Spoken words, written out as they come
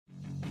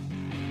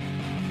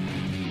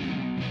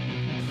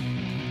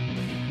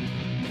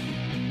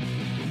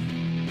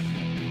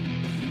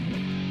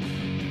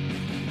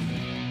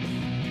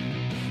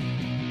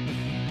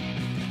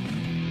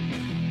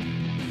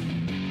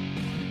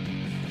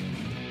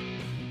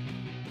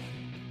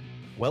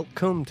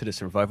Welcome to the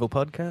Survival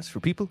Podcast for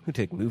people who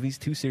take movies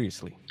too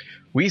seriously.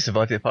 We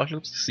survive the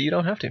apocalypse so you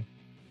don't have to.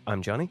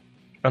 I'm Johnny.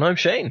 And I'm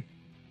Shane.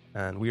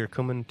 And we are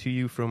coming to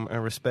you from our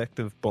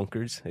respective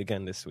bunkers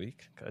again this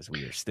week, because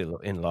we are still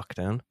in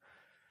lockdown.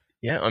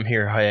 Yeah, I'm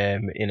here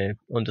in an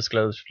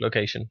undisclosed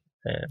location.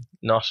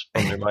 Not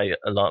under my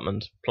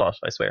allotment plot,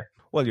 I swear.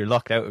 Well, you're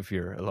locked out of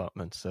your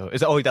allotment, so...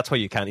 that's why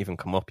you can't even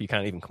come up. You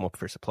can't even come up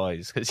for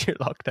supplies, because you're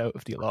locked out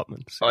of the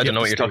allotment. So I don't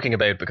know what you're talking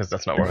about, because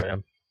that's not where I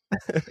am.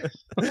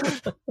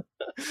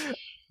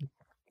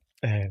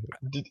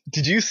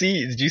 Did you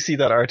see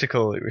that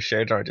article? It was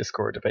shared on our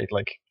Discord about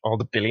like all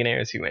the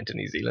billionaires who went to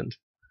New Zealand.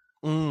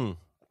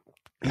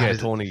 Yeah,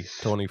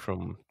 Tony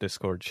from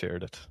Discord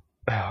shared it.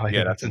 Oh,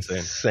 yeah, that's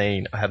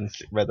insane. I hadn't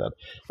read that.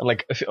 And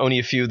like only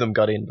a few of them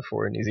got in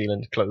before New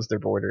Zealand closed their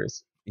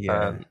borders.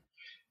 Yeah.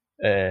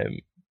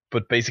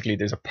 But basically,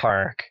 there's a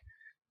park,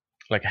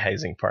 like a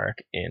housing park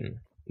in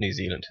New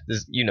Zealand.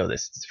 This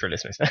is for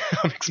listeners.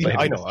 I'm explaining.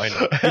 I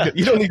know.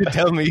 You don't need to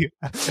tell me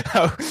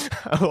how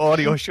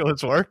audio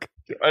shows work.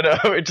 I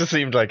know. It just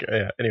seemed like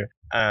anyway.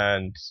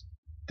 And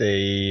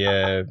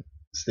they've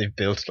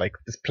built like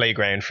this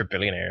playground for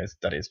billionaires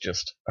that is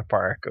just a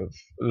park of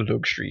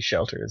luxury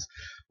shelters.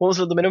 What was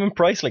the minimum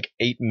price? Like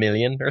 8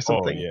 million or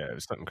something. Oh yeah, it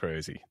was something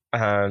crazy.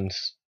 And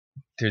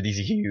there are these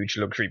huge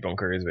luxury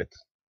bunkers with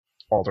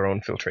all their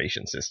own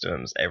filtration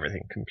systems,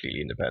 everything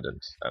completely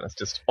independent, and it's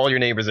just all your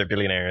neighbors are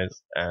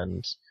billionaires.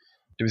 And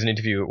there was an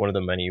interview with one of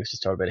them, and he was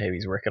just talking about how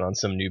he's working on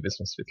some new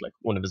business with like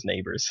one of his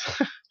neighbors.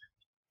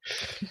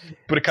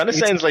 But it kind of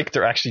sounds like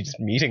they're actually just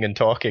meeting and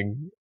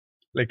talking,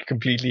 like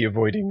completely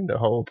avoiding the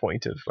whole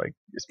point of like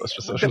you're supposed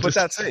to social. But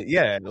that's it,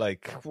 yeah.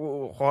 Like,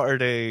 what are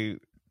they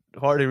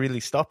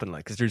really stopping?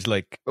 Like, because there's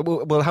like,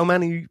 well, how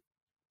many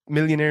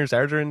millionaires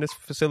are there in this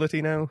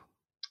facility now?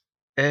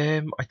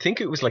 I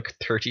think it was like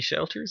 30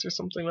 shelters or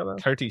something like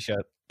that. 30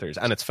 shelters,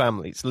 and it's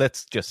families.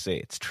 Let's just say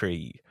it's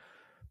three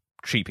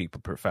people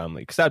per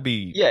family, because that'd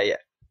be yeah.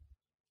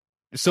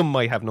 Some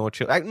might have no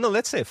children. No,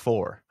 let's say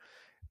 4,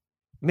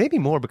 maybe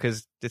more,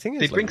 because the thing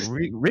is,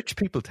 rich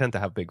people tend to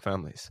have big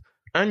families.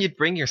 And you'd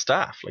bring your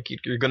staff, like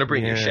you're going to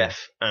bring your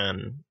chef,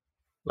 and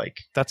like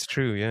that's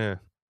true. Yeah,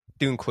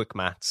 doing quick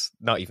maths,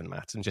 not even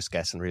maths, I'm just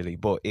guessing really.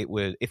 But it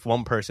would, if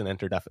one person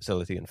entered that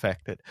facility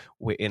infected,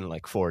 within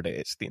like 4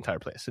 days, the entire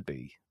place would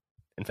be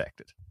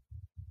infected.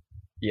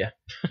 Yeah,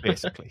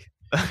 basically.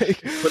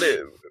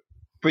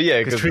 but yeah,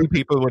 because 3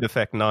 people would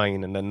affect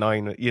 9, and then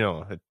 9,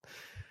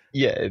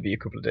 yeah, it'd be a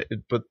couple of days.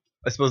 But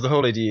I suppose the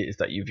whole idea is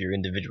that you have your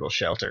individual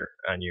shelter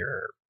and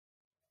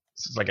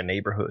it's like a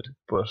neighborhood,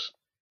 but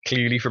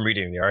clearly from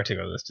reading the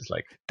article, it's just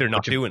like they're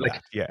not doing like,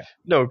 that. Yeah,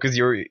 no, because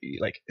you're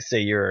like, say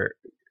you're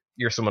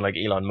someone like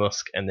Elon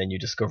Musk, and then you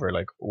discover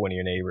like one of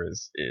your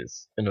neighbors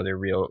is another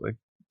real like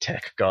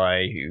tech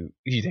guy who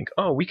you think,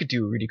 oh, we could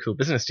do a really cool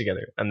business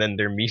together, and then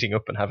they're meeting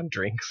up and having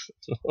drinks.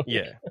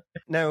 Yeah.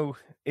 Now,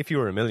 if you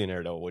were a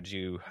millionaire though, would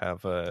you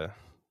have a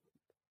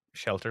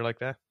shelter like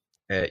that?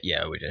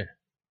 Yeah, we do.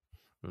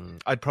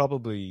 I'd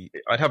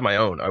have my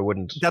own. I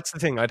wouldn't. That's the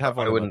thing. I'd have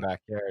one in my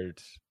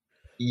backyard.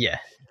 Yeah.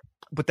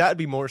 But that'd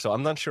be more so.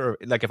 I'm not sure.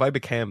 Like, if I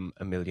became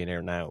a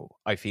millionaire now,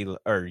 I feel,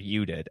 or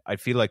you did, I'd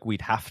feel like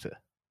we'd have to.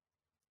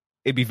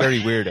 It'd be very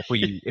weird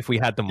if we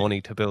had the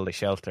money to build a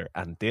shelter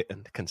and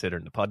didn't,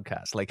 considering the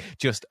podcast. Like,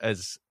 just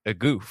as a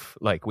goof,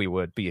 like we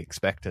would be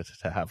expected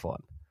to have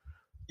one.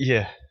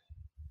 Yeah.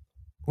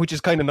 Which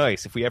is kind of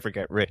nice. If we ever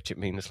get rich, it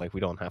means like we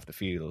don't have to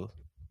feel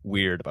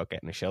weird about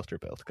getting a shelter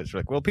built, because we're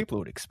like, well, people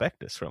would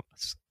expect this from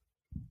us.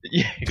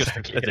 Yeah,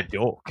 exactly. Just as a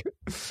joke.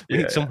 We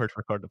need somewhere to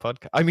record the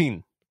podcast. I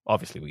mean,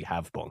 obviously we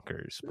have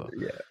bunkers, but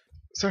yeah.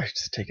 Sorry,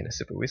 just taking a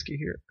sip of whiskey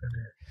here.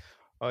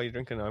 Oh, you're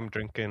drinking? I'm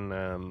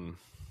drinking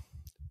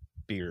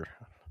beer.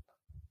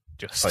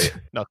 Just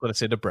not going to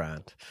say the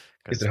brand.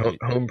 Is it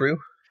homebrew?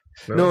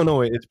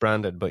 No, it's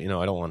branded, but I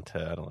don't want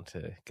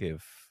to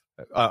give.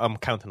 I'm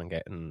counting on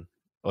getting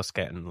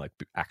like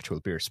actual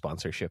beer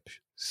sponsorship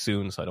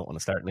soon, so I don't want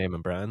to start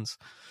naming brands.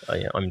 Oh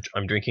yeah,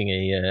 I'm drinking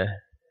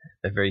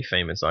a very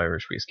famous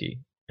Irish whiskey.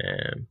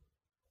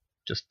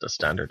 Just a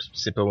standard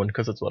Sippo one,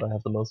 because it's what I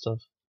have the most of.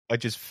 I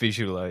just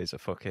visualize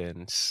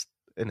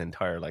an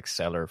entire like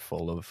cellar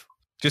full of,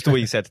 just the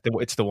way you said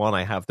it's the one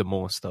I have the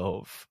most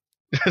of.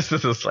 This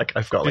is like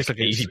I've got like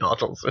 80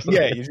 bottles or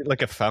something. Yeah, you're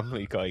like a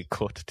Family Guy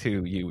cut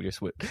too. You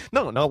just with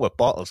not with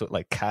bottles, with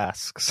like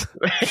casks.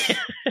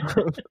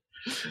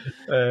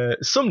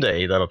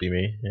 Someday that'll be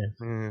me.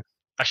 Yeah.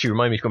 Actually,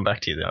 remind me to come back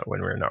to you that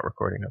when we're not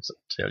recording. I'll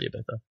tell you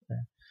about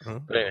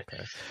that. But anyway.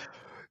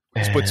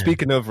 Okay. But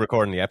speaking of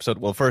recording the episode,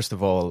 well, first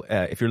of all,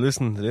 if you're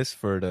listening to this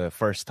for the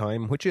first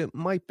time, which it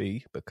might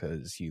be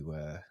because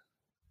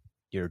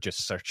you're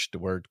just searched the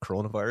word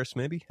coronavirus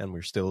maybe, and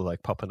we're still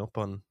like popping up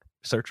on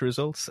search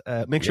results,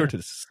 make sure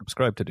to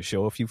subscribe to the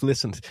show. If you've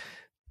listened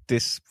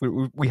this,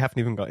 we haven't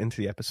even got into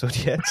the episode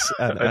yet,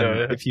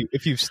 and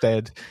if you've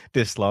stayed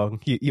this long,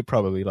 you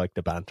probably like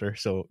the banter,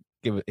 so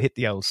hit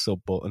the old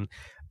sub button.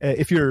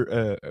 If you're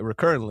a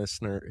recurring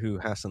listener who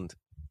hasn't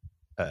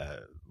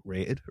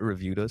rated or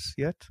reviewed us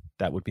yet,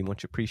 that would be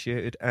much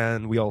appreciated.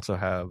 And we also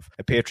have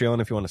a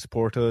Patreon if you want to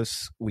support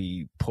us.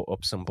 We put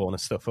up some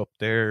bonus stuff up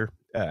there.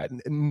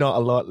 Not a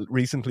lot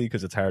recently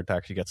because it's hard to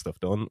actually get stuff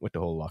done with the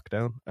whole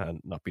lockdown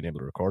and not being able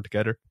to record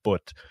together.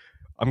 But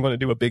I'm going to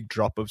do a big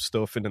drop of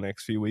stuff in the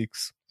next few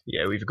weeks.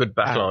 Yeah, we've a good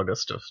backlog of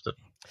stuff that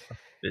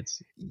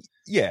it's.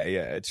 Yeah.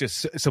 It's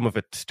just some of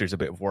it. There's a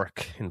bit of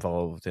work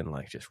involved in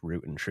like just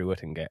rooting through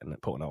it and getting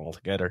it, putting it all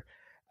together.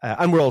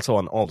 And we're also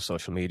on all the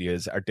social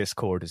medias. Our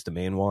Discord is the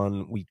main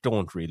one.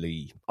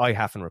 I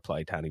haven't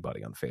replied to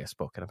anybody on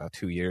Facebook in about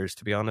 2 years,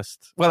 to be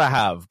honest. Well, I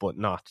have, but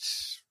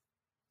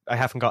I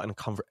haven't gotten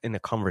in a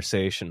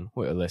conversation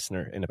with a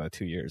listener in about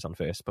 2 years on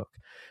Facebook.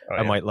 Oh,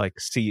 yeah. I might like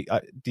see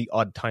the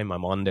odd time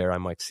I'm on there, I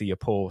might see a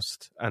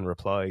post and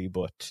reply,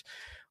 but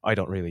I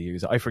don't really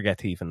use it. I forget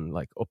to even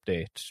like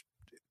update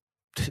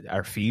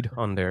our feed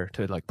on there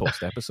to like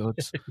post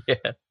episodes. Yeah.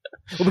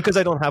 Well, because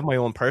I don't have my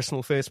own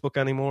personal Facebook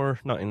anymore,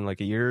 not in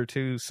like a year or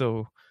two.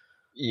 So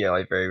yeah,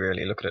 I very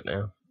rarely look at it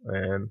now.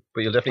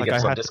 But you'll definitely get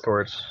us on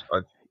Discord.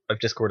 I've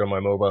Discord on my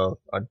mobile.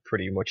 I'm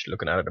pretty much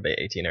looking at it about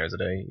 18 hours a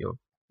day. You'll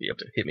be able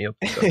to hit me up.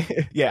 So,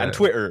 yeah, and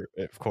Twitter,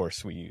 of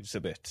course, we use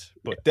a bit.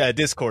 But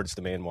Discord's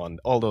the main one.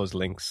 All those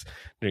links,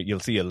 you'll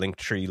see a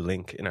Linktree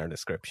link in our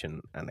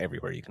description, and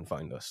everywhere you can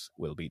find us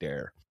will be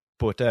there.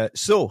 But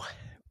so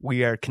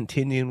we are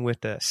continuing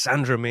with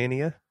Sandra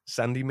Mania.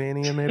 Sandy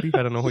Mania, maybe?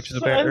 I don't know which is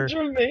better.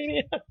 Sandra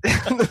Mania.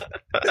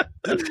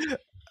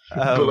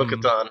 Look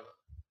at Don.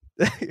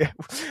 Yeah,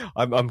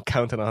 I'm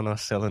counting on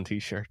us selling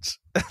t-shirts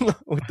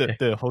with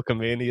the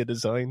Hulkamania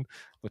design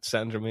with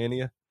Sandra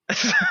Mania.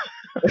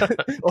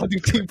 Or do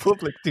Team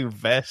Public do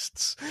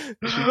vests?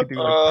 She could do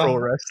like pro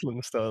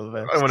wrestling style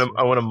vests.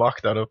 I want to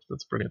mock that up.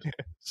 That's brilliant.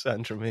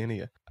 Sandra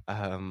Mania.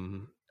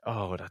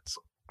 That's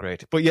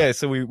great. But yeah,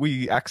 so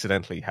we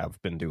accidentally have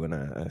been doing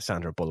a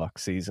Sandra Bullock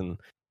season.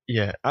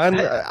 Yeah, and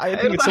I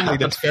think it's somebody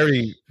that's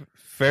very,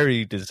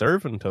 very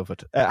deserving of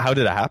it. How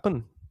did it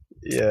happen?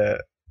 Yeah,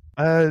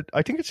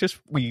 I think it's just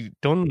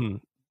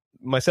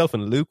myself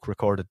and Luke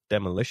recorded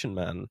Demolition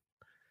Man,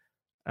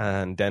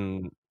 and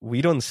then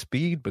we done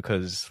Speed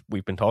because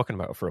we've been talking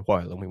about it for a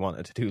while, and we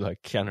wanted to do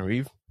like Keanu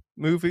Reeves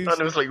movies. And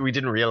it was like we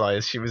didn't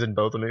realize she was in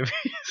both the movies.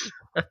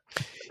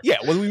 Yeah,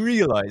 well, we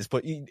realized,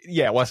 but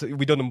yeah,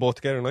 we done them both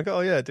together. And like,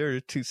 oh yeah, there are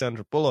two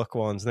Sandra Bullock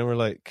ones, and then we're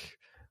like,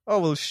 oh,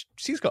 well,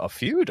 she's got a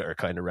few that are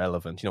kind of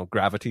relevant.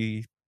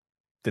 Gravity,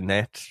 The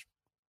Net.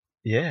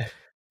 Yeah.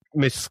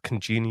 Miss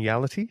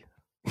Congeniality.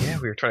 Yeah,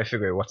 we were trying to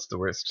figure out what's the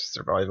worst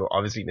survival.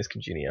 Obviously, Miss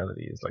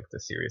Congeniality is like the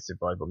serious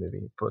survival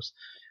movie, but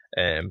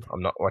I'm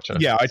not watching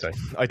it. Yeah,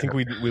 I think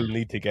we'll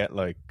need to get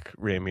like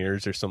Ray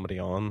Mears or somebody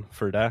on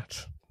for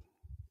that.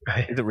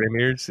 Is it Ray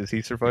Mears? Is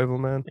he Survival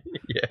Man?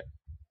 Yeah.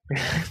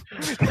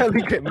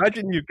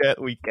 Imagine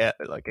we get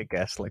like a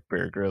guest like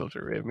Bear Grylls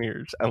or Ray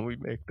Mears, and we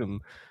make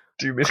them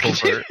do Miss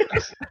Congeniality.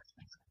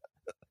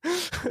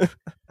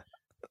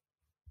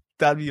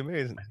 That'd be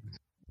amazing.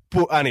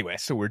 But anyway,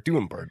 so we're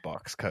doing Bird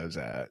Box because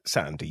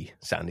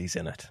Sandy's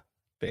in it,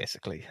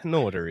 basically.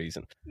 No other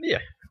reason. Yeah.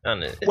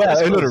 And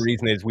another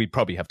reason is we'd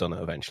probably have done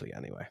it eventually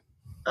anyway.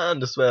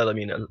 And as well, I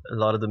mean, a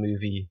lot of the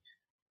movie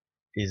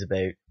is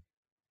about,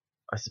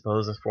 I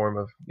suppose, a form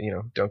of,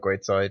 don't go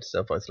outside,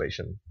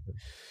 self-isolation.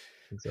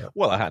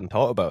 Well, I hadn't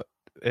thought about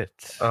it.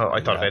 Oh,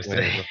 I thought about it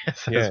today.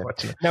 Yeah.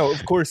 Now,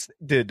 of course,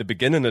 the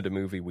beginning of the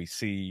movie, we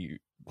see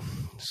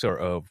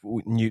sort of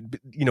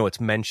it's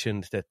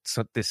mentioned that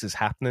this is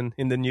happening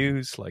in the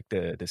news, like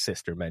the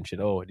sister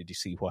mentioned, oh, did you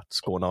see what's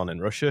going on in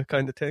Russia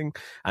kind of thing,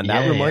 and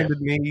that reminded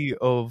me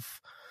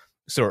of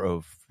sort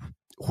of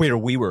where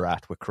we were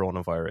at with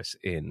coronavirus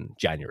in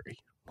January,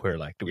 where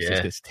like there was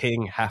just this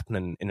thing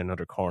happening in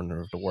another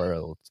corner of the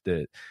world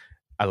that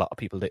a lot of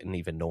people didn't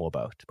even know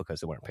about because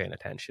they weren't paying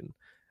attention,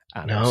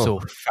 and it was so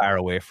far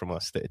away from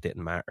us that it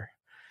didn't matter.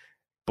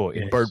 But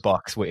in Bird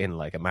Box, within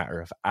like a matter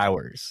of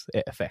hours,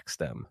 it affects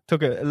them.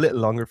 Took a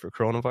little longer for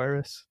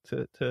coronavirus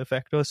to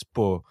affect us,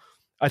 but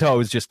I thought it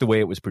was just the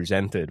way it was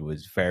presented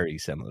was very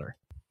similar.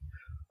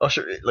 Oh,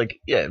 sure. Like,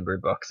 yeah, in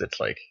Bird Box, it's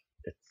like,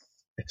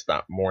 it's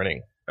that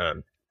morning,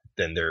 and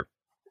then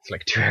it's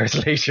like 2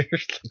 hours later.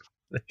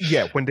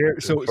 Yeah, when they're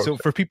so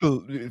for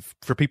people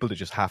that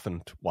just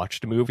haven't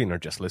watched the movie and are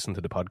just listening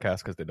to the podcast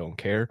because they don't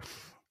care.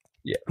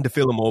 Yeah, the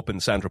film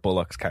opens. Sandra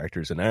Bullock's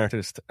character is an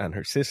artist, and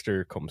her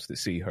sister comes to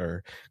see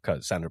her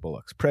because Sandra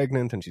Bullock's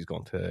pregnant, and she's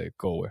going to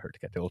go with her to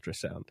get the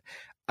ultrasound.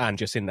 And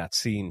just in that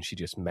scene, she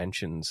just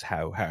mentions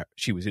how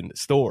she was in the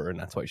store, and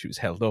that's why she was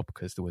held up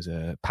because there was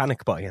a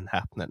panic buying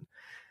happening.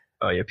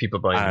 Oh yeah, people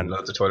buying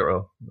loads of toilet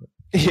roll.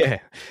 Yeah,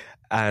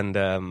 and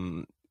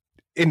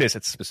in this,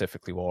 it's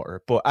specifically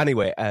water. But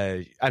anyway,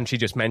 and she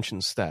just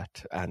mentions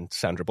that, and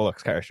Sandra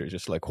Bullock's character is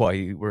just like,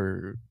 why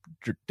were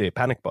they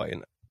panic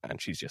buying? And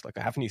she's just like,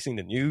 haven't you seen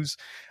the news?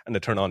 And they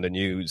turn on the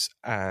news,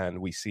 and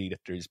we see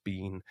that there's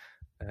been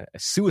a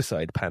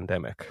suicide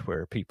pandemic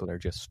where people are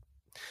just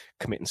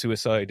committing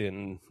suicide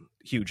in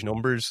huge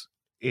numbers.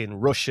 In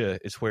Russia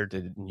is where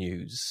the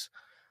news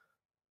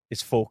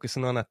is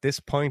focusing on at this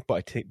point. But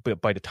I think,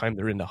 but by the time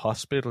they're in the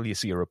hospital, you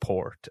see a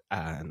report,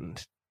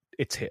 and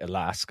it's hit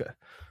Alaska.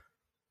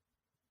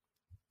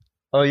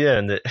 Oh yeah,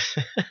 and they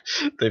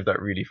have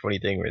that really funny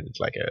thing where it's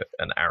like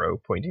an arrow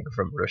pointing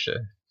from Russia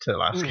to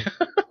Alaska,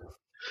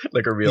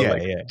 like a real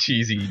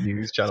cheesy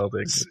news channel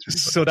thing. Really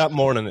so that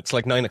morning, it's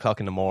like 9 o'clock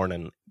in the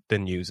morning. The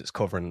news is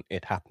covering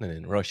it happening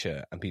in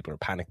Russia, and people are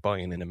panic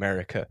buying in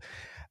America.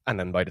 And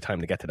then by the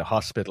time they get to the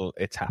hospital,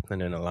 it's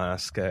happening in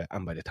Alaska.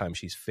 And by the time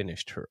she's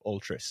finished her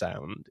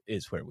ultrasound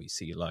is where we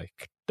see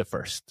like the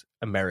first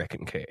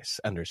American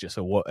case. And there's just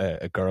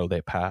a girl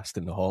they passed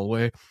in the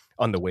hallway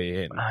on the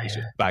way in. She's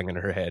just banging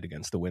her head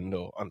against the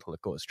window until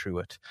it goes through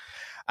it.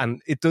 And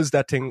it does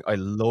that thing. I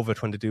love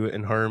it when they do it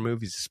in horror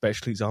movies,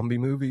 especially zombie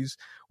movies,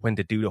 when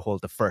they do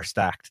the first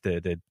act,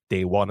 the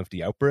day one of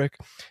the outbreak.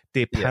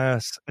 They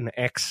pass an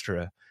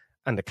extra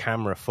and the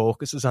camera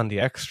focuses on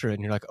the extra,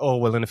 and you're like, oh,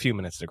 well, in a few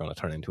minutes they're going to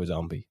turn into a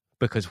zombie.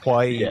 Because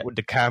why would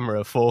the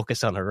camera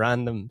focus on a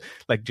random,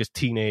 like, just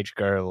teenage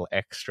girl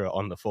extra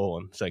on the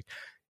phone? It's like,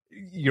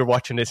 you're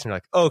watching this and you're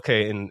like,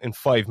 okay, in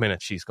 5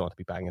 minutes she's going to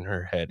be banging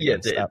her head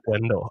against that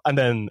window. And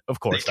then, of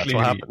course, that's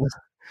what happens.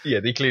 Yeah,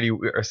 they clearly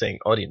are saying,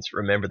 audience,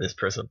 remember this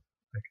person.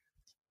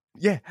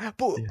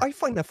 But I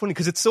find that funny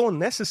because it's so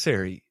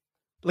unnecessary.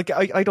 Like,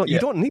 I don't, you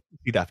don't need to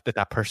see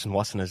that person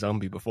wasn't a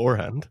zombie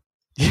beforehand.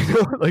 You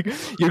know, like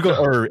you're going,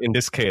 or in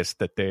this case,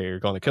 that they're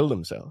going to kill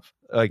themselves.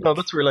 Like, no,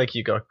 that's where like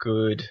you got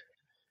good,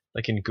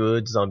 like in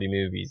good zombie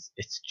movies,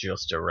 it's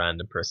just a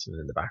random person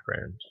in the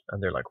background,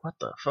 and they're like, "What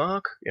the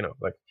fuck?" You know,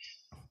 like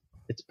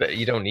it's. But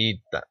you don't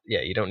need that.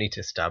 Yeah, you don't need to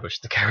establish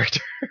the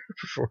character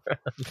beforehand.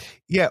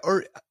 Yeah,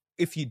 or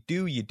if you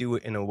do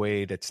it in a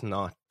way that's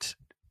not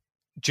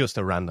just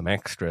a random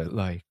extra,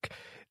 like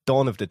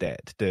Dawn of the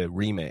Dead, the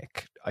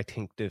remake. I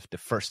think the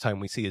first time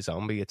we see a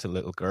zombie, it's a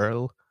little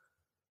girl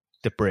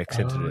that breaks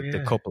into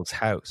the couple's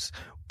house.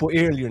 But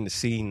earlier in the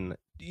scene,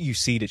 you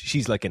see that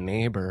she's like a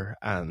neighbor,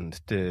 and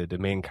the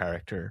main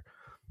character,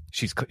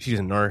 she's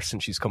a nurse,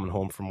 and she's coming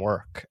home from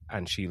work,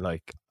 and she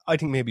like, I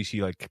think maybe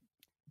she like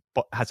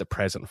has a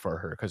present for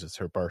her because it's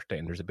her birthday,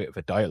 and there's a bit of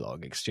a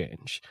dialogue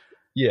exchange.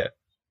 Yeah,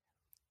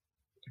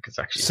 it's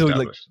actually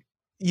established.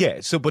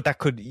 But that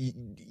could,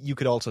 you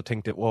could also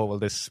think that, well,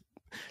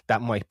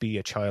 that might be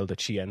a child that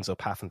she ends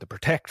up having to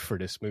protect for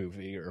this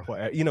movie, or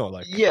what, you know,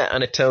 like. Yeah,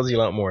 and it tells you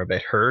a lot more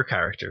about her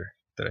character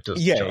than it does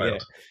the child. Yeah.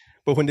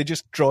 But when they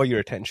just draw your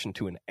attention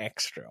to an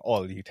extra,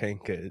 all you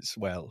think is,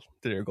 well,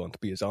 they're going to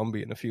be a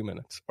zombie in a few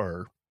minutes,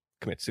 or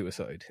commit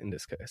suicide in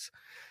this case.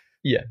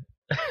 Yeah.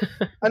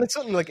 And it's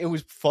something like, it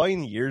was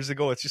fine years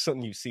ago. It's just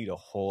something you see the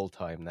whole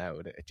time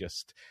now. That it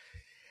just...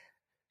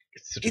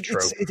 It's such a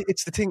trope.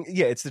 It's the thing,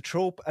 it's the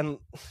trope, and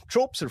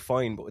tropes are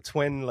fine, but it's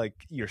when like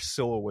you're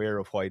so aware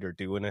of why they're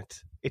doing it.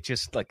 It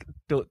just like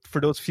for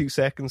those few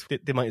seconds,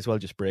 they might as well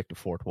just break the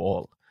fourth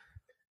wall.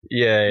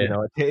 Yeah, you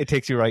know, it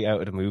takes you right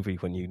out of the movie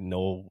when you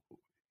know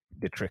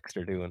the tricks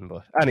they're doing.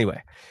 But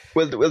anyway,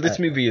 well, this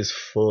movie is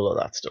full of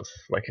that stuff.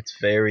 Like it's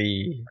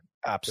very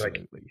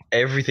absolutely like,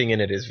 everything in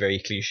it is very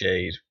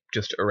cliched,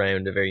 just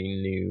around a very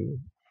new,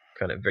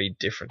 kind of very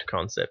different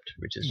concept,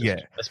 which is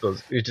just, I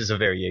suppose, it is a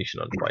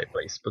variation on Quiet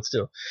Place, but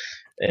still.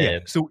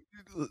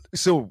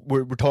 So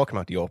we're talking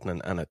about the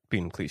opening and it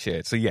being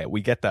cliched. So yeah,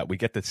 we get that. We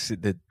get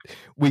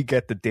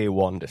the day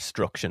one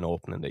destruction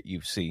opening that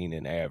you've seen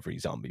in every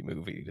zombie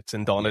movie. It's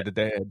in Dawn of the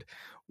Dead,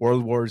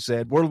 World War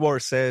Z. World War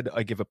Z,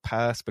 I give a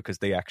pass because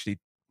they actually,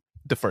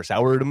 the first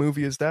hour of the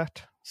movie is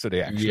that. So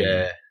they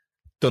actually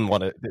done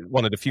one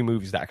of the few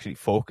movies that actually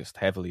focused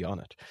heavily on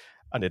it.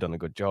 And they done a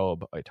good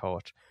job, I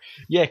thought.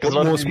 Yeah, because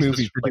most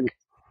movies, like,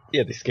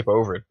 they skip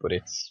over it, but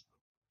it's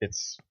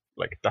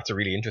like, that's a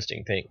really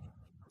interesting thing.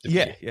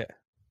 Yeah.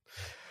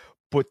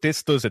 But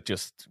this does it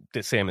just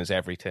the same as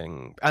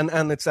everything.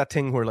 And it's that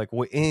thing where, like,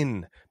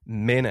 within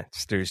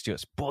minutes, there's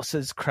just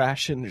buses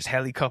crashing, there's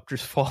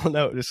helicopters falling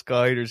out of the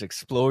sky, there's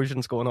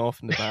explosions going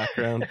off in the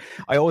background.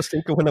 I always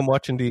think of when I'm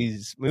watching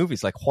these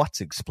movies, like,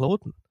 what's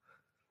exploding?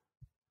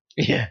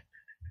 Yeah.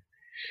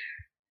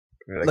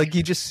 Like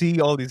you just see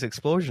all these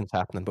explosions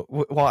happening, but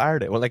what are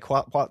they? Well, like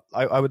what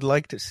I would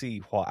like to see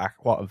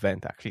what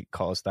event actually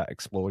caused that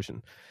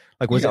explosion.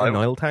 Like, was it an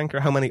oil tanker?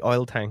 How many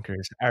oil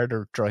tankers are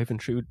there driving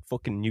through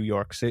fucking New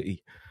York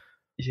City?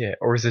 Yeah,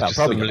 or is it just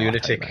some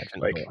lunatic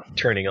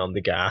turning on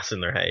the gas in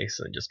their house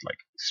and just like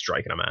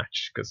striking a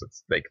match because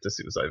it's like the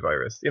suicide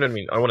virus? You know what I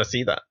mean? I want to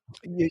see that.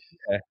 Yeah.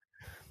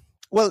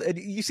 Well,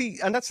 you see,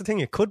 and that's the thing.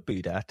 It could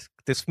be that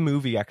this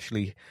movie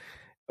actually,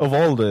 of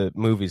all the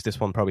movies, this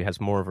one probably has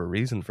more of a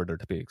reason for there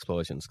to be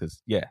explosions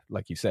because,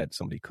 like you said,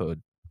 somebody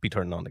could be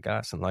turning on the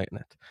gas and lighting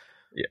it.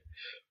 Yeah,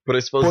 but I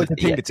suppose I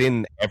think it's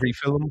in every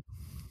film.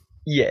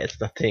 Yeah, it's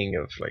that thing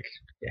of like,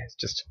 it's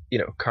just,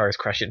 cars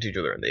crash into each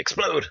other and they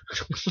explode.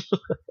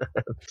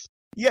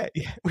 yeah,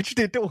 which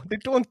they don't. They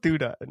don't do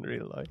that in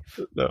real life.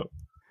 No,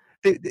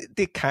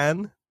 they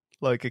can.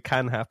 Like, it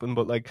can happen,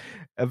 but like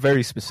a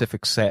very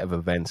specific set of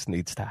events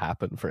needs to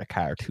happen for a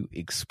car to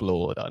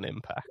explode on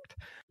impact.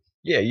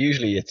 Yeah,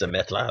 usually it's a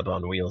meth lab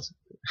on wheels.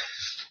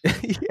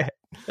 Yeah.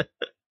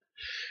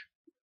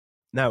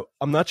 Now,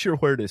 I'm not sure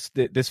where this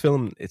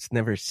film, it's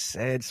never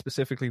said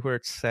specifically where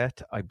it's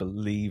set. I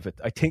believe it.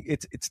 I think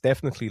it's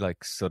definitely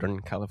like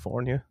Southern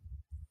California.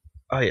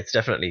 Oh, yeah, it's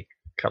definitely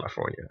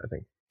California, I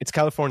think. It's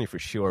California for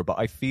sure, but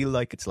I feel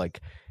like it's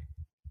like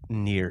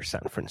near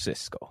San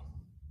Francisco.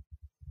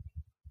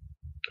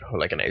 Oh,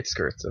 like an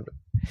outskirts of it.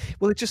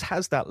 Well, it just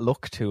has that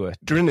look to it.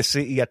 They're in the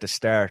city at the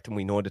start, and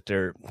we know that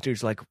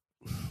there's like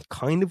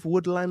kind of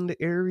woodland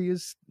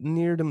areas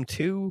near them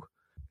too.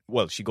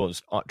 Well, she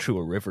goes through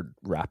a river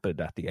rapid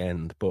at the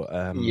end,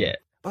 but yeah.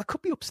 Well, it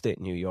could be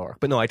upstate New York,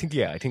 but no, I think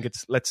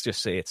it's. Let's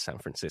just say it's San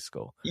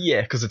Francisco.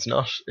 Yeah, because it's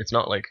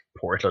not like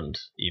Portland,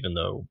 even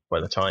though by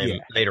the time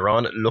later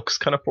on it looks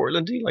kind of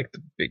Portlandy, like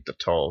the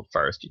tall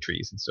foresty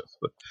trees and stuff.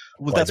 But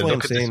well, that's what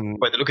I'm saying.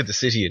 By the look at the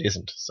city, it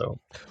isn't. So,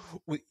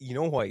 well, you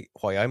know why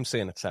I'm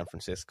saying it's San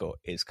Francisco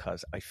is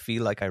because I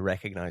feel like I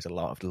recognize a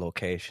lot of the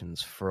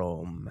locations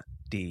from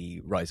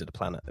the Rise of the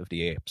Planet of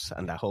the Apes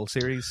and that whole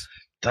series.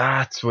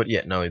 That's what.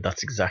 Yeah, no,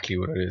 that's exactly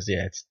what it is.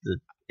 Yeah,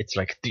 it's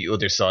like the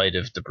other side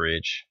of the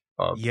bridge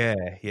of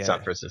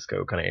San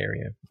Francisco kind of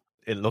area.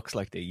 It looks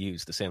like they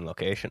use the same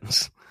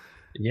locations.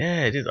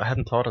 Yeah, it is. I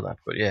hadn't thought of that,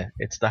 but yeah,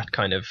 it's that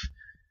kind of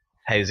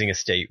housing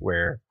estate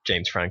where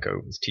James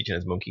Franco is teaching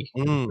his monkey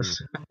in the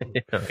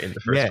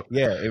first one.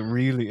 Yeah, it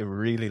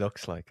really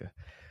looks like it.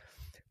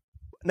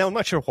 Now, I'm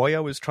not sure why I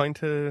was trying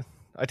to.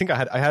 I think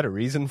I had a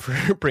reason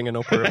for bringing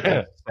up her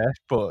set,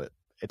 but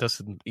it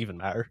doesn't even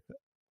matter.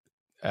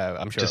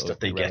 I'm sure just that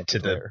they get to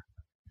the.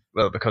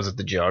 Well, because of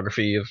the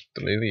geography of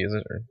the movie, is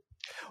it? Or?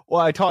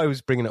 Well, I thought I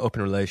was bringing it up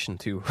in relation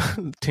to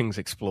things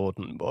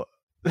exploding, but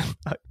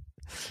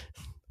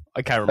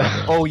I can't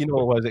remember. Oh, you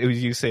know what it was? It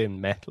was you saying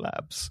meth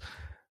labs,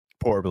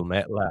 portable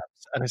meth labs.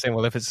 And I'm saying,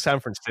 well, if it's San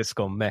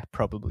Francisco, meth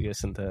probably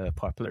isn't a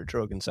popular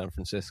drug in San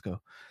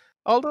Francisco.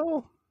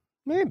 Although,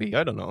 maybe,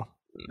 I don't know.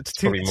 It's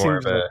probably more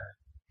of a...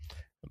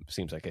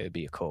 Seems like it'd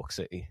be a coke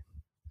city.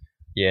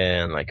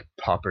 Yeah, and like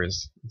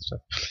poppers and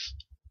stuff.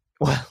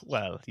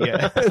 Well,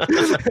 yeah.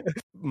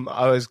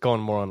 I was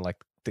going more on like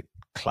the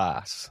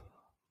class.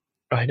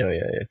 I know,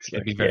 yeah. It's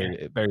like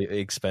very, very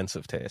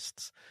expensive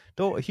tastes.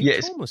 Though a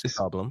huge homeless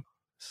problem.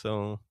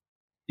 So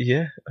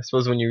yeah, I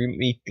suppose when you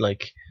meet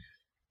like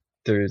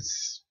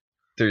there's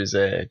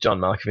John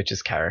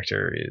Malkovich's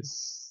character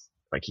is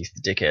like he's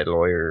the dickhead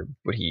lawyer,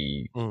 but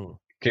he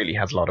clearly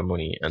has a lot of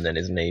money, and then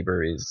his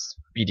neighbor is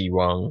BD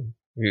Wong,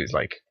 who's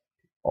like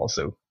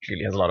also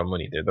clearly has a lot of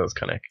money. They're those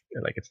kind of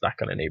like it's that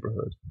kind of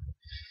neighborhood.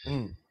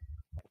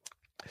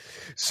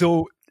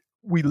 So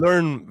we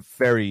learn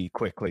very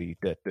quickly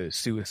that the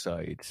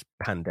suicide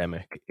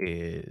pandemic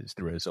is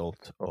the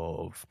result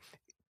of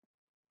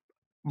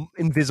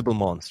invisible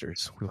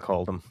monsters, we'll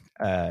call them.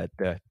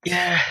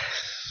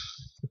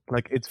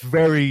 Like it's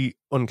very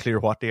unclear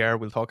what they are.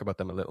 We'll talk about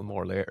them a little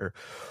more later.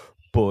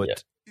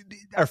 But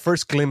our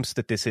first glimpse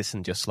that this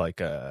isn't just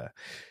like a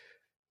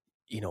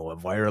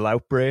viral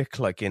outbreak,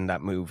 like in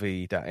that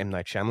movie, that M.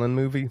 Night Shyamalan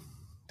movie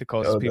that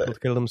causes people to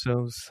kill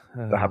themselves.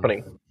 The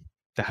Happening.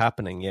 The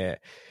Happening, yeah.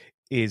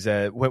 Is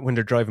when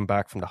they're driving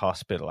back from the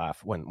hospital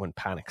when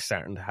panic's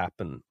starting to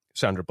happen,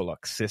 Sandra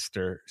Bullock's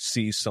sister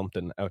sees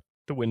something out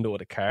the window of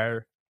the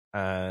car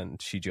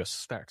and she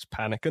just starts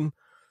panicking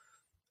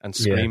and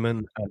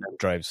screaming and then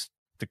drives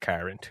the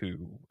car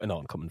into an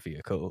oncoming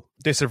vehicle.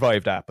 They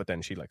survive that, but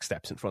then she like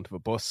steps in front of a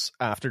bus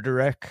after the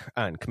wreck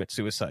and commits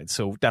suicide.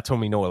 So that's when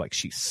we know like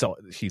she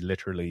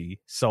literally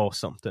saw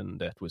something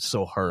that was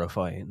so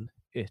horrifying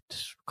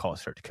it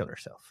caused her to kill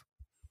herself.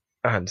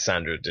 And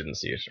Sandra didn't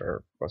see it,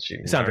 or was she?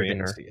 Sandra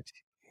didn't see it.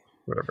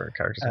 Whatever her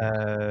character's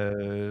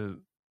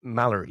name.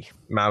 Mallory,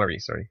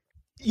 sorry.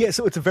 Yeah,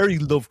 so it's a very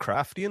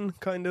Lovecraftian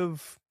kind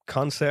of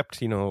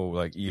concept,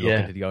 like you look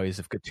into the eyes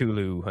of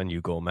Cthulhu and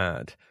you go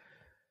mad.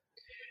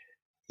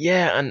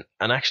 Yeah, and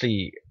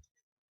actually,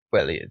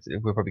 well,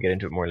 we'll probably get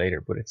into it more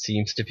later, but it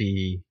seems to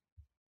be,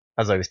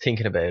 as I was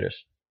thinking about it,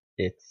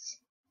 it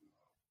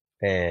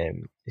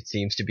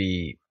seems to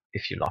be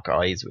if you lock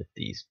eyes with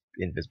these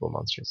invisible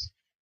monsters.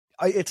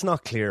 It's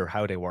not clear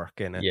how they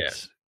work in it. Yeah.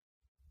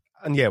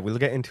 And we'll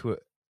get into it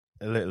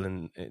a little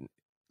in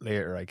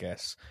later, I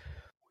guess.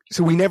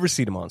 So we never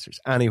see the monsters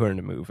anywhere in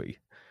the movie.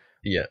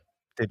 Yeah.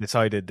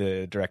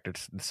 The director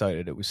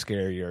decided it was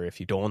scarier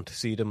if you don't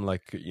see them,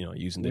 like,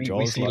 using the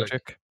Jaws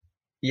logic.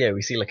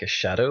 We see like a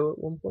shadow at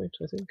one point,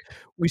 I think.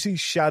 We see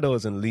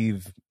shadows and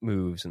leave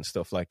moves and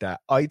stuff like that.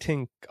 I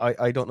think,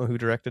 I don't know who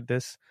directed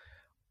this.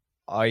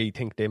 I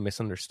think they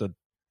misunderstood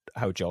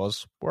how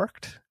Jaws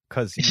worked.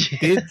 Because you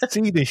did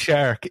see the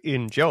shark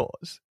in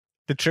Jaws.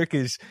 The trick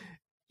is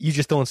you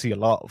just don't see a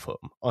lot of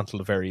him until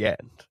the very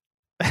end.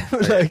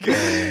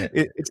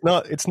 It's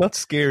not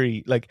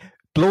scary. Like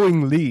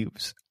blowing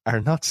leaves are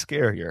not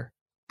scarier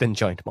than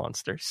giant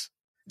monsters.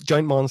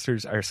 Giant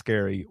monsters are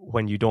scary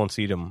when you don't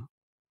see them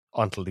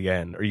until the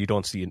end, or you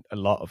don't see a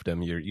lot of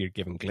them. You're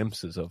given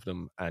glimpses of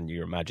them, and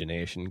your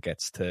imagination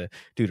gets to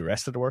do the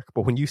rest of the work.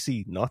 But when you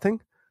see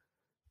nothing,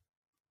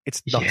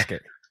 it's not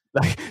scary.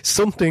 Like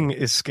something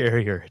is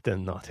scarier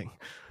than nothing.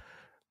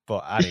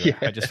 But anyway,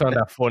 I just found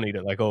that funny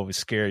that like, it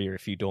was scarier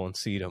if you don't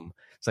see them.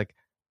 It's like,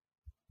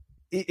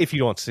 if you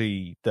don't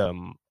see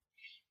them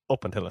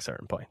up until a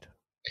certain point.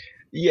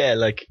 Yeah,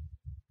 like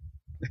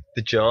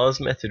the Jaws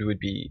method would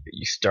be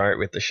you start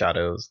with the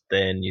shadows,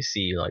 then you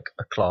see like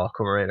a claw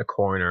come around a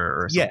corner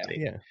or Yeah,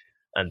 something, yeah.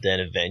 and then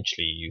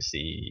eventually you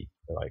see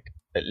like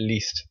at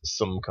least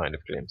some kind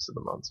of glimpse of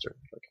the monster.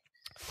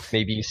 Like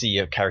maybe you see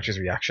a character's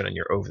reaction and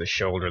you're over the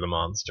shoulder of the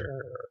monster,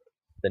 or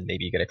then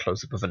maybe you get a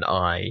close up of an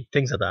eye,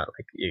 things like that.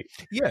 Like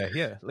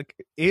Yeah. Like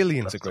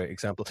Alien's a great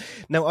example.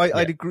 Now,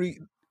 I'd agree.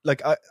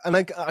 Like,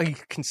 I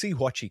can see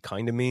what she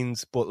kind of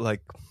means, but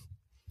like,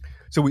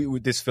 so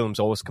this film's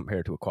always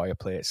compared to A Quiet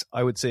Place.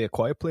 I would say A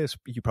Quiet Place,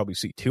 you probably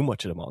see too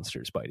much of the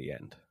monsters by the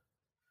end.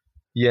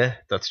 Yeah,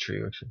 that's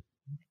true, actually.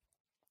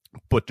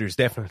 But there's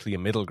definitely a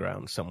middle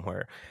ground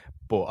somewhere.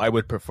 But I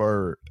would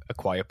prefer A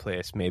Quiet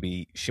Place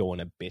maybe showing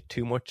a bit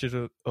too much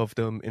of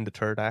them in the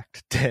third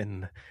act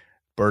than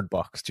Bird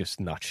Box just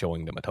not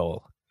showing them at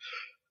all.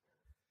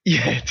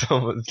 Yeah, it's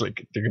almost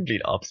like they're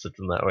complete opposites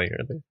in that way,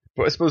 aren't they?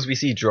 But I suppose we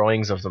see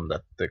drawings of them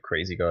that the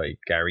crazy guy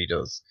Gary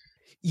does.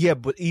 Yeah,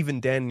 but even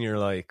then you're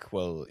like,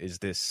 well, is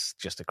this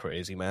just a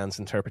crazy man's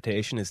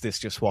interpretation? Is this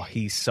just what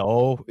he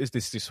saw? Is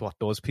this just what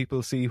those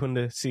people see when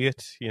they see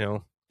it? You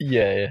know?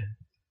 Yeah.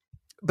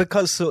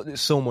 Because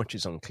so much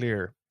is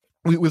unclear.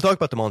 We'll talk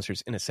about the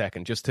monsters in a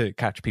second, just to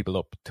catch people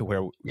up to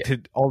where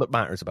to all that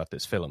matters about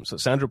this film. So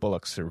Sandra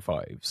Bullock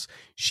survives.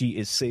 She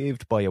is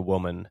saved by a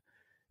woman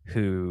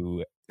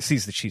who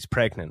sees that she's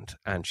pregnant,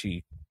 and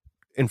she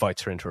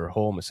invites her into her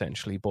home,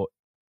 essentially. But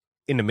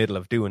in the middle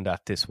of doing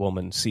that, this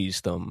woman sees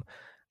them,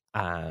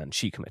 and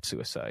she commits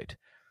suicide.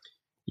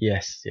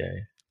 Yes,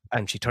 yeah.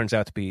 And she turns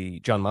out to be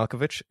John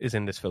Malkovich is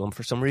in this film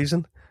for some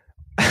reason.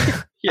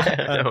 Yeah,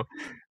 I know.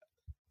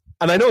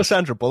 And I know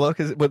Sandra Bullock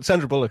but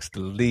Sandra Bullock's the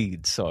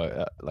lead,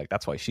 so like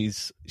that's why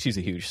she's a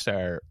huge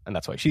star, and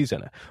that's why she's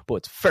in it. But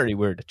it's very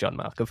weird that John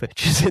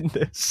Malkovich is in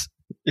this.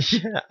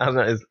 Yeah, and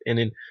that is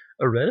in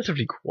a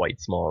relatively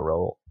quite small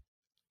role.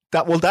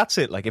 That's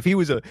it. Like if he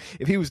was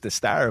the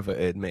star of it,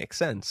 it'd make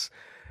sense.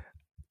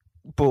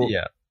 But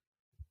yeah,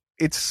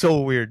 it's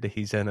so weird that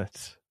he's in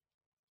it.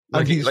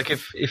 Like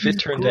if it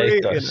turned out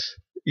that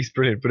he's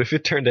brilliant, but if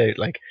it turned out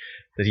like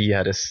that he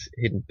had a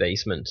hidden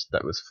basement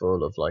that was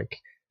full of like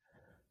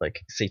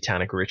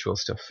satanic ritual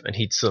stuff, and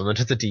he'd summon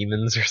the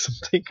demons or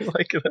something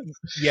like that.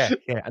 Yeah,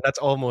 and that's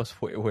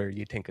almost where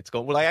you think it's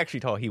going. Well, I actually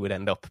thought he would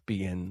end up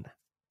being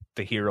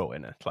the hero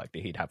in it, like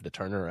that he'd have the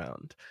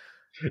turnaround.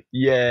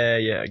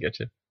 Yeah, I get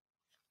you.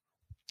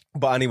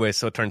 But anyway,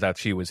 so it turns out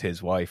she was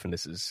his wife, and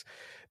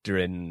they're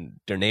in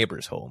their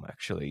neighbor's home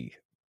actually.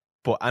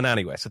 And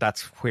anyway, so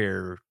that's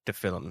where the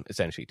film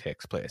essentially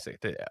takes place.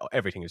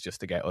 Everything is just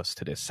to get us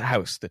to this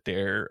house that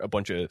a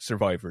bunch of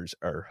survivors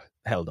are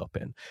held up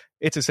in.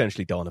 It's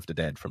essentially Dawn of the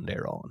Dead from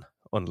there on,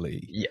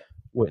 only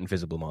with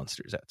invisible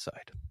monsters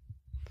outside.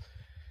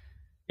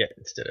 Yeah,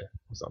 instead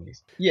of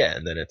zombies. Yeah,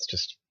 and then it's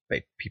just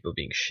like people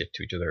being shit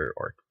to each other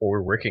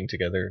or working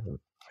together.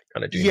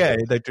 Kind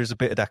of like there's a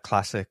bit of that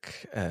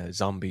classic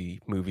zombie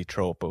movie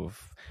trope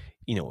of,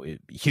 you know,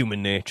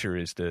 human nature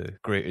is the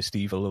greatest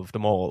evil of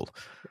them all.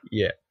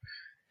 Yeah.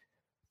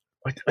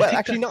 Well,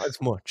 actually, not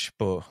as much,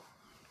 but...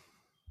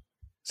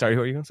 Sorry,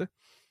 what were you going to say?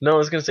 No, I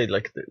was going to say,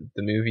 like,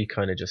 the movie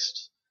kind of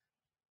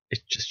it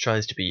just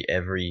tries to be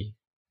every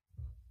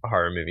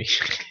horror movie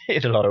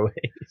in a lot of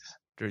ways.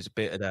 There's a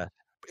bit of that.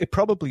 It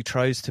probably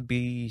tries to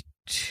be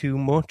too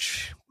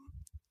much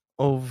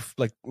of,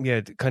 like,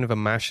 kind of a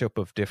mashup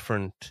of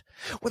different...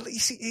 Well, you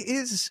see,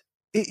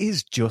 it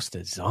is just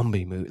a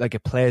zombie movie. Like,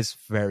 it plays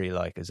very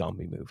like a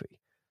zombie movie.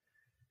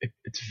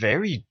 It's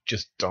very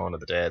just Dawn of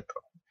the Dead,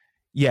 though.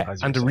 Yeah,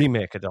 and the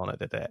remake of Dawn of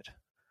the Dead.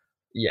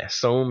 Yeah,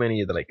 so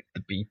many of the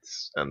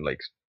beats and like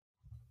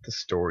the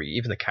story,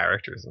 even the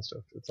characters and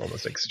stuff. It's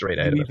almost like straight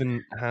out of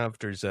it.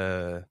 There's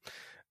a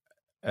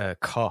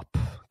cop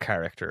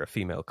character, a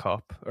female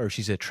cop, or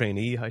she's a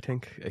trainee, I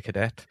think, a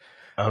cadet.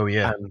 Oh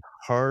yeah,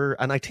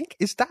 and I think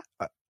is that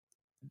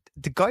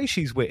the guy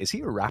she's with? Is he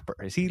a rapper?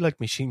 Is he like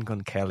Machine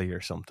Gun Kelly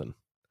or something?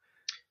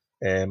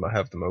 I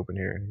have them open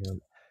here. Yeah.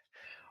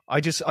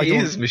 He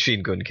is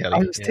Machine Gun Kelly. I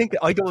was thinking,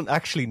 I don't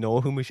actually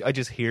know who. I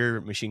just hear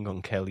Machine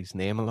Gun Kelly's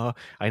name a lot.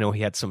 I know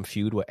he had some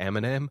feud with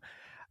Eminem.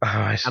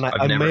 I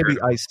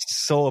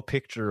saw a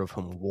picture of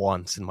him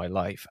once in my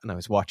life, and I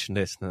was watching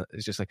this, and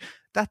it's just like,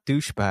 that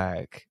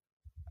douchebag.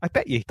 I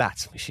bet you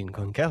that's Machine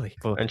Gun Kelly.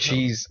 But, and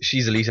she's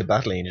Alita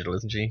Battle Angel,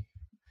 isn't she?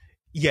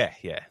 Yeah.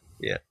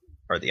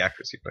 Or the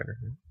actress who played her.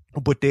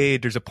 But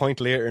there's a point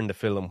later in the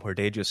film where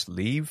they just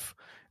leave.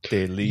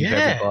 They leave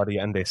everybody,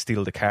 and they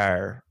steal the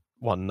car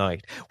one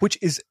night, which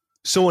is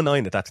so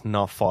annoying that that's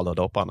not followed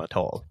up on at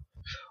all.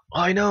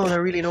 I know, that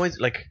really annoys.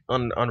 Like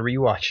on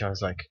rewatch, I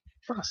was like,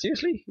 "Oh,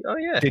 seriously? Oh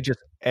yeah." They just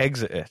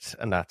exit it,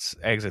 and that's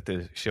exit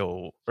the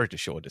show or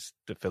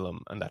the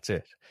film, and that's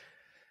it.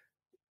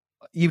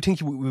 You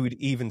think we would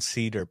even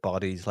see their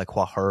bodies, like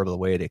what horrible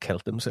way they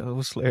killed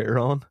themselves later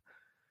on,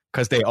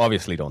 because they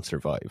obviously don't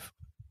survive.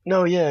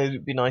 No, yeah,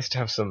 it'd be nice to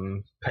have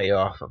some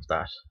payoff of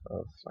that,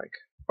 of like,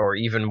 or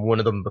even one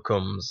of them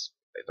becomes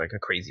like a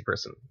crazy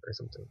person or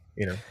something,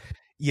 you know?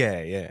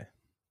 Yeah.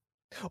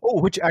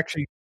 Oh, which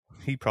actually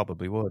he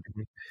probably would.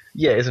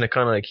 Yeah, isn't it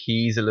kind of like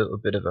he's a little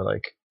bit of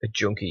a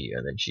junkie,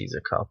 and then she's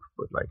a cop,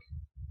 but like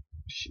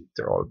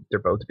they're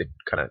both a bit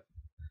kind of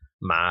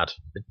mad,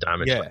 a bit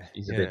damaged. Like Yeah,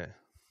 she's a bit,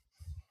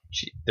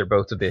 yeah. they're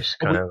both a bit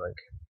But kind of like,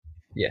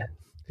 yeah,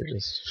 they're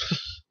just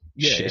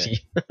yeah, yeah.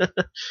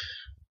 shitty.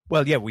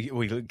 Well, yeah,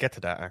 we'll get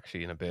to that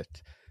actually in a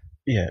bit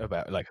Yeah,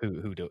 about like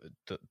who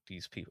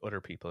these people,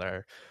 other people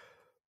are.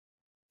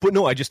 But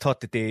no, I just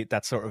thought that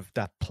that sort of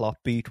that plot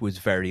beat was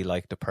very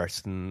like the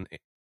person.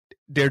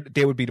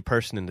 They would be the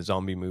person in the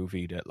zombie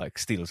movie that like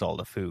steals all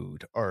the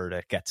food or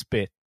that gets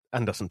bit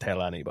and doesn't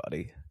tell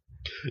anybody.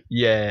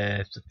 yeah.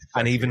 That's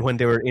And exactly even it. when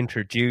they were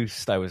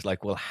introduced, I was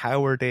like, well,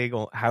 how are they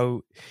going?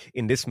 How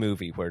in this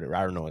movie where there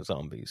are no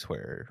zombies,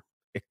 where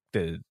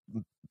the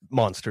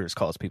monsters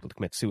cause people to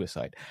commit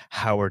suicide,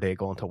 how are they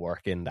going to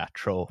work in that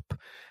trope?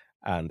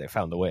 And they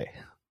found a way.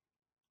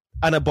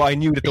 And but I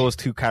knew that those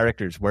two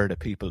characters were the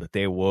people that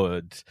they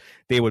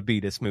would be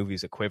this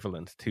movie's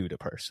equivalent to the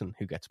person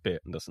who gets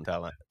bit and doesn't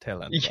tell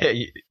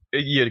anybody. Yeah,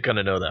 you kind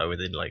of know that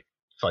within like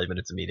 5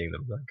 minutes of meeting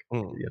them. Like,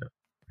 Mm. you know.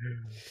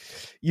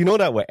 You know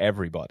that with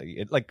everybody.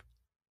 It like,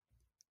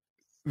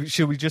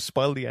 should we just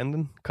spoil the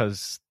ending?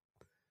 Because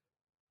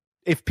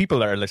if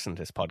people are listening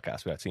to this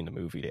podcast without seeing the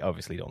movie, they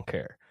obviously don't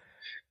care.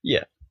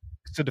 Yeah.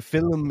 So the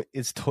film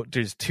is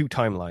there's two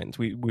timelines.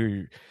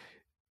 We're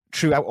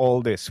throughout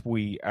all this,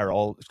 we are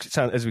all,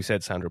 as we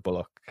said, Sandra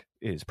Bullock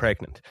is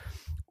pregnant.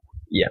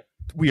 Yeah.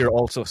 We are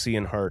also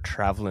seeing her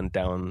traveling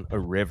down a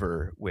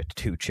river with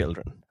two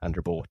children, and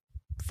they're both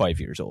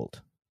 5 years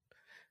old.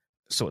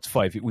 So it's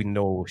 5. We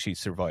know she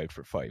survived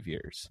for 5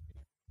 years.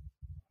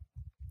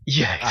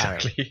 Yeah,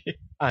 exactly.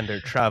 And they're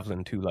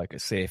traveling to like a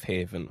safe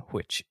haven,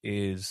 which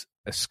is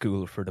a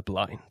school for the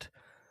blind.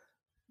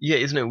 Yeah,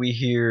 isn't it? We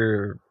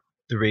hear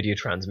the radio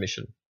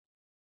transmission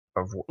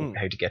of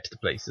how to get to the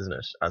place, isn't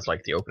it? As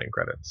like the opening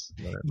credits.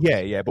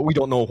 Yeah, but we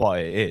don't know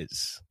why it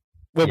is.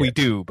 Well, we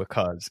do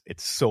because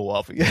it's so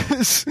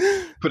obvious.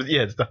 But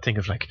yeah, it's that thing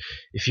of like,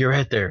 if you're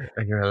out there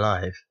and you're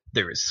alive,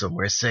 there is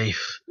somewhere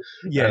safe.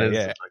 Yeah, and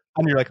yeah.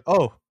 And you're like,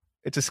 oh,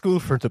 it's a school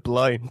for the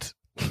blind.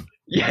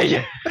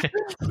 Yeah.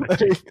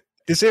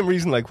 The same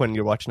reason, like when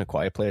you're watching A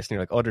Quiet Place and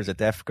you're like, oh, there's a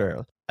deaf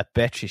girl. I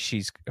bet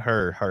you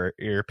her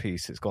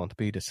earpiece is going to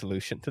be the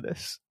solution to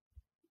this.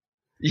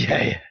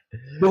 Yeah.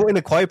 No, in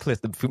A Quiet Place,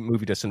 the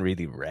movie doesn't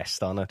really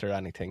rest on it or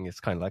anything.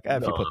 It's kind of like,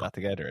 if you put that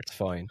together, it's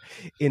fine.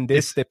 In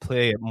this, they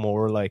play it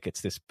more like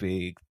it's this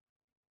big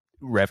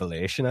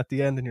revelation at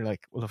the end, and you're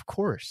like, well, of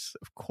course,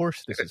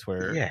 this is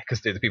where. Yeah,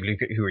 because they're the people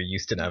who are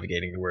used to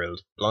navigating the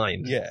world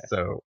blind. Yeah.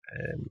 So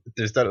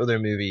there's that other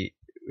movie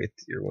with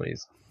your one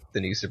is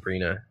the new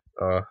Sabrina.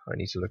 Oh, I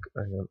need to look.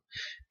 Hang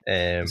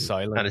on.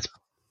 Silence. And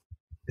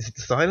is it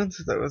The Silence?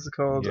 Is that what it's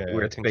called? Yeah,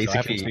 where I it's think so. I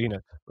basically. haven't seen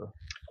it.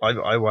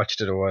 I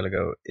watched it a while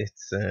ago.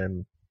 It's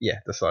The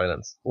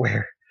Silence,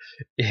 where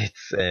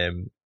it's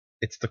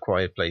The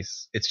Quiet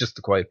Place. It's just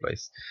The Quiet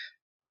Place,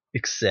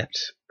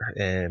 except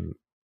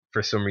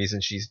for some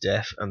reason she's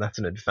deaf, and that's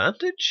an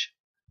advantage.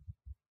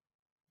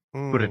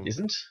 But it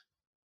isn't,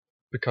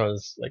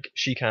 because like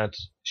she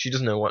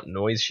doesn't know what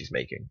noise she's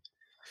making.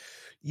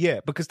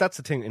 Yeah, because that's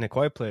the thing in A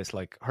Quiet Place.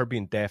 Like her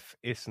being deaf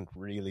isn't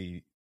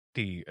really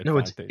the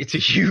advantage. No, it's a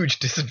huge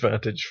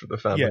disadvantage for the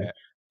family. Yeah.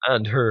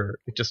 And her,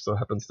 it just so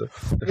happens that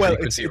the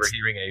frequency of her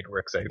hearing aid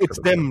works out. It's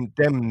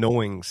them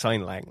knowing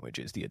sign language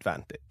is the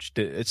advantage.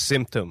 It's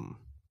symptom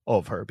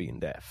of her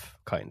being deaf,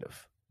 kind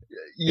of.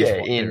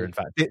 Yeah,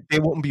 they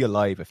wouldn't be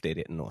alive if they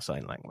didn't know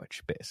sign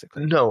language,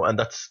 basically. No, and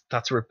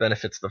that's where it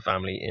benefits the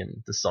family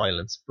in The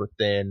Silence. But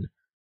then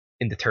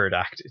in the third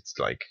act, it's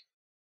like,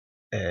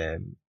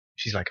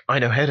 she's like, I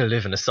know how to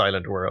live in a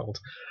silent world,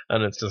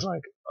 and it's just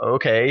like,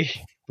 okay,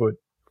 but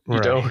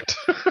you don't.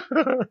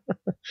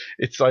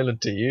 It's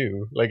silent to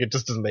you. Like, it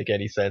just doesn't make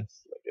any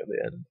sense. Like, at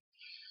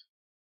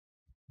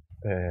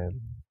the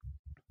end.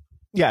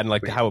 Yeah, and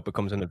like how it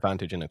becomes an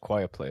advantage in A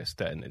Quiet Place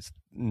then is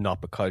not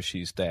because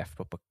she's deaf,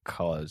 but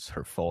because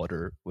her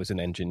father was an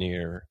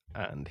engineer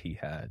and he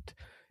had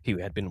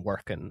been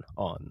working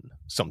on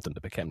something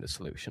that became the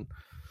solution.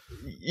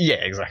 Yeah,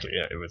 exactly.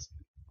 Yeah, it was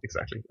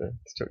exactly.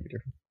 It's totally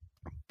different.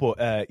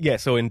 But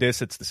so in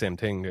this, it's the same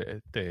thing.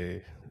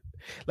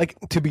 Like,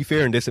 to be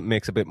fair, in this, it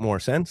makes a bit more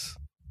sense,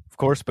 of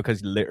course,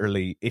 because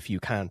literally, if you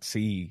can't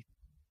see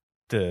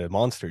the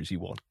monsters, you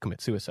won't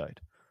commit suicide.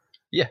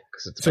 Yeah,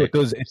 because it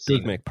does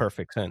make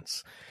perfect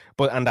sense.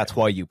 And that's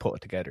why you put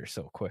it together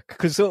so quick.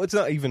 Because it's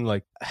not even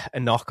like a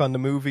knock on the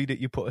movie that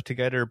you put it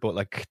together, but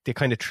like they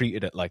kind of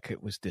treated it like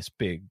it was this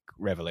big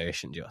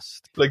revelation.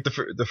 Just like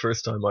the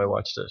first time I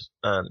watched it,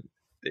 and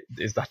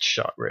is that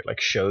shot where it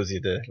like shows you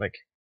the like,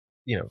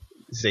 you know,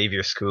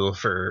 Xavier School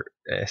for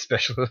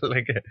special but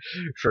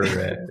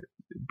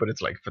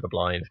it's like for the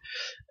blind.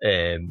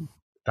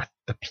 That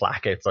the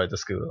plaque outside the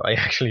school. I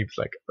actually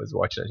I was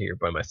watching it here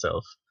by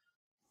myself.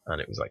 And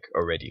it was like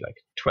already like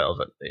 12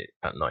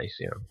 at night,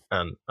 you know,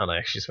 and I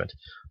actually just went,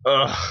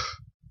 ugh,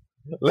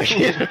 like,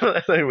 you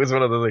know, it was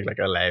one of those like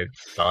a loud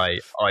sigh,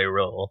 eye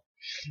roll.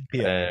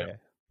 Yeah. I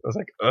was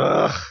like,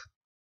 ugh,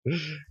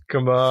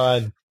 Come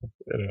on.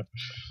 You know.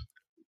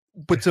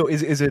 But so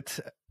is it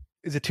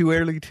too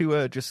early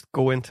to just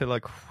go into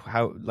like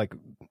how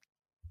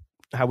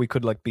we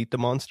could like beat the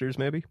monsters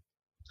maybe?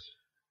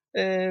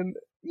 Yeah,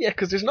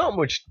 because there's not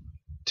much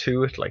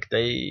to it. Like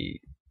they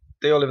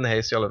all live in the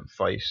house, they all have a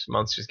fight.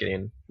 Monsters get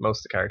in. Most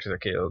of the characters are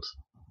killed.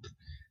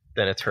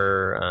 Then it's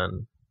her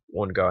and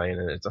one guy, and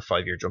then it's a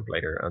 5-year jump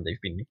later, and they've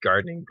been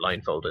gardening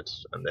blindfolded,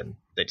 and then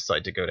they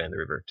decide to go down the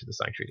river to the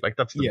sanctuary. Like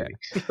that's the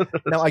movie.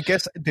 Now, I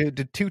guess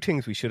the two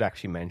things we should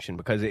actually mention,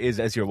 because it is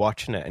as you're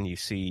watching it and you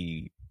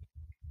see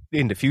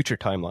in the future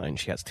timeline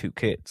she has 2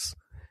 kids,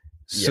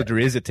 so there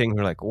is a thing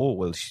where like, oh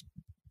well,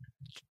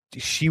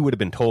 she would have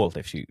been told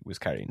if she was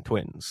carrying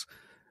twins.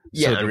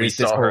 Yeah, so and we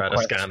saw her at a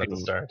scan at the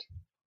start.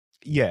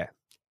 Yeah,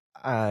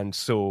 and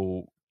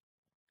so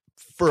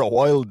for a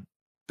while,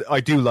 I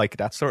do like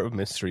that sort of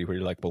mystery where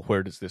you're like, well,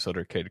 where does this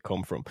other kid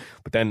come from?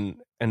 But then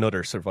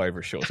another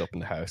survivor shows up in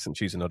the house and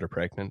she's another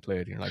pregnant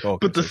lady. You're like, oh.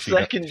 But the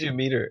second you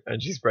meet her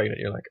and she's pregnant,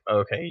 you're like,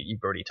 okay,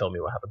 you've already told me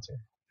what happens here.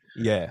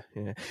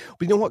 Yeah.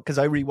 But you know what? Because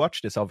I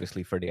rewatched this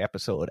obviously for the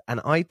episode, and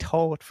I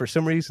thought for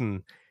some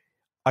reason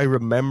I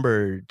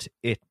remembered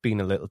it being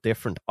a little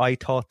different. I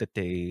thought that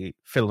the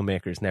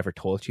filmmakers never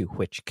told you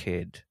which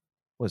kid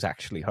was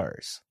actually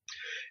hers.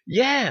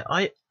 Yeah,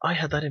 I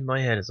had that in my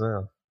head as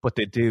well. But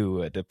they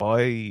do. The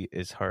boy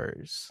is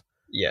hers.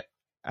 Yeah.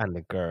 And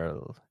the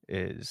girl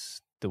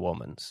is the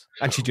woman's.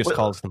 And she just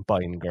calls them boy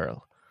and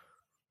girl.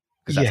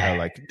 Because that's how,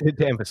 like,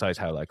 to emphasize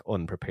how, like,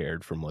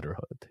 unprepared for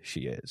motherhood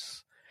she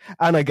is.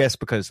 And I guess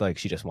because, like,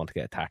 she just wants to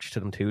get attached to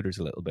them too, there's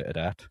a little bit of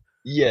that.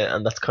 Yeah,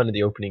 and that's kind of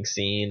the opening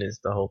scene,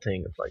 is the whole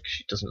thing of, like,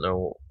 she doesn't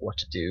know what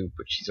to do,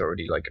 but she's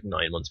already, like,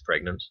 9 months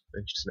pregnant,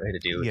 and she doesn't know how to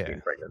deal with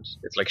being pregnant.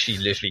 It's like she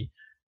literally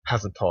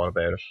hasn't thought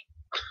about it.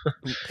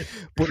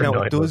 But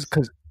now it does,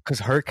 because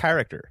her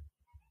character,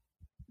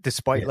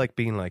 despite like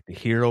being like the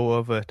hero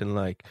of it and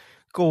like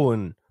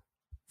going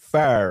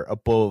far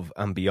above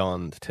and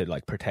beyond to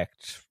like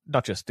protect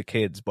not just the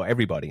kids but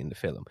everybody in the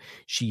film,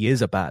 she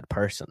is a bad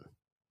person.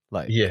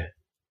 Like,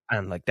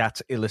 and like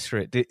that's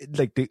illustrated.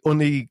 Like the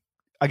only,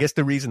 I guess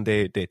the reason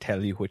they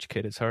tell you which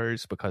kid is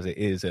hers, because it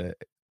is a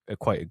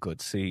quite a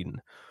good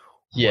scene.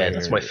 Yeah,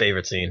 that's my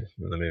favorite scene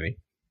in the movie.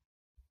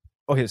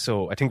 Okay,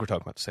 so I think we're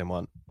talking about the same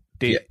one.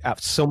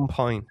 At some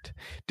point,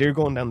 they're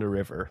going down the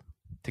river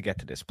to get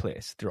to this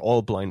place. They're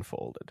all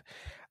blindfolded.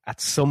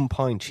 At some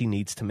point, she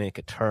needs to make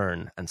a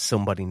turn and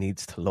somebody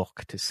needs to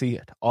look to see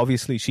it.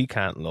 Obviously, she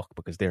can't look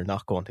because they're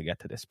not going to get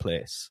to this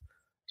place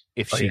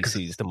if she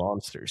sees the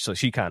monsters, so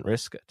she can't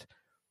risk it.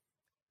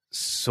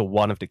 So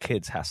one of the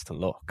kids has to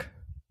look.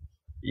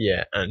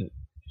 Yeah, and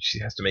she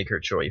has to make her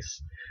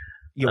choice.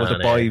 Yeah, well, the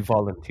boy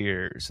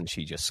volunteers and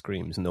she just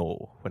screams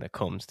no when it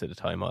comes to the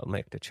time I'll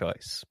make the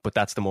choice. But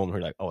that's the moment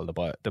where like, oh,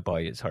 the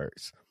boy is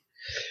hers.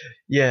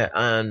 Yeah,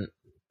 and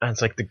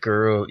it's like the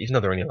girl, even though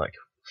they're only like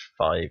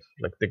 5,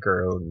 like the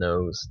girl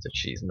knows that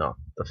she's not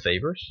the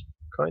favorite,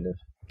 kind of.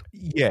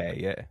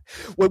 Yeah.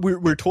 Well,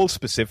 we're told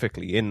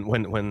specifically in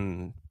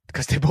when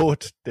because they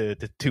both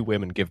the 2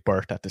 women give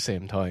birth at the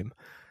same time.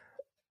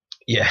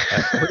 Yeah,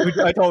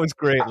 I thought it was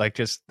great. Like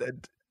just.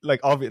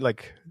 Like obvious,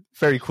 like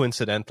very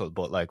coincidental,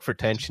 but like for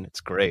tension,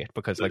 it's great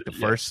because like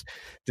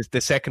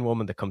the second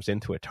woman that comes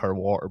into it, her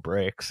water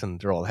breaks and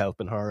they're all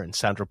helping her, and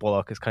Sandra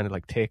Bullock is kind of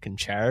like taking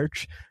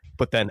charge.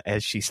 But then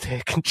as she's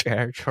taking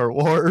charge, her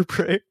water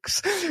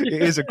breaks.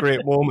 It is a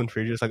great moment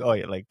where you're just like, oh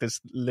yeah, like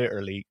this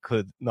literally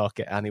could not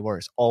get any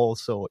worse.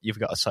 Also, you've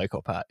got a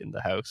psychopath in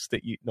the house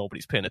that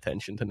nobody's paying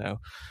attention to now.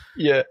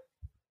 Yeah,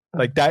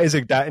 like that's.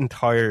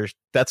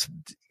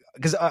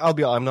 Because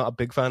I'm not a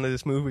big fan of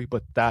this movie,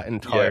 but that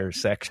entire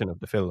section of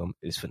the film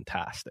is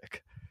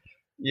fantastic.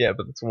 Yeah,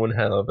 but it's one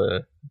hell of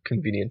a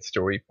convenient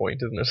story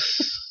point, isn't it?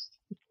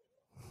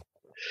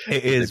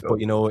 It is, but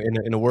you know,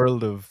 in a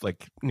world of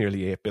like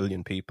nearly 8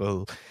 billion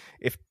people,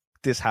 if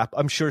this happened,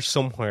 I'm sure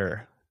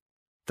somewhere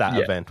that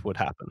event would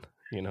happen,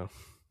 you know?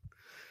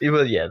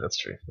 Well, yeah, that's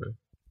true.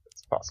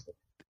 It's possible.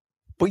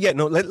 But yeah,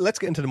 no, let's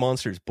get into the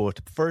monsters. But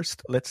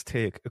first, let's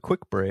take a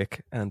quick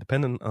break. And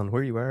depending on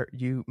where you are,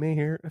 you may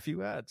hear a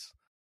few ads.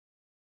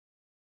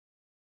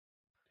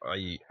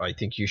 I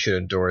think you should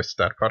endorse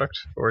that product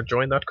or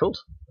join that cult.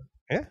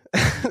 Yeah.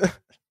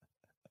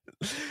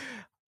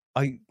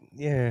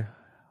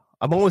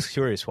 I'm always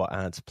curious what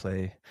ads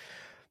play.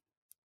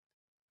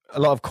 A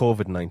lot of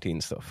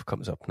COVID-19 stuff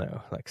comes up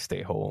now, like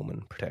stay home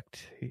and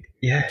protect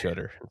each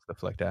other and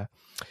stuff like that.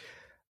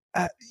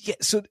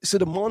 So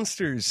the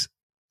monsters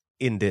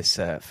in this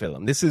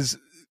film, there's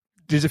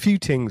a few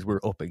things we're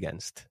up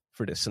against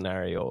for this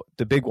scenario.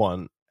 The big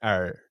one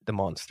are the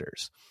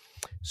monsters.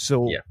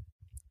 So,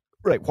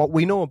 right, what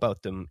we know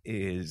about them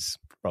is,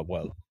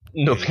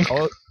 nothing.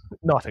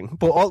 Nothing.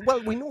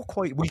 But we know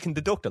we can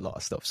deduct a lot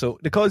of stuff. So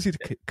they cause you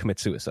to commit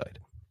suicide.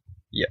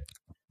 Yeah.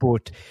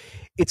 But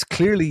it's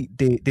clearly,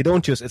 they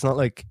don't just, it's not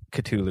like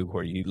Cthulhu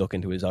where you look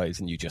into his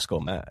eyes and you just go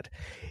mad.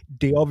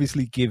 They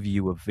obviously give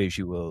you a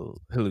visual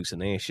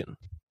hallucination.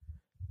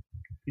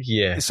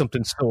 Yeah. is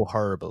something so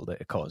horrible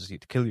that it causes you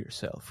to kill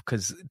yourself.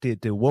 Because the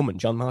woman,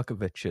 John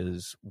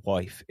Malkovich's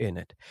wife in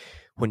it,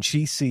 when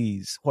she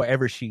sees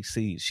whatever she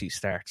sees, she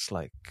starts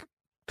like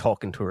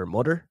talking to her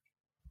mother.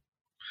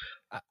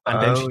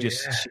 And then Oh she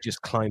yeah.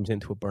 just climbs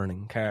into a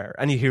burning car.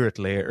 And you hear it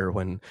later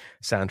when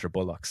Sandra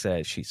Bullock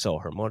says she saw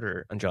her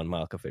mother, and John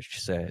Malkovich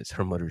says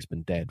her mother's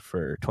been dead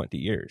for 20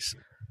 years.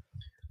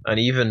 And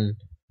even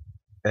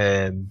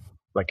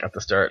like at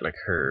the start, like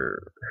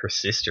her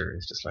sister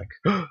is just like,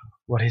 oh,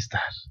 what is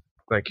that?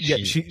 Like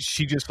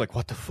she just like,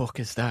 what the fuck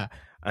is that?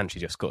 And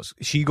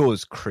she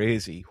goes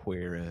crazy,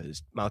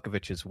 whereas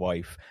Malkovich's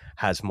wife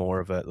has more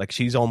of a, like,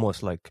 she's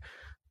almost like,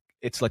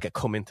 it's like a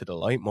come into the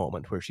light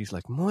moment where she's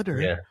like, mother.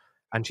 Yeah.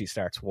 And she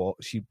starts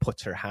she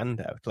puts her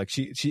hand out. Like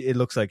she it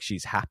looks like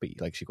she's happy,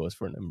 like she goes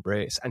for an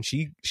embrace. And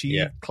she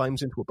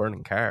climbs into a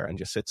burning car and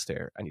just sits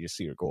there, and you just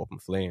see her go up in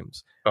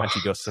flames. And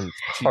she doesn't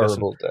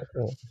horrible death.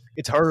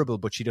 It's horrible,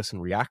 but she doesn't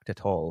react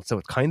at all. So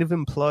it's kind of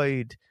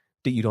implied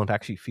that you don't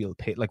actually feel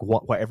pain. Like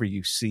whatever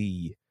you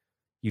see,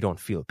 you don't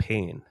feel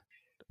pain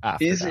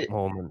after that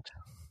moment.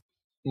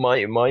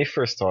 My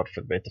first thought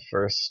for about the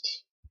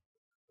first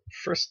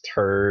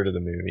third of the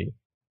movie,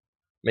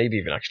 maybe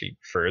even actually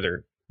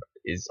further,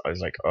 is I was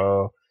like,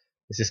 oh,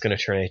 is this going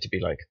to turn out to be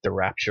like the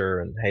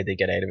rapture, and how they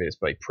get out of it is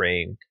by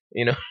praying,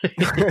 you know?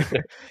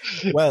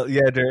 Well,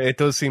 yeah, it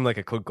does seem like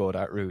it could go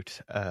that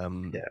route.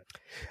 Yeah.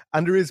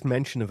 And there is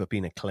mention of it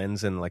being a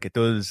cleansing, like it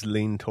does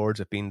lean towards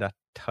it being that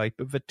type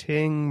of a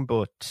thing,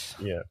 but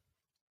yeah,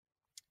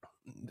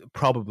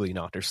 probably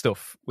not. There's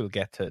stuff we'll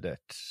get to that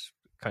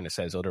kind of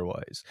says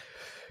otherwise.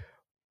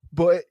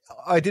 But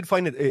I did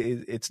find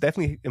it's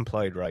definitely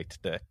implied, right,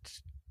 that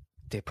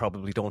they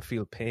probably don't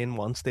feel pain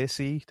once they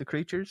see the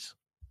creatures.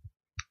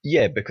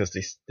 Yeah, because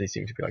they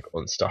seem to be like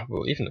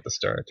unstoppable. Even at the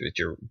start,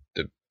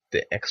 with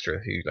the extra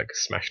who like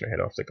smashing her head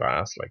off the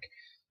glass, like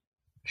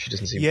she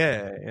doesn't seem.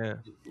 Yeah.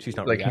 She's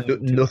not like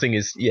nothing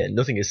is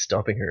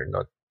stopping her.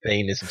 Not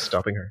pain isn't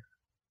stopping her.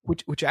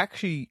 Which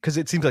actually, because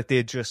it seems like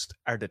they just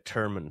are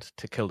determined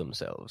to kill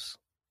themselves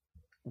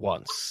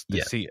once they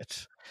see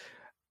it,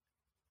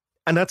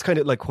 and that's kind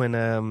of like when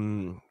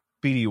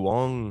BD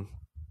Wong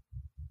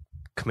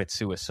commits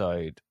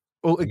suicide.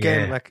 Oh,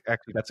 again, like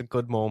actually, that's a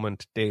good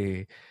moment.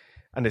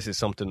 And this is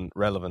something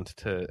relevant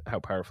to how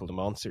powerful the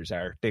monsters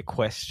are. They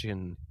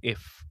question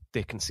if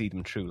they can see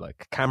them through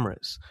like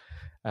cameras.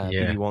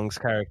 BD Wong's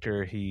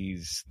character,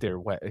 he's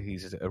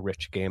a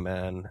rich gay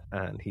man,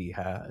 and he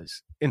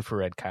has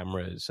infrared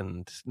cameras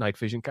and night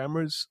vision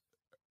cameras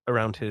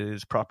around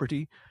his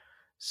property.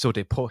 So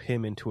they put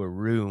him into a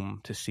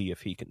room to see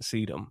if he can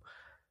see them.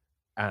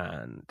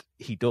 And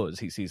he does.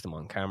 He sees them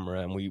on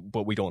camera,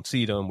 but we don't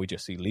see them. We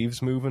just see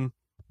leaves moving.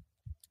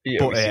 Yeah,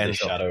 but we see the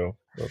shadow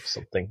of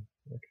something.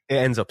 It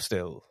ends up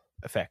still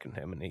affecting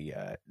him, and he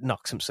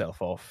knocks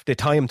himself off. They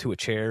tie him to a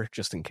chair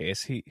just in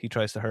case he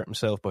tries to hurt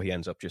himself, but he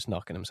ends up just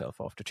knocking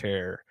himself off the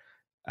chair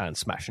and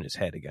smashing his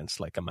head against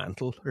like a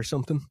mantle or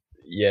something.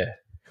 Yeah.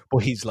 But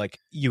he's like,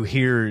 you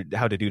hear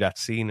how they do that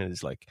scene, and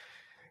it's like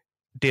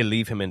they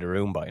leave him in the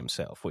room by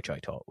himself, which I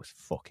thought was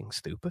fucking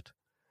stupid.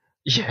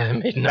 Yeah,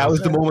 that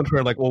was the moment where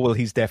I'm like, oh, well,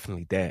 he's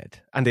definitely dead.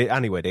 And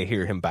they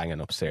hear him banging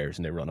upstairs,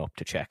 and they run up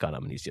to check on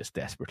him, and he's just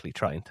desperately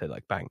trying to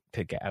like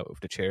to get out of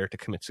the chair to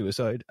commit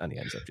suicide, and he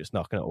ends up just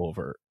knocking it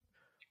over.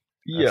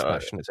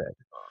 Smashing his head.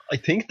 I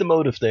think the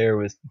motive there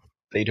was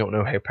they don't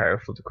know how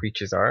powerful the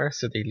creatures are,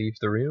 so they leave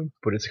the room.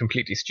 But it's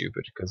completely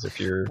stupid, because if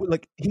you're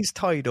like, he's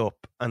tied up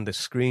and the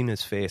screen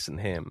is facing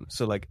him,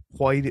 so like,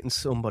 why didn't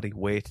somebody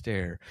wait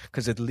there?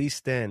 Because at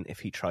least then,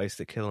 if he tries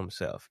to kill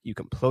himself, you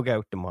can plug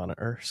out the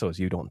monitor so as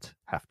you don't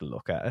have to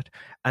look at it,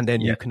 and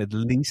then you can at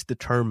least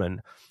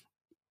determine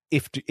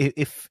if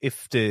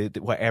the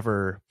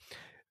whatever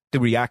the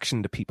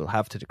reaction that people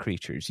have to the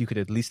creatures, you could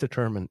at least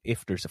determine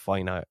if there's a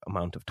finite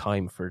amount of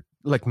time for,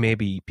 like,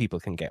 maybe people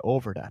can get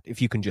over that.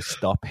 If you can just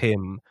stop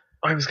him,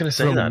 I was going to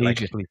say from that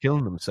immediately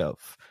killing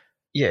himself.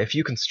 Yeah, if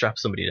you can strap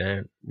somebody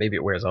down, maybe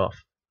it wears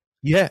off.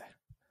 Yeah,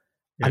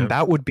 and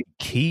that would be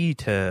key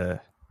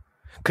to,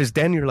 because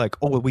then you're like,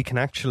 oh, well, we can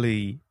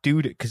actually do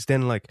it. Because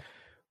then, like,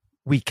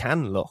 we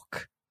can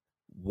look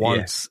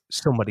once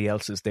somebody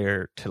else is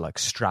there to like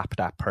strap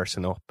that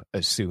person up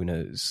as soon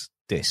as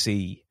they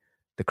see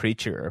the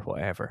creature or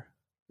whatever.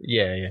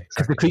 Yeah,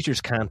 because the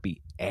creatures can't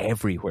be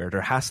everywhere.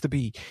 There has to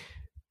be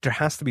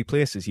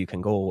places you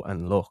can go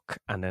and look,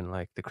 and then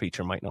like the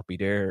creature might not be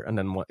there, and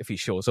then if he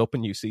shows up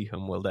and you see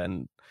him, well,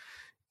 then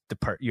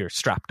you're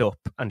strapped up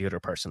and the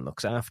other person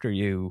looks after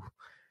you.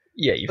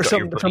 Yeah, you've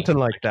or got something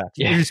like that.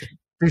 Yeah.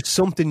 There's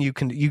something you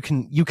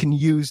can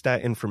use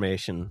that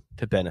information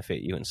to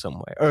benefit you in some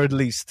way, or at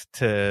least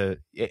to,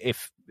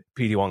 if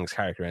P.D. Wong's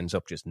character ends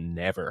up just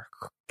never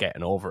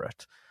getting over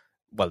it,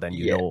 well, then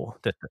you know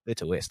that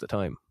it's a waste of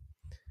time.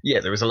 Yeah,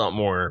 there was a lot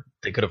more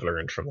they could have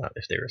learned from that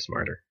if they were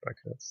smarter. Like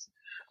that's.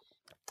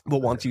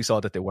 But once you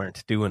saw that they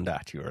weren't doing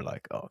that, you were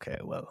like, oh, okay,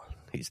 well,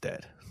 he's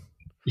dead.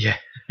 Yeah.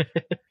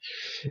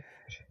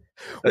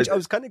 Which I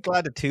was kind of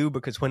glad at too,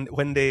 because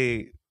when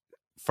they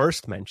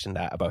first mentioned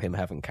that about him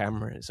having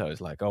cameras, I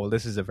was like, oh, well,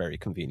 this is a very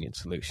convenient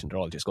solution. They're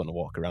all just going to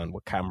walk around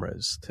with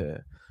cameras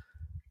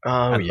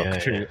and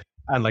look through.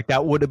 And like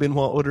that would have been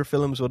what other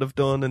films would have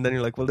done. And then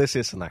you're like, well, this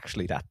isn't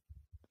actually that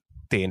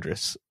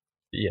dangerous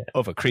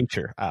of a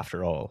creature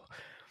after all.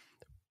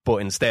 But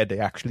instead, they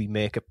actually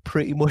make it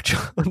pretty much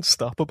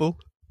unstoppable.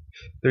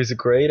 There's a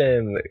great,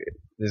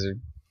 there's a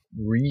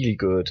really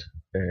good,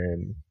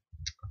 I'm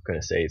going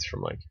to say it's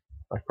from like,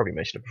 I've probably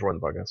mentioned it before in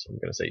the podcast, so I'm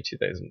going to say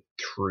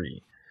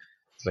 2003.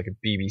 It's like a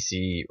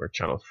BBC or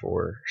Channel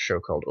 4 show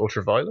called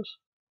Ultraviolet.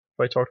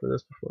 Have I talked about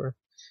this before?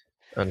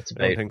 And it's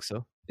about, I don't think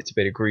so. It's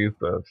about a group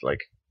of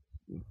like,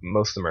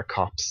 most of them are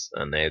cops,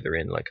 and now they're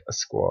in like a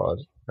squad,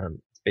 and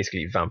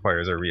basically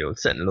vampires are real.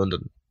 It's set in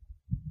London,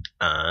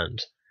 and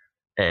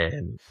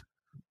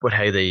but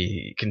how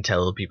they can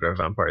tell people are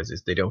vampires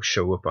is they don't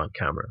show up on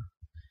camera.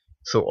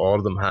 So all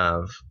of them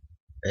have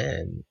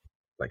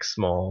like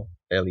small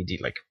LED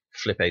like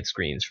flip out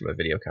screens from a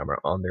video camera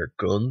on their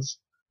guns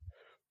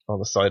on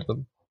the side of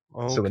them.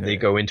 Okay. So when they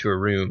go into a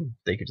room,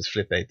 they could just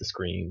flip out the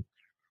screen,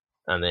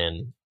 and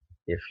then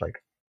if like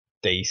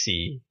they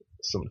see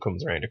someone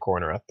comes around a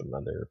corner at them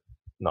and they're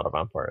not a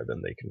vampire,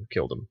 then they can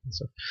kill them.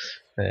 So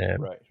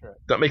right.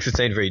 That makes it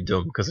sound very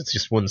dumb because it's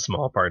just one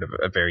small part of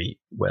a very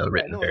well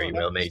written, very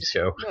well made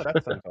show. No,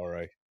 that sounds all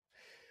right.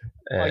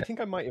 I think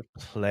I might have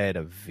played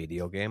a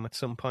video game at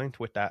some point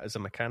with that as a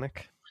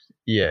mechanic.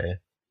 Yeah.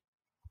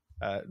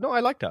 No, I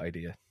like that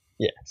idea.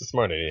 Yeah, it's a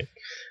smart idea.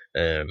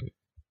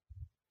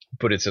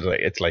 But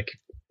it's like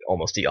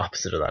almost the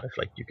opposite of that. If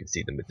like you can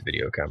see them with the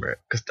video camera,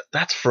 because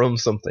that's from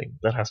something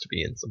that has to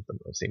be in something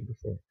I've seen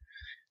before,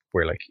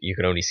 where like you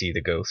can only see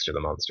the ghost or the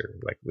monster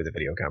like with a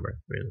video camera.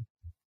 You know?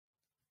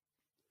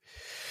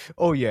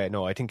 Oh yeah,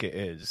 no, I think it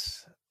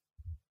is,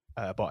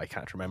 but I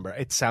can't remember.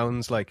 It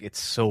sounds like it's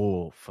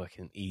so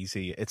fucking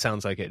easy. It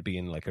sounds like it'd be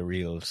in like a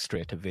real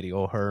straight to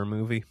video horror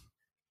movie.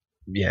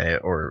 Yeah,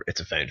 or it's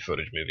a found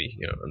footage movie,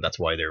 you know, and that's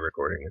why they're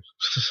recording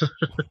it.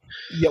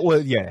 Yeah,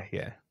 well,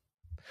 yeah.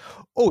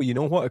 Oh, you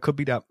know what? It could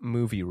be that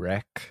movie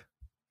Wreck.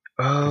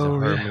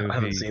 Oh, yeah. I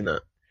haven't seen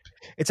that.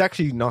 It's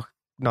actually not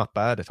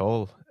bad at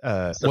all.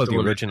 Well,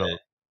 the original.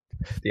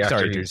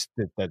 Sorry,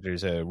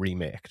 there's a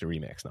remake. The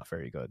remake's not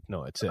very good.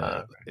 No, it's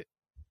the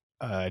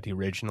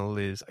original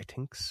is, I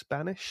think,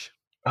 Spanish.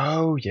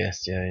 Oh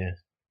yes, yeah.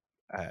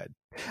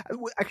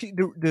 Actually,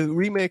 the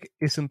remake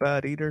isn't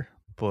bad either,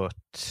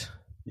 but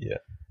yeah,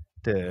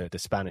 the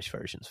Spanish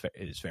version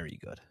is very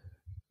good.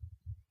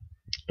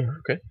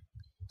 Okay.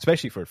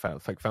 Especially for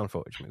found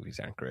footage movies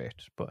aren't great,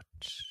 but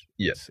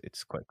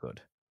it's quite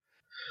good.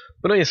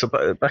 But no, yeah, so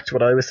back to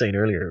what I was saying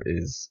earlier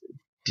is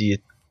they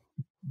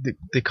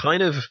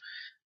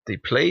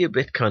play a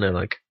bit kind of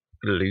like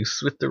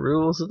loose with the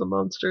rules of the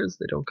monsters.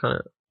 They don't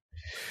kind of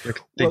like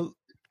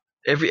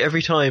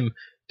every time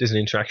there's an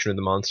interaction with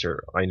the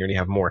monster, I nearly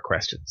have more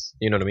questions.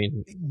 You know what I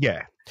mean?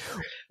 Yeah.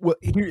 Well,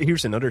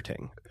 here's another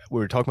thing. We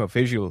were talking about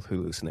visual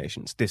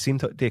hallucinations.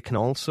 They can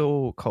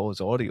also cause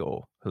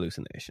audio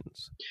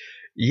hallucinations.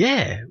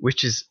 Yeah,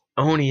 which is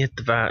only at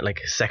the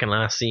second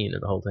last scene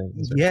of the whole thing.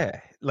 Yeah,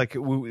 like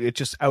it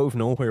just out of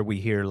nowhere we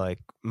hear like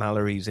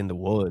Mallory's in the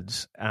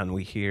woods, and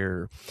we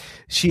hear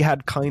she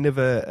had kind of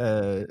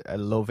a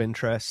love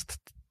interest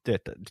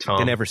that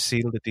they never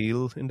sealed the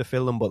deal in the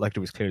film, but like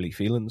there was clearly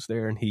feelings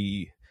there, and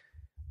he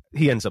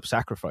ends up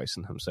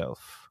sacrificing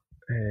himself.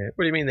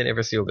 What do you mean they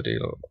never sealed the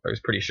deal? I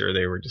was pretty sure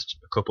they were just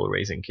a couple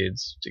raising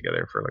kids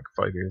together for like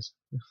 5 years.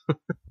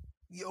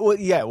 Well,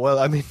 yeah. Well,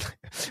 I mean,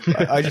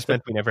 I just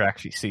meant we never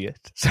actually see it.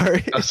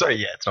 Sorry. Oh, sorry.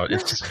 Yeah, it's not.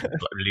 It's just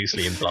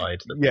loosely implied.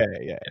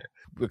 Yeah.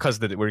 Because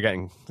we're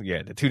getting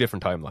the two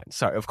different timelines.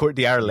 Sorry, of course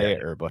they are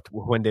later, but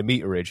when they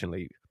meet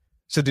originally.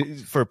 So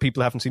for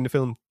people who haven't seen the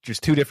film, there's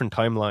two different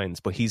timelines,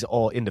 but he's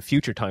all in the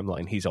future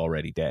timeline. He's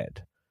already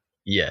dead.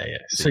 Yeah.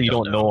 So you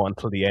don't know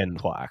until the end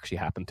what actually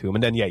happened to him,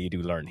 and then you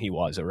do learn he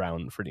was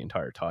around for the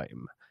entire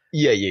time.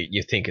 Yeah,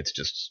 you think it's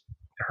just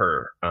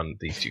her and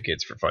these two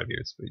kids for 5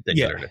 years, but then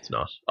you learn it's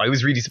not. I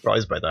was really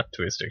surprised by that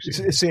twist,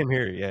 actually. Same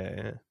here,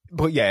 yeah.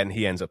 But yeah, and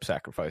he ends up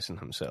sacrificing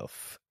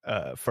himself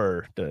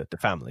for the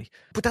family.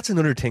 But that's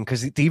another thing,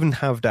 because they even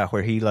have that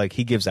where he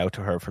gives out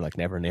to her for like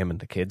never naming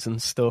the kids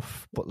and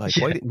stuff. But like,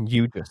 why didn't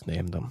you just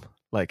name them?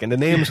 Like, and the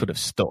names would have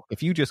stuck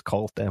if you just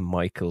called them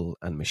Michael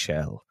and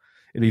Michelle.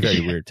 It'd be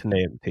very weird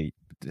to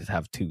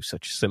have two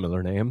such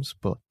similar names.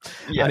 But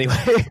anyway,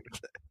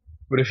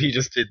 but if he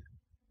just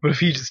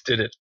did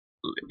it.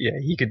 Yeah,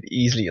 he could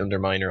easily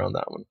undermine her on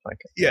that one. Like,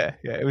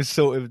 it was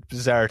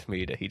bizarre to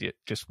me that he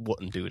just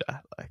wouldn't do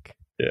that. Like,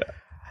 yeah.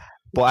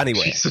 But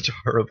anyway, she's such a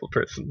horrible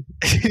person.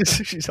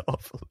 She's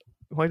awful.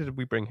 Why did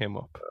we bring him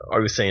up? I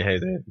was saying how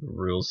the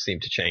rules seem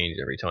to change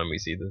every time we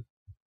see them.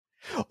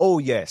 Oh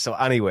yeah. So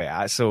anyway,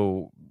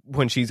 so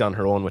when she's on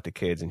her own with the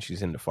kids and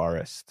she's in the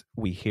forest,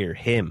 we hear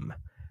him.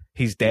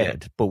 He's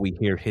dead, but we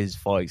hear his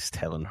voice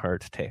telling her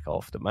to take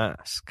off the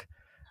mask.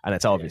 And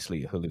it's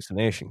obviously a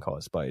hallucination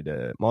caused by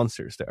the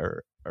monsters that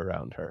are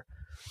around her.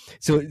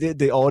 So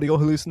the audio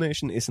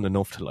hallucination isn't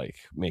enough to like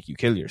make you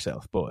kill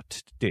yourself,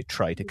 but they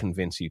try to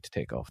convince you to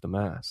take off the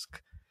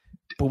mask.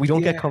 But we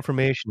don't get Yeah,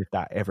 confirmation if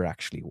that ever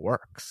actually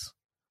works,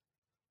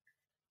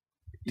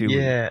 do we?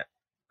 yeah,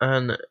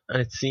 and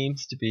it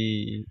seems to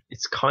be.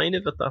 It's kind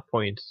of at that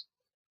point.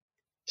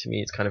 To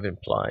me, it's kind of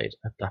implied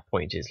at that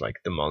point is like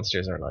the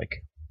monsters are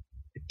like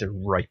they're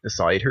right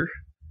beside her.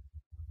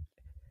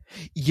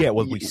 Yeah,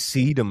 well, we Y-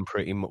 see them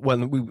pretty much.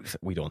 Well,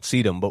 we don't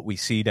see them, but we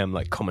see them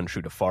like coming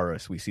through the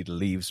forest. We see the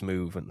leaves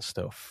move and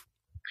stuff,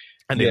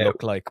 and they Yeah,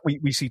 look like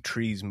we see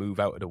trees move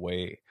out of the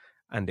way,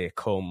 and they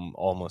come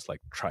almost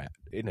like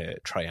in a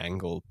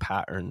triangle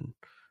pattern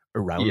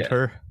around yeah,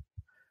 her.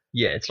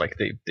 yeah. It's like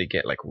they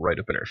get like right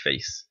up in her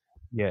face.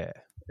 Yeah,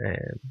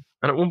 And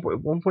at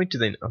one point, do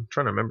they? I'm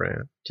trying to remember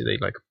now. Do they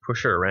like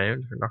push her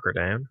around or knock her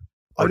down,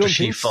 I or does don't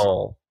she think so.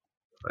 fall?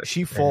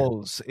 She Uh,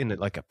 falls in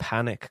like a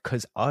panic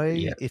because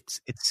yeah,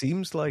 it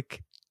seems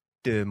like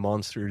the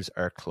monsters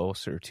are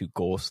closer to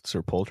ghosts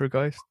or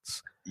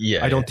poltergeists. yeah,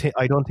 yeah,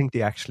 I don't think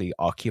they actually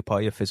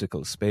occupy a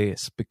physical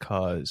space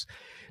because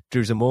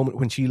there's a moment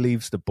when she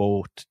leaves the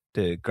boat.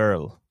 The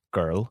girl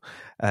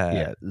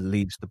yeah.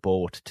 leaves the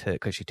boat to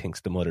because she thinks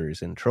the mother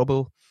is in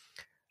trouble,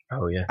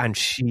 Oh yeah, and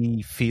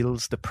she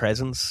feels the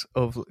presence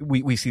of.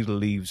 We see the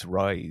leaves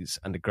rise,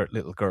 and the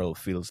little girl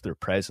feels their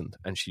presence,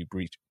 and she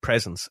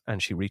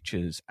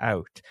reaches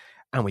out,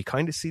 and we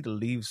kind of see the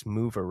leaves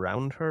move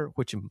around her,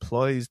 which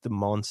implies the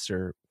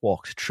monster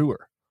walked through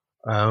her.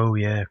 oh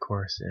yeah. Of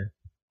course, yeah,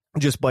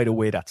 Just by the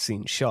way that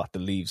scene's shot, the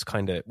leaves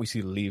we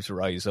see the leaves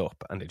rise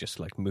up and they just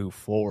like move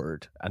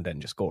forward and then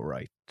just go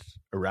right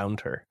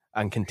around her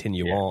and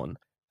continue yeah, on.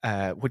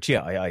 Which,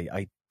 yeah,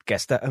 I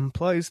guess that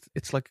implies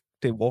it's like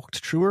they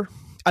walked through her.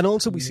 And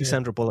also, we see yeah,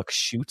 Sandra Bullock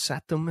shoots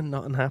at them and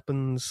nothing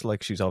happens.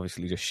 Like she's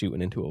obviously just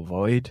shooting into a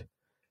void.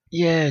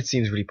 yeah. It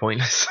seems really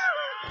pointless.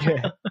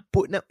 Yeah.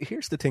 But now,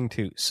 here's the thing,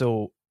 too.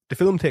 So the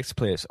film takes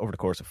place over the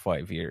course of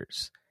 5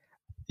 years.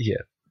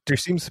 Yeah, There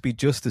seems to be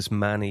just as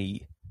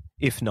many,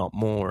 if not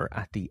more,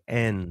 at the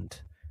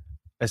end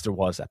as there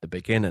was at the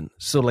beginning.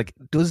 So, like,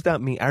 does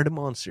that mean are the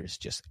monsters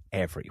just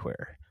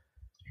everywhere,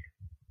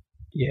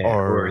 yeah.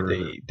 Or are or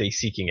they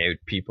seeking out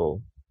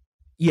people?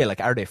 yeah,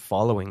 like are they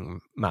following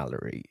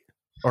Mallory,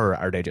 or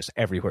are they just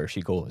everywhere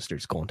she goes?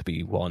 There's going to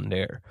be one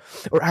there,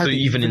 or are So they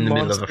even in even the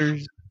middle of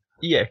monsters?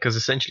 yeah, because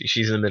essentially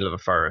she's in the middle of a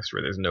forest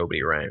where there's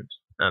nobody around,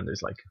 and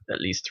there's like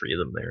at least three of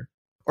them there.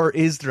 Or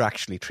is there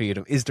actually three of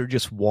them? Is there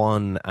just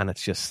one and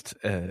it's just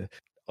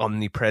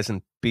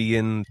omnipresent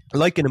being?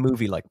 Like in a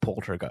movie like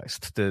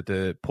Poltergeist,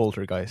 the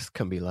poltergeist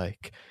can be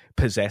like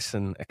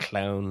possessing a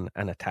clown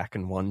and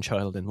attacking one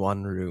child in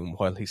one room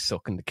while he's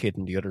sucking the kid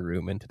in the other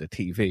room into the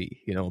TV,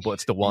 but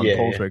it's the one Yeah, yeah.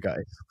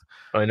 poltergeist.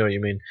 I know what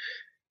you mean.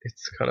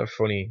 It's kind of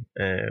funny.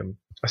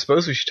 I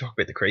suppose we should talk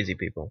about the crazy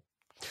people.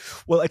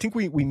 Well, I think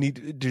we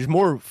need there's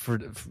more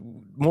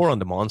more on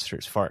the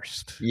monsters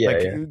first, Yeah,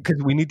 like yeah.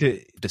 because we need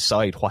to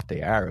decide what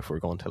they are if we're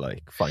going to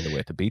like find a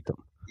way to beat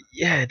them.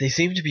 Yeah, they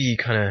seem to be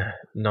kind of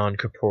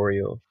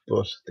non-corporeal,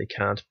 but they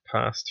can't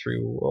pass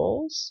through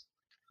walls.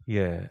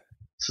 Yeah,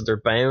 So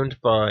they're bound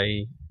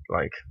by,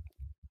 like,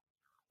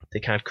 they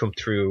can't come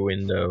through a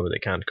window, they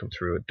can't come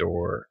through a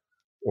door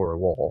or a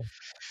wall.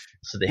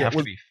 So they yeah. have to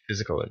Well, be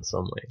physical in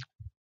some way.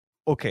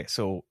 okay,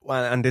 so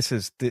and this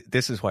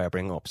is why I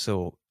bring up.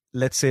 So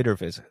let's say they're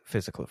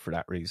physical for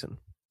that reason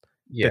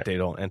Yeah. that they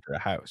don't enter a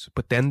house,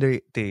 but then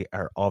they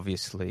are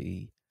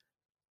obviously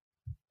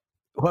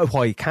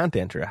why can't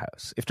they enter a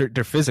house if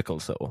they're physical?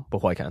 So,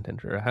 but why can't they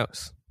enter a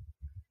house?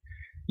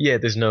 Yeah,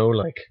 there's no,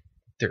 like,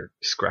 they're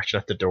scratching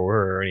at the door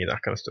or any of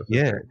that kind of stuff. Is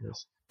Yeah, there?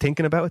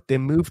 thinking about it, they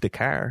moved the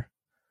car,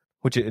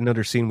 which is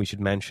another scene we should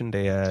mention.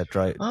 They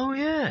Oh,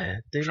 yeah.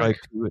 They, drive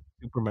like, to a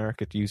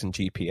supermarket using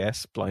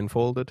GPS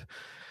blindfolded,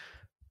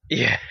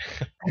 yeah.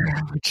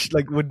 which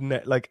like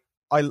wouldn't like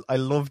I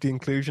love the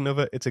inclusion of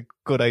it. It's a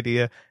good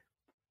idea.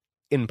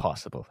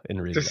 Impossible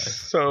in real There's life.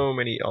 so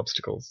many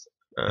obstacles.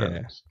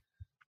 Yeah.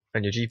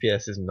 And your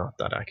GPS is not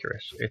that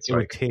accurate. It's It would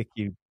like, take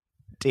you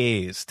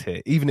days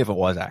to, even if it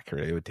was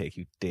accurate, it would take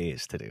you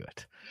days to do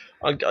it.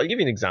 I'll give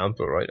you an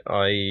example, right?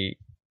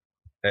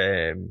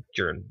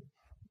 During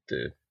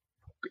the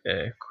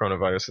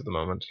coronavirus at the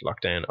moment,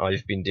 lockdown,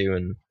 I've been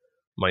doing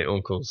my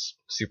uncle's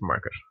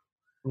supermarket,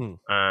 Mm.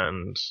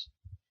 and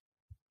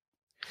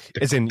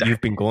As in, the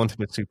you've been going to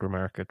the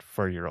supermarket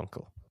for your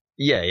uncle.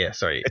 yeah,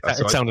 sorry.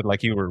 It sounded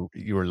like you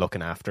were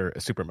looking after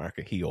a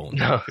supermarket he owned.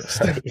 No,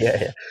 Just.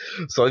 yeah.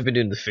 So I've been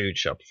doing the food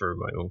shop for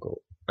my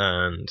uncle,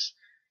 and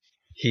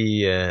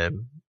he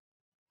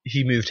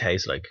moved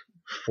house like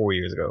 4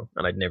 years ago,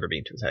 and I'd never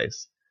been to his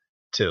house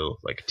till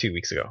like 2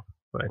 weeks ago,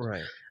 right?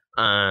 Right.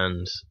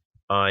 And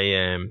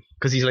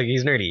because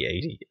he's nearly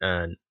 80,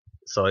 and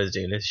so I was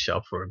doing his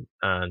shop for him,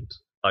 and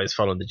I was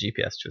following the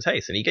GPS to his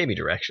house, and he gave me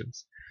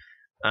directions,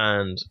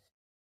 and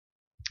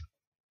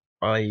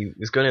I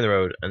was going down the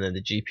road, and then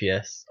the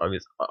GPS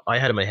I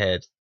had in my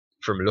head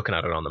from looking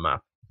at it on the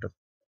map that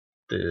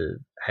the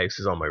house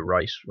is on my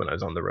right when I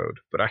was on the road,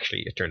 but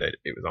actually it turned out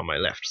it was on my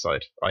left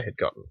side. I had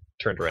gotten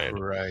turned around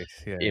Right.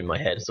 Yeah. in my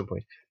head at some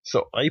point,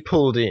 so I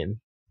pulled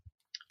in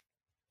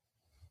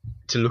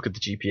to look at the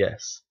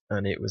GPS,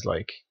 and it was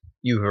like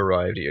you've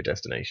arrived at your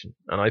destination.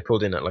 And I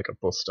pulled in at like a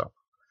bus stop,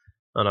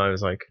 and I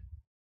was like,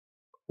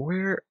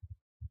 where?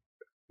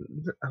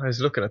 And I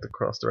was looking at the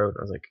across the road, and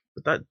I was like,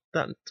 but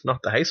that's not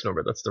the house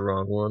number. That's the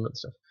wrong one and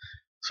stuff.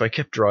 So I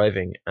kept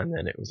driving, and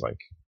then it was like,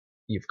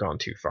 you've gone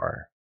too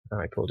far.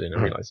 And I pulled in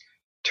and realized.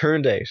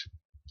 Turned out,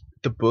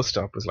 the bus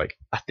stop was like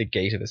at the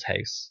gate of his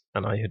house,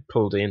 and I had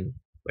pulled in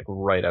like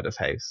right at his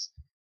house,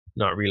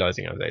 not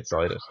realizing I was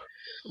outside it.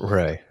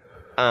 Right.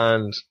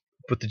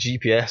 But the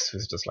GPS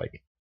was just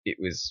like, it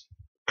was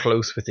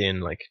close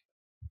within like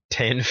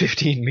 10,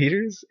 15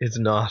 meters. It's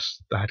not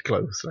that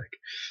close.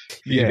 Like,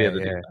 for you to be able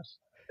to do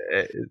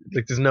that.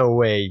 Like, there's no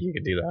way you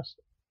can do that.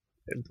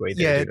 The way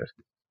they do it.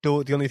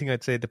 Though the only thing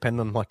I'd say, depending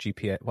on what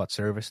GPS, what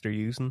service they're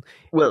using.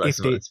 Well,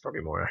 it's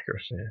probably more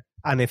accurate. Yeah.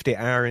 And if they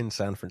are in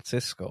San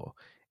Francisco,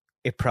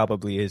 it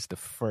probably is the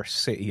first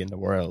city in the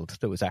world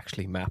that was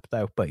actually mapped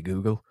out by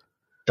Google.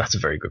 That's a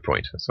very good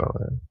point as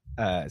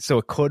well. So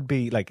it could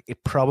be like,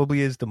 it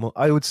probably is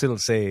I would still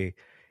say,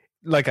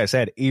 like I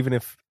said, even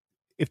if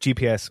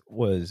GPS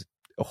was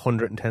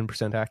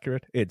 110%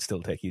 accurate, it'd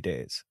still take you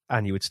days,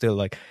 and you would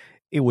still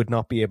it would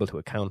not be able to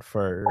account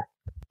for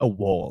a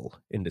wall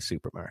in the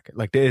supermarket,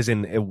 like there is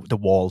in the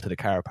wall to the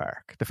car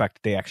park. The fact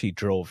that they actually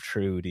drove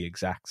through the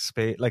exact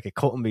space, like it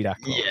couldn't be that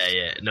close.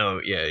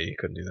 You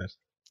couldn't do that.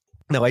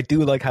 Now, I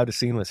do like how the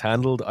scene was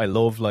handled. I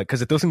love,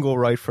 because it doesn't go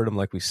right for them,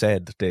 like we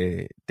said.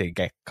 They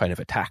get kind of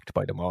attacked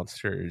by the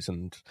monsters,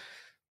 and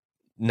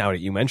now that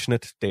you mention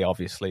it, they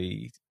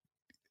obviously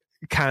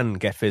can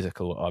get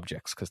physical with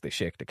objects because they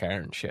shake the car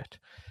and shit.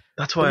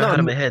 That's why I had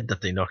in my head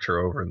that they knocked her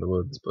over in the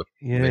woods, but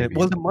maybe.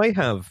 Well, they might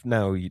have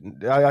now.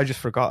 I just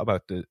forgot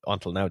about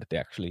until now that they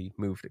actually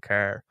moved the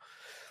car,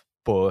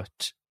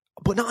 but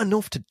not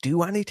enough to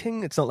do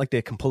anything. It's not like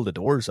they can pull the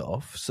doors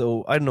off.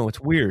 So I don't know.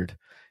 It's weird.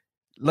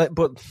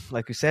 But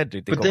like you said, they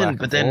go back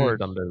and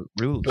forward on the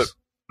rules.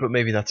 But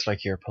maybe that's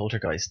like your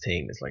poltergeist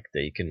thing. Is like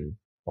they can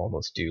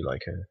almost do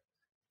like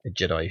a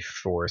Jedi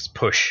Force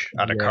push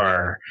at a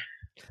car.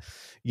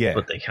 Yeah,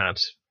 but they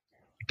can't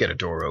get a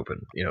door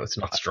open. It's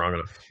not strong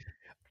enough.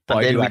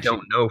 And then we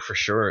don't know for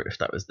sure if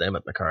that was them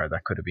at the car.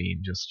 That could have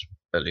been just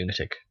a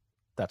lunatic.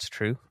 That's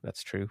true.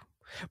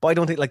 But I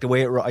don't think the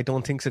way I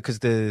don't think so, because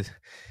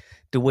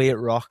the way it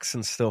rocks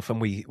and stuff, and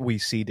we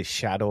see the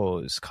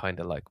shadows kind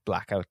of like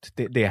black out.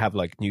 They have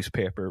like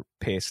newspaper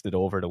pasted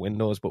over the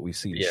windows, but we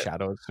see the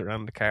shadows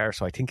around the car.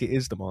 So I think it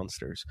is the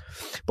monsters.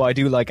 But I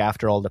do like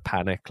after all the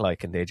panic,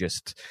 and they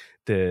just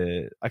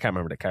I can't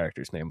remember the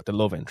character's name, but the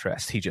love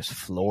interest, he just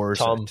floors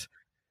it.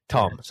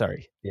 Tom,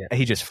 sorry. Yeah.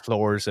 He just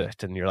floors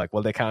it, and you're like,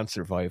 well, they can't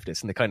survive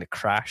this, and they kind of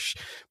crash,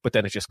 but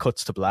then it just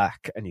cuts to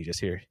black, and you just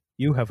hear,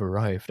 you have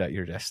arrived at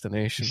your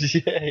destination.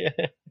 Yeah.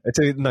 It's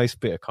a nice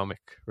bit of comic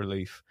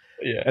relief.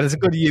 Yeah. And it's a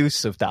good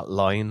use of that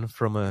line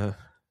from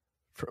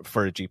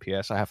for a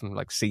GPS. I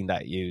haven't seen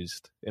that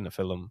used in a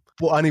film.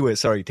 Well, anyway,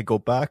 sorry, to go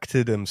back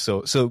to them.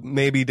 So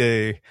maybe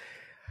they,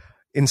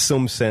 in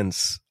some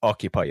sense,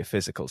 occupy a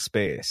physical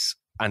space,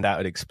 and that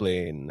would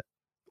explain.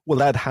 Well,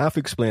 that'd half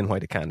explain why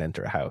they can't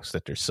enter a house,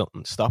 that there's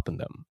something stopping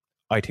them.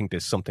 I think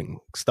there's something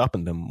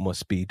stopping them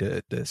must be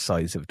the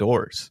size of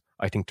doors.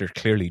 I think they're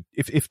clearly,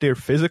 if they're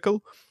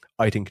physical,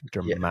 I think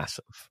they're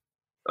massive.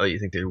 Oh, you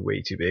think they're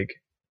way too big?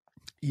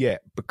 Yeah,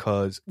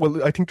 because,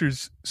 well, I think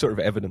there's sort of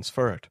evidence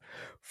for it.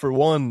 For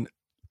one,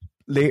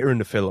 later in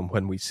the film,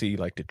 when we see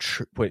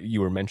what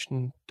you were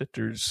mentioning, that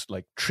there's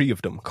 3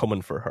 of them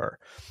coming for her,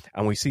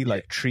 and we see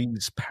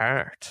trees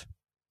part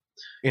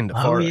in the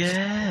forest.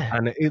 Yeah.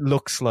 And it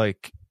looks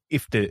like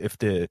if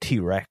the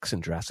T-Rex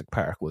in Jurassic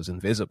Park was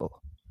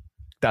invisible.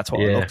 That's what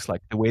it looks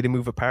like. The way they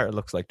move apart, it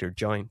looks like they're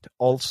giant.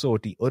 Also,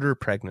 the other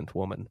pregnant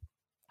woman,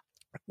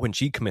 when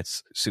she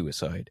commits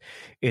suicide,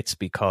 it's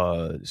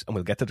because, and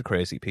we'll get to the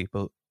crazy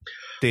people,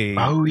 they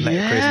let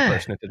a crazy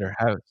person into their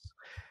house.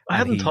 I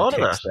hadn't thought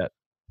of that.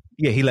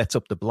 Yeah, he lets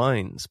up the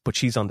blinds, but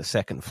she's on the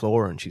second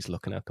floor and she's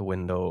looking out the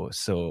window.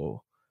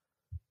 So,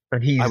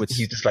 and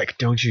he's just like,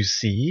 don't you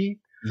see?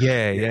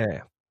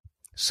 Yeah.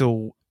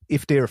 So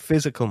if they're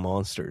physical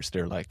monsters,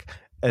 they're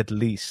at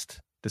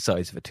least the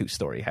size of a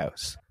 2-story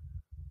house.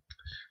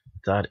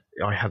 That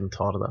I hadn't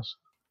thought of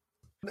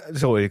that.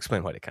 So it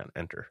explains why they can't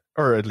enter,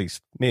 or at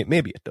least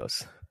maybe it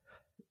does.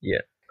 Yeah,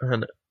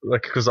 and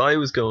because I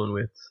was going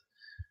with,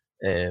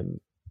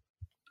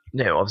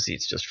 now obviously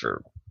it's just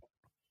for,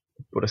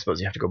 but I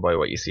suppose you have to go by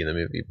what you see in the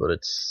movie, but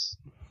it's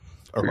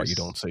or what you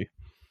don't see.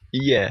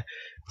 Yeah,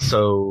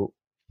 so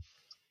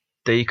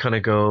they kind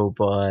of go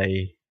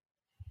by.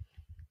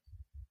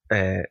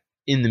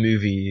 In the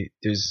movie,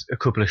 there's a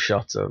couple of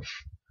shots of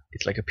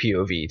it's like a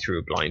POV through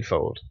a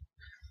blindfold,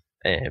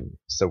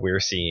 so we're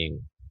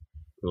seeing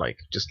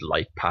just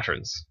light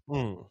patterns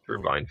through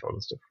a blindfold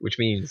and stuff, which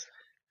means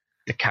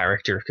the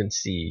character can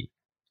see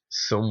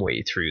some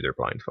way through their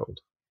blindfold.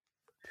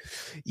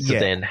 So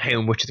then,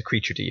 how much of the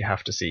creature do you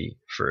have to see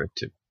for it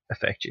to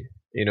affect you?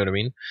 You know what I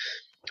mean?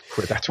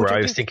 But that's where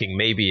I was thinking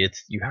maybe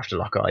it's you have to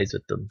lock eyes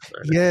with them.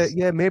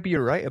 Yeah, maybe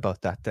you're right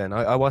about that then.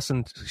 I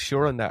wasn't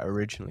sure on that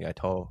originally, I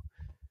thought.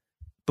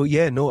 But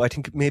yeah, no, I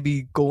think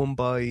maybe going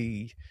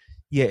by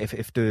yeah,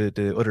 if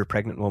the other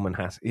pregnant woman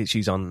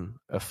she's on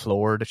a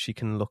floor that she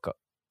can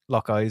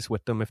lock eyes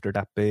with them if they're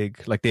that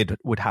big. Like they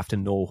would have to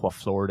know what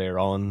floor they're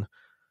on,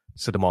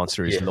 so the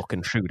monster is Yeah.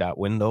 looking through that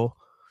window.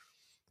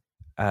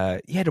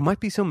 Yeah, there might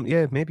be some.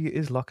 Yeah, maybe it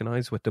is locking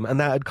eyes with them, and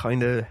that'd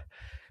kind of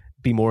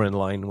be more in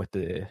line with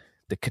the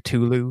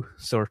Cthulhu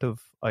sort of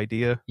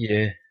idea.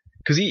 Yeah,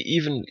 because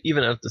even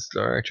at the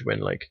start when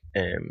like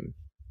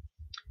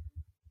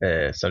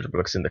Sandra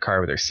Bullock's in the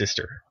car with her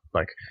sister,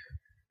 like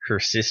her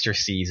sister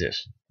sees it,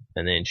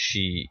 and then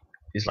she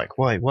is like,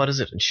 "Why? What is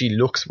it?" And she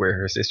looks where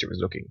her sister was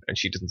looking, and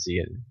she doesn't see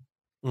it.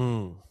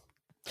 Mm.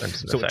 And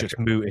doesn't So it affect just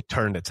her. it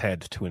turned its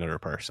head to another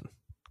person.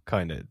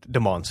 Kind of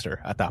the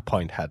monster at that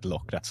point had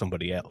looked at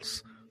somebody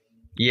else.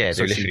 Yeah, So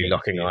they're she literally didn't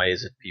locking see it.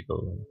 eyes at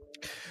people.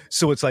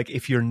 So it's like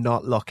if you're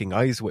not locking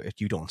eyes with it,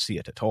 you don't see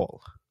it at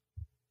all.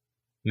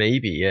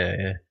 Maybe,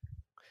 yeah.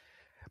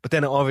 But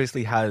then it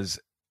obviously has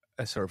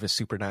a sort of a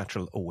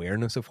supernatural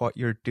awareness of what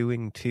you're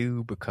doing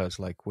too, because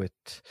like with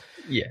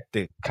Yeah.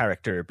 the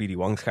character, BD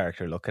Wong's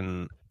character,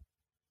 looking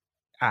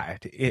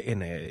at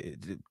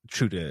it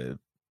through the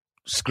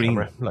screen,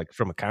 Camera. like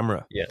from a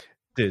camera. Yeah.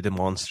 The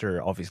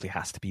monster obviously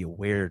has to be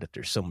aware that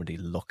there's somebody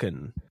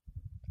looking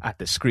at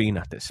the screen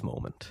at this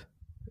moment.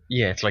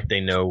 Yeah, it's like they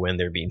know when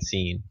they're being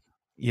seen.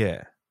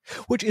 Yeah.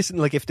 Which isn't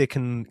like if they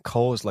can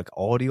cause like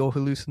audio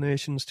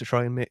hallucinations to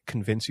try and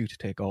convince you to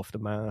take off the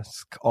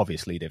mask.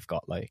 Obviously, they've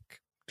got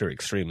like, they're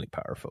extremely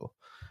powerful.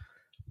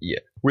 Yeah,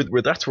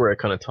 where that's where I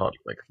kind of thought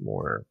like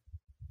more,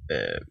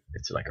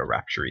 it's like a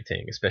rapture-y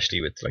thing,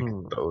 especially with like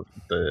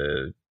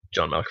the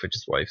John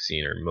Malkovich's wife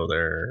seeing her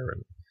mother,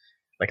 and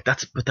like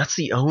that's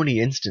the only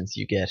instance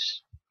you get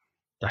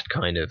that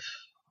kind of,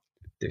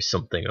 there's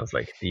something of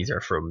like these are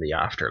from the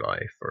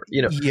afterlife, or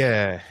you know.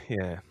 Yeah.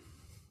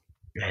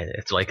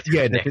 It's like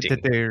they're connecting.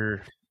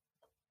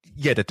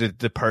 That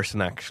the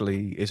person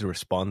actually is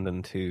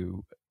responding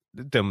to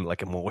them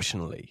like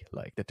emotionally,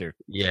 like that they're.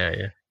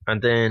 Yeah.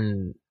 And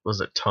then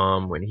was it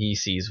Tom, when he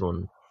sees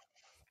one,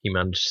 he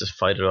managed to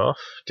fight it off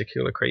to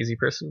kill a crazy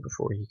person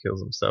before he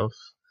kills himself.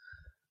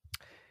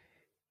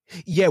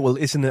 Yeah, well,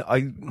 isn't it?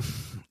 I did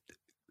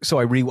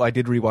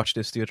rewatch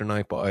this the other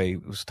night, but I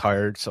was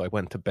tired, so I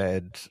went to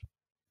bed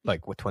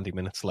like with 20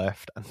 minutes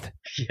left. And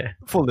Yeah.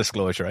 Full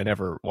disclosure, I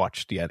never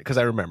watched the end because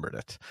I remembered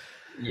it.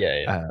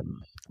 Yeah.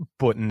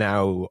 But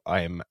now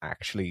I'm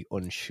actually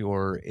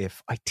unsure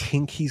if, I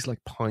think he's like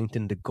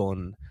pointing the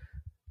gun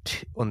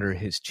under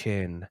his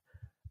chin,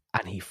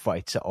 and he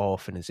fights it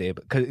off and is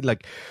able, because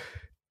like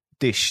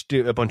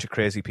a bunch of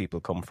crazy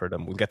people come for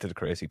them. We'll get to the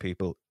crazy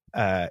people.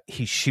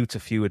 He shoots a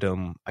few of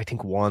them. I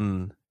think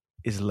one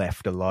is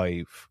left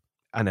alive,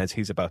 and as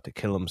he's about to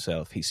kill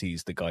himself, he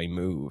sees the guy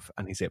move,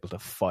 and he's able to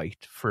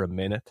fight for a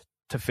minute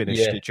to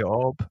finish the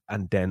job,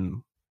 and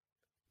then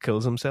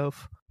kills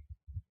himself.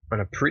 And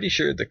I'm pretty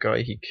sure the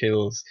guy he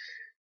kills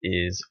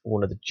is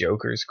one of the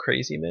Joker's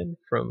crazy men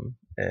from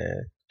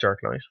Dark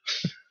Knight.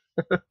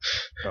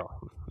 Oh,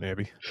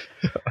 maybe.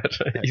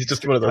 He's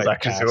just one of those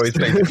actors who always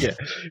plays. Yeah,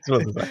 he's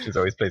one of those actors who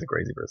always plays a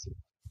crazy person.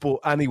 But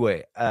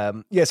anyway,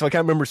 so I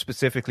can't remember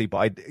specifically,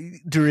 but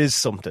there is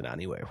something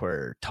anyway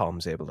where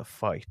Tom's able to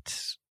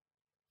fight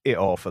it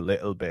off a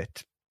little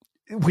bit.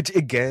 Which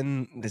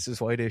again, this is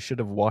why they should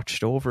have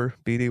watched over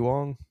BD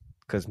Wong,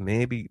 because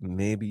maybe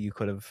you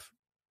could have.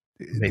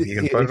 Maybe you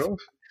can fight it off.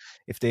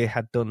 If they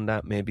had done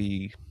that,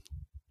 maybe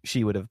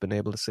she would have been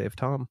able to save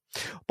Tom.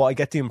 But I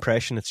get the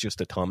impression it's just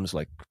that Tom's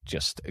like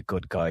just a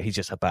good guy. He's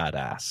just a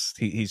badass.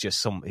 He's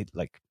just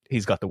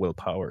he's got the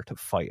willpower to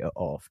fight it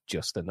off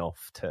just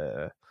enough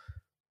to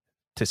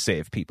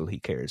save people he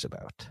cares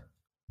about.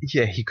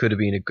 Yeah, he could have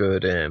been a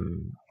good.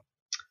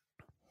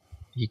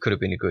 He could have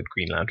been a good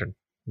Green Lantern.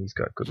 He's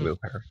got good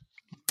willpower.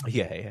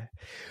 Yeah.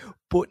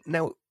 But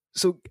now,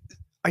 so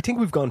I think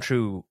we've gone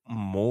through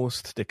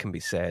most that can be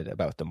said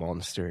about the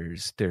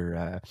monsters.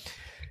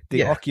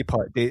 They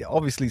occupy. They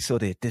obviously, so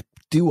they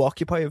do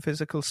occupy a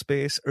physical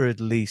space, or at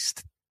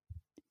least,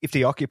 if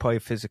they occupy a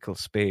physical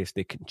space,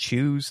 they can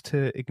choose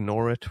to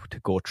ignore it, to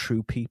go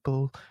through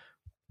people,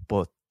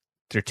 but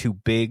they're too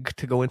big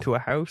to go into a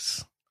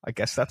house. I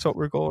guess that's what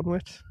we're going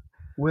with.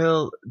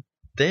 Well,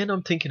 then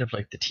I'm thinking of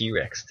like the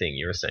T-Rex thing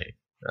you were saying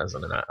as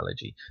an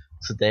analogy.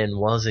 So then,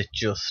 was it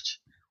just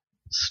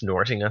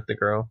snorting at the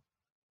girl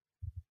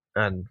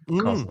and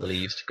causing the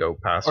leaves to go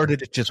past her? Or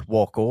did it just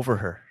walk over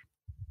her?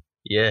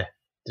 Yeah.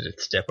 Did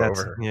it step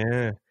over her?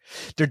 Yeah.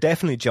 They're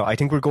definitely I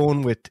think we're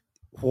going with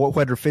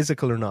whether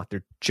physical or not,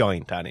 they're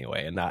giant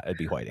anyway, and that'd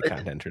be why they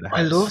can't enter the house.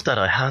 I love that.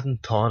 I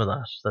hadn't thought of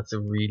that. That's a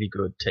really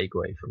good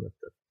takeaway from it.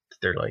 That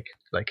they're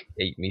like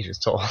 8 meters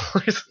tall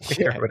or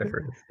something, or whatever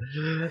it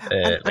is.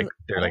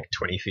 They're like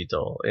 20 feet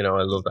tall. You know,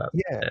 I love that.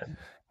 Yeah.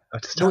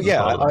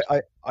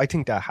 I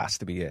think that has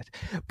to be it.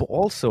 But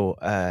also,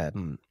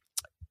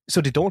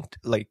 so they don't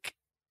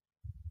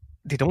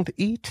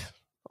eat,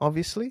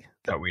 obviously.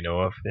 That we know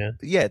of, yeah.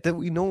 Yeah, that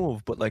we know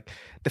of. But like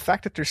the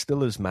fact that there's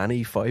still as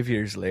many 5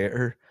 years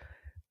later,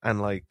 and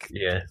like,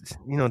 yeah,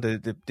 you know,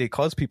 they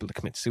cause people to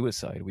commit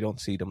suicide. We don't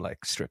see them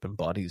like stripping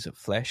bodies of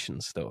flesh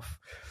and stuff.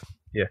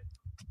 Yeah.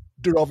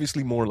 they're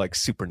obviously more like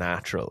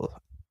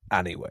supernatural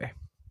anyway.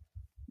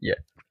 Yeah.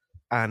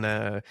 And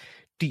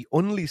the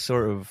only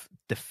sort of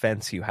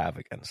defense you have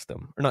against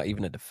them, or not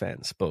even a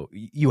defense, but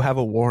you have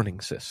a warning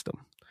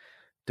system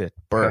that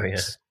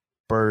birds,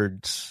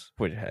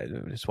 which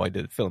is why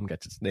the film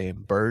gets its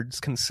name, birds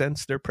can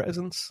sense their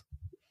presence.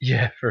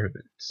 Yeah, for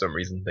some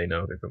reason they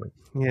know they're coming.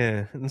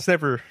 Yeah, and it's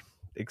never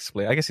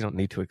explained. I guess you don't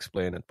need to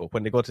explain it, but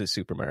when they go to the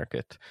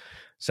supermarket,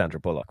 Sandra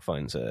Bullock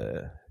finds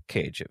a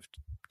cage of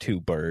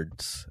 2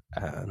 birds,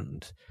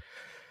 and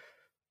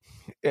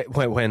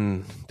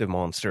when the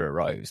monster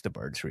arrives, the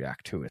birds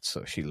react to it,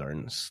 so she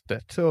learns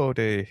that,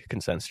 they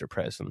can sense their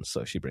presence,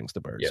 so she brings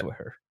the birds with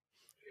her.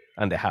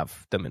 And they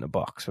have them in a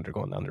box when they're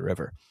going down the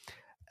river.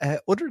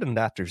 Other than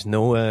that, there's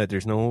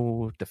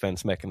no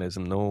defense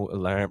mechanism, no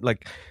alarm.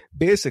 Like,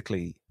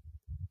 basically,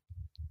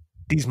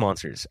 these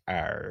monsters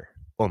are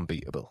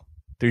unbeatable.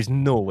 There's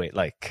no way,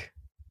 like...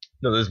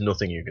 No, there's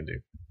nothing you can do.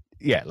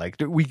 Yeah, like,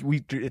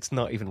 it's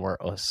not even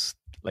worth us,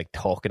 like,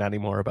 talking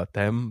anymore about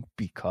them,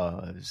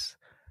 because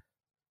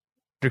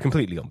they're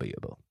completely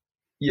unbeatable.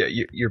 Yeah,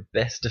 your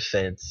best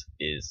defense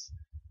is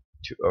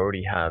to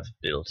already have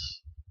built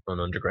an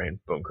underground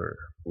bunker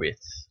with,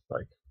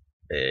 like,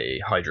 a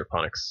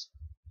hydroponics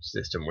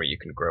system where you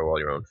can grow all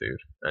your own food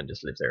and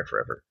just live there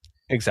forever.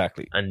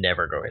 Exactly. And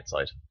never go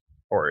outside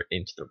or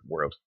into the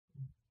world.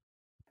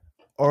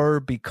 Or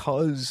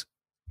because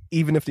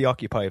even if they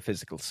occupy a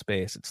physical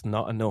space, it's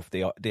not enough.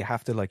 They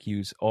have to, like,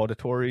 use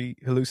auditory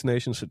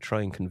hallucinations to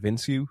try and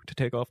convince you to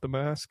take off the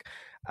mask.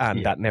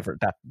 And that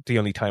the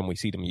only time we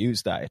see them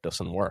use that, it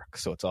doesn't work.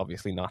 So it's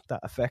obviously not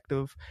that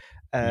effective.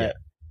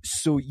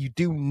 So you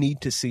do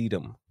need to see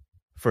them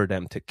for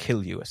them to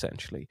kill you,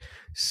 essentially.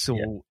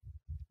 So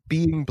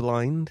being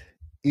blind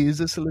is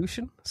a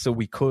solution. So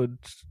we could,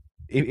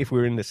 if we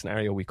were in this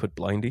scenario, we could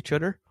blind each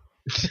other.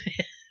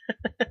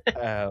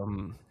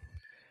 I'm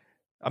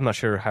not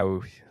sure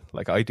how,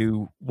 like, I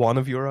do one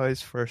of your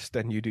eyes first,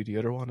 then you do the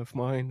other one of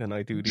mine, and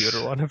I do the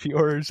other one of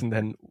yours, and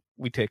then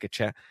we take a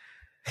chat.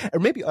 Or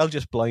maybe I'll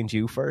just blind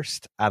you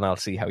first, and I'll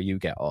see how you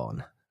get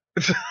on.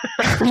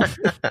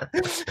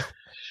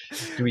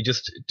 Do we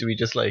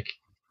just like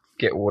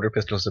get water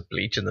pistols with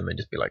bleach in them and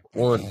just be like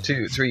 1,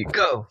 2, 3,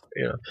 go?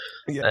 You know.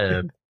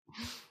 Yeah.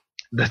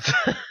 That's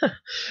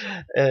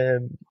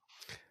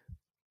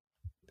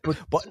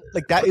but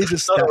like that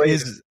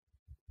is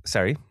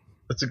sorry.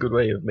 That's a good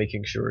way of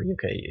making sure,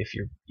 okay, if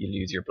you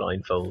lose your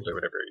blindfold or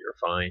whatever, you're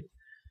fine.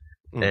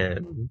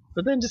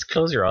 But then just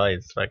close your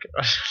eyes, like.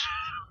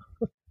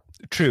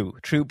 True,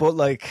 but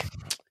like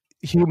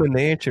human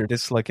nature,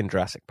 this is like in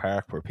Jurassic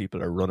Park where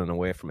people are running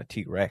away from a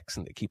T-Rex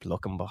and they keep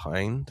looking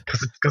behind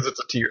because it's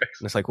a T-Rex.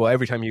 And it's like, well,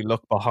 every time you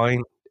look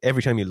behind,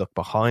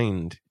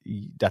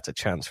 that's a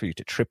chance for you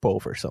to trip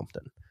over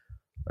something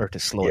or to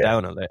slow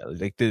down a little.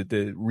 Like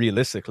the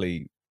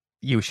realistically,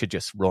 you should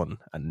just run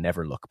and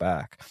never look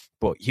back.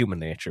 But human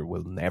nature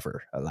will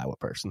never allow a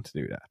person to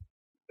do that.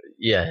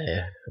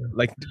 Yeah.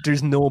 Like,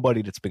 there's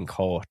nobody that's been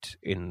caught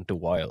in the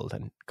wild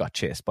and got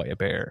chased by a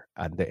bear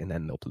and then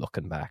end up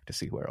looking back to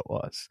see where it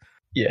was.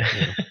 Yeah.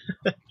 You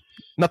know?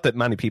 Not that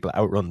many people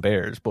outrun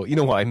bears, but you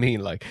know what I mean?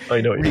 Like, I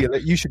know.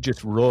 You should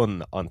just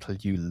run until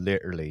you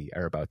literally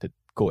are about to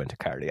go into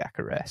cardiac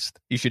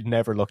arrest. You should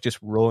never look, just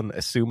run,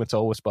 assume it's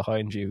always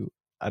behind you,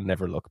 and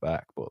never look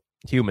back. But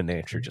human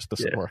nature just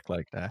doesn't work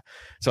like that.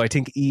 So I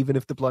think even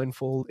if the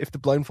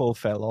blindfold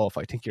fell off,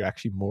 I think you're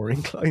actually more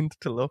inclined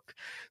to look.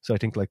 So I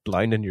think like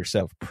blinding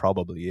yourself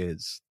probably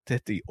is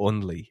the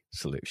only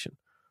solution.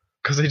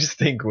 Because I just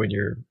think when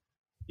you're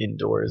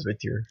indoors with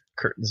your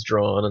curtains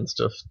drawn and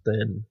stuff,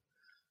 then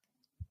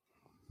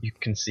you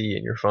can see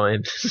and you're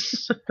fine.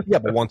 Yeah,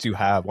 but once you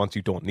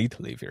don't need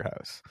to leave your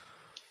house.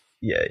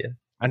 Yeah.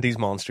 And these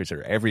monsters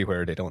are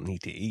everywhere. They don't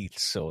need to eat,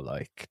 so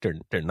like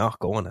they're not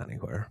going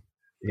anywhere.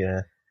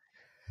 Yeah.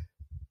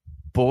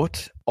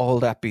 But all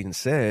that being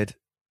said,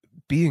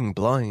 being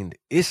blind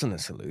isn't a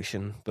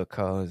solution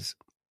because,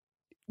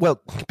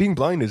 well, being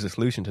blind is a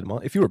solution to the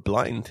if you were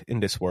blind in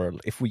this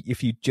world,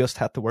 if you just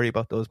had to worry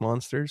about those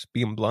monsters,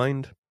 being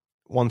blind,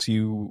 once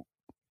you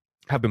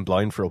have been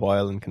blind for a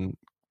while and can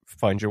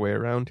find your way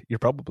around, you're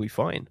probably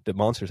fine. The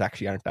monsters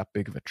actually aren't that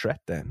big of a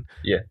threat then.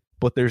 Yeah.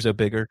 But there's a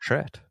bigger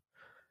threat.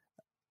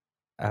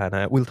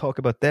 And we'll talk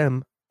about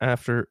them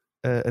after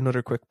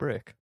another quick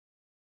break.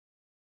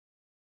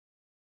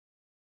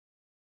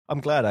 I'm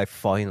glad I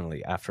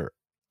finally, after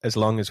as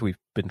long as we've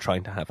been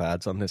trying to have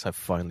ads on this, I've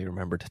finally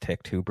remembered to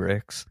take 2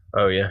 breaks.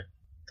 Oh yeah,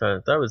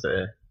 that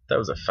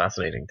was a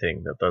fascinating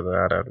thing that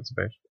ad was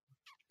about.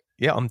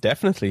 Yeah, I'm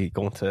definitely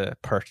going to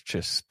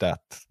purchase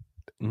that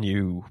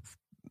new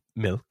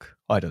milk.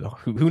 I don't know.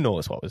 Who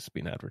knows what was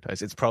being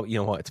advertised? It's probably, you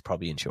know what? It's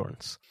probably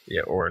insurance.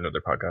 Yeah, or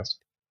another podcast.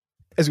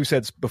 As we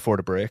said before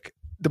the break,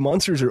 the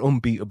monsters are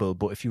unbeatable,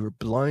 but if you were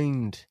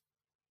blind,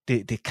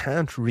 they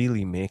can't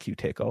really make you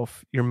take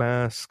off your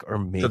mask or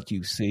make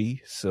you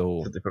see.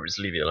 So they probably just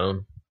leave you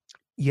alone.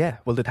 Yeah,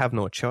 well, they'd have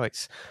no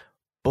choice.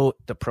 But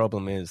the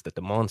problem is that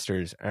the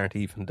monsters aren't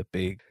even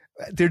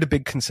they're the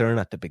big concern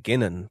at the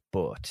beginning,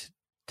 but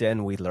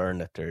then we learn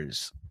that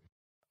there's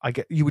I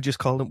get you would just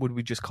call them. Would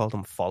we just call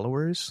them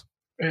followers?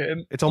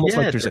 It's almost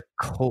yeah, like there's a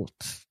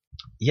cult.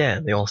 yeah,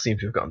 they all seem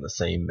to have gotten the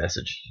same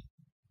message.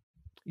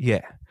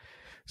 Yeah.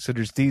 So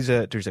there's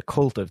a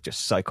cult of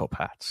just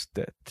psychopaths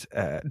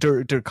that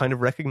they're kind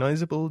of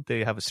recognizable.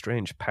 They have a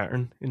strange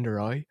pattern in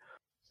their eyes.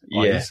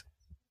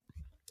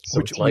 So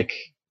it's like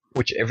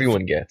which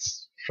everyone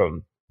gets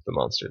from the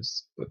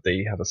monsters, but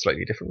they have a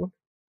slightly different one.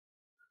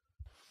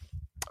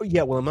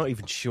 Yeah, well, I'm not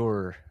even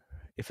sure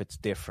if it's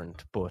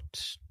different, but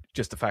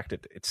just the fact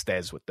that it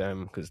stays with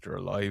them because they're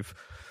alive.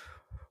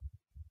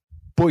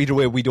 But either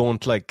way, we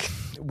don't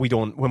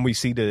when we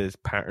see the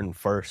pattern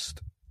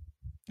first,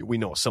 we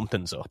know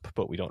something's up,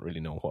 but we don't really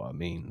know what it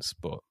means.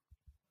 But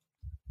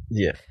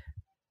yeah.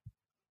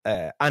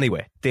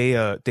 Anyway,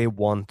 they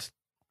want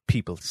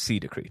people to see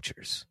the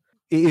creatures.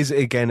 It is,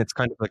 again, it's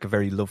kind of like a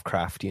very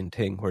Lovecraftian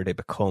thing where they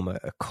become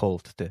a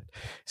cult that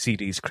see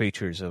these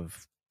creatures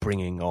of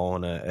bringing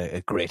on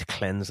a great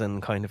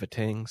cleansing kind of a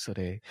thing. So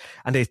they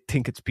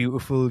think it's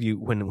beautiful.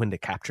 When they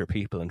capture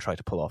people and try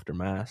to pull off their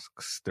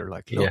masks, they're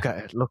like, look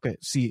at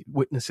it, see,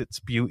 witness its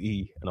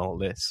beauty and all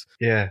this.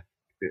 Yeah.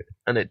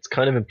 And it's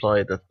kind of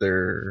implied that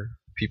they're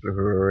people who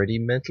are already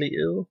mentally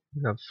ill.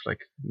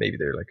 Maybe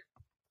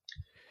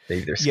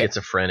they're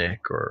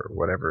schizophrenic or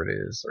whatever it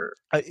is. Or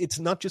it's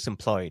not just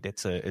implied.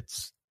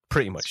 It's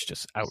pretty much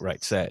just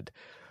outright said.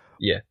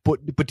 Yeah.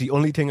 But the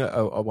only thing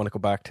I want to go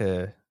back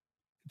to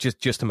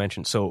just to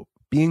mention, so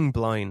being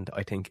blind,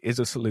 I think, is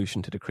a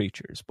solution to the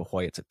creatures, but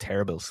why it's a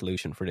terrible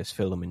solution for this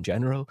film in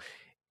general,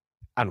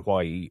 and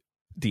why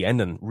the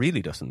ending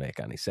really doesn't make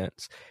any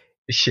sense.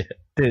 Yeah.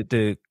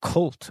 The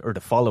cult or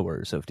the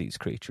followers of these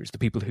creatures, the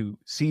people who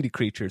see the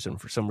creatures and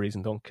for some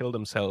reason don't kill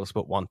themselves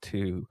but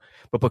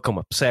become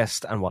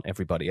obsessed and want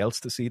everybody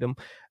else to see them,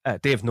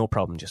 they have no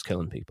problem just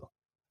killing people.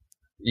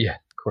 Yeah,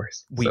 of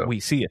course. We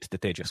see it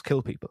that they just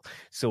kill people.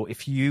 So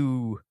if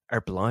you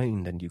are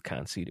blind and you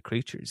can't see the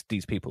creatures,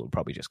 these people will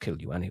probably just kill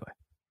you anyway.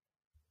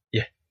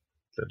 Yeah,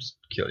 they'll just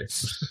kill you.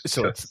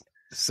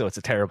 So it's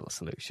a terrible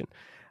solution.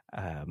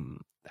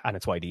 And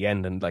it's why the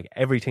end and like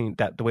everything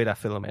the way that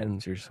film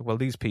ends, you're just, well,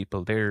 these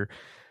people, they're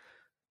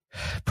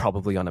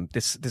probably on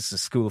this is a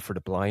school for the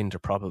blind. They're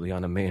probably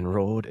on a main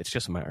road. It's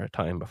just a matter of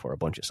time before a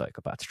bunch of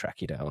psychopaths track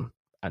you down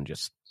and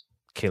just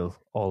kill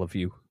all of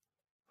you.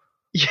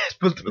 Yes,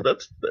 but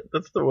that's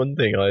the one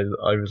thing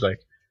I was like,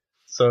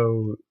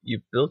 so you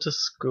built a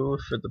school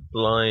for the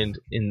blind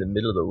in the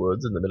middle of the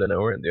woods in the middle of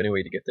nowhere, and the only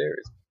way to get there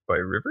is by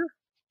a river?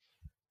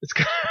 It's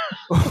kind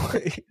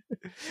of...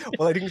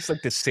 Well, I think it's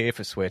like the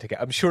safest way to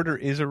get. I'm sure there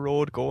is a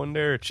road going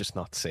there. It's just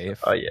not safe.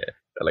 Oh yeah,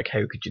 like how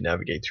could you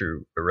navigate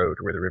through a road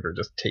where the river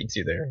just takes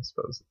you there? I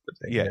suppose.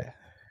 Yeah.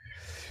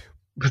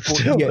 But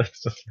still,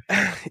 that's just...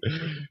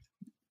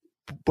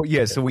 But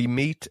yeah, so we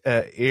meet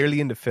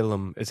early in the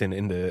film, as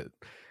in the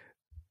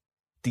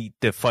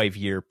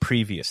 5-year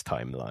previous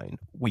timeline.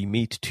 We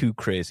meet two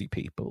crazy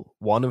people.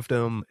 One of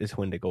them is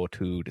when they go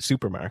to the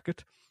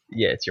supermarket.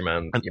 Yeah, it's your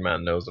man. Your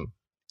man knows them.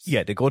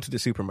 Yeah, they go to the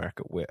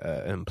supermarket with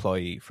an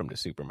employee from the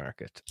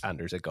supermarket, and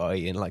there's a guy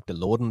in like the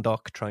loading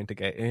dock trying to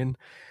get in,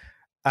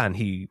 and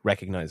he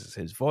recognizes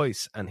his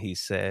voice, and he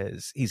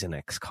says he's an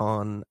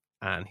ex-con,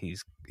 and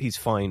he's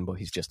fine, but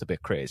he's just a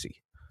bit crazy.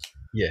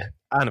 Yeah.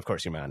 And of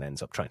course your man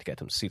ends up trying to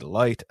get him to see the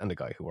light, and the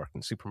guy who worked in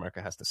the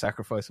supermarket has to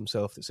sacrifice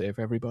himself to save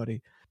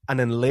everybody. And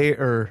then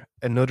later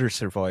another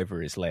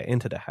survivor is let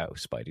into the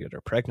house by the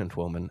other pregnant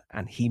woman,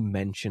 and he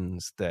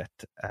mentions that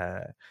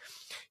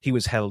he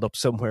was held up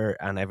somewhere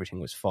and everything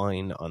was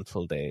fine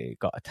until they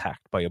got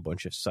attacked by a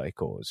bunch of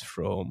psychos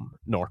from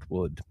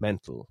Northwood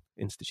Mental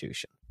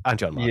Institution. And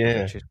John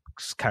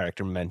Malkovich's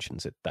character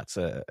mentions it. That's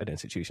an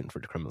institution for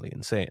the criminally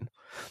insane.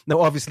 Now,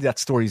 obviously, that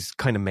story's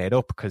kind of made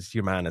up because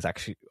your man is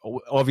actually...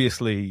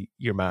 Obviously,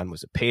 your man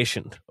was a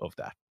patient of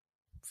that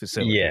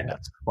facility. Yeah.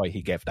 That's why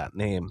he gave that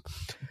name.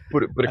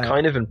 But it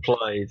kind of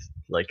implies,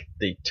 like,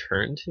 they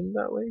turned him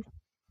that way.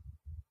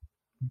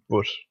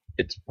 But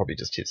it's probably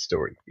just his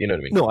story. You know what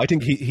I mean? No, I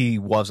think he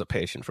was a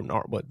patient from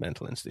Northwood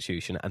Mental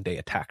Institution, and they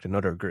attacked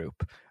another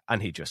group,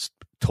 and he just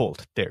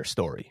told their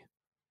story.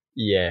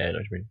 Yeah, I know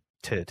what you mean.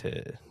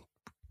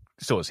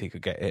 So as he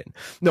could get in.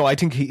 No, I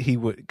think he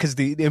would, because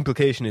the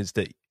implication is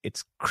that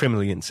it's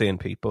criminally insane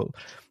people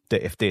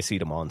that if they see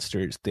the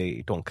monsters,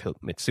 they don't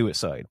commit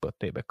suicide, but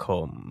they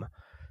become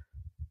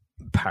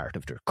part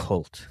of their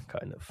cult,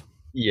 kind of.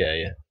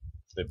 Yeah.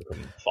 So they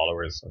become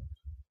followers.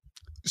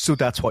 So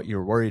that's what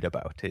you're worried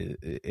about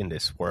in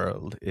this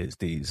world, is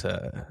these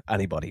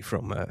anybody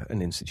from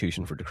an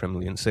institution for the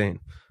criminally insane,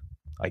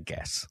 I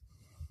guess.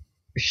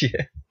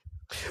 Yeah.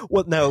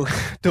 Well, now,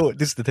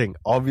 this is the thing.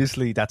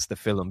 Obviously, that's the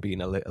film being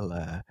a little...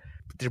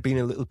 they're being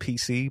a little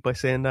PC by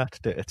saying that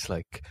it's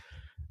like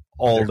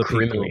all the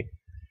people...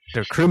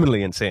 They're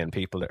criminally insane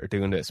people that are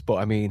doing this. But,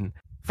 I mean,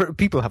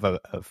 people have a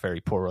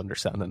very poor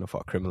understanding of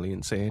what criminally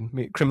insane...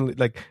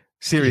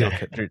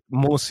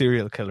 most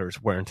serial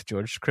killers weren't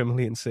judged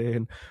criminally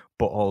insane,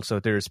 but also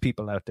there's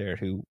people out there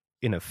who,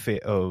 in a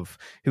fit of...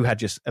 who had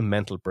just a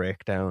mental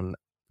breakdown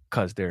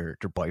because their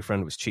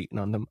boyfriend was cheating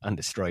on them and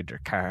destroyed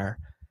their car,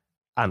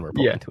 and were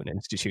put into an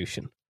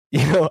institution.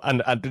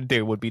 and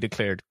they would be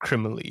declared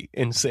criminally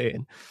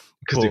insane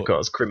because they've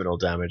caused criminal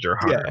damage or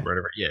harm or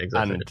whatever. Yeah,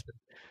 exactly. And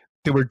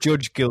they were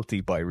judged guilty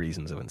by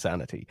reasons of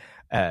insanity.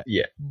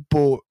 Yeah.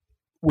 But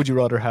would you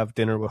rather have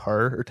dinner with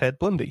her or Ted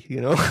Bundy?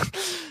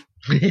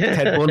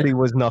 Ted Bundy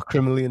was not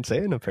criminally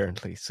insane,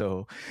 apparently.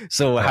 So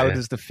how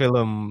does the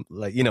film,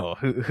 like,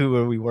 who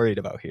are we worried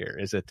about here?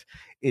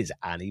 Is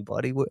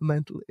anybody with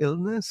mental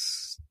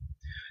illness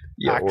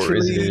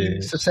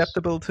actually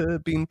susceptible to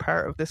being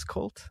part of this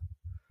cult?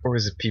 Or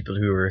is it people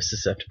who are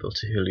susceptible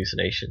to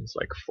hallucinations,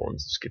 like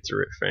forms of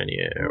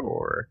schizophrenia,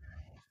 or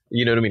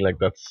you know what I mean? Like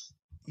that's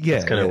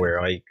kind of where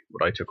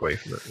what I took away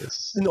from it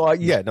is.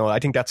 I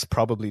think that's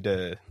probably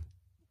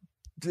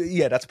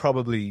that's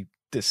probably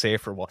the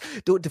safer one.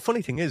 The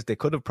funny thing is, they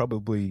could have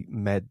probably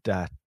made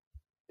that,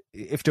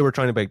 if they were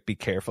trying to be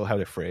careful how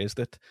they phrased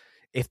it,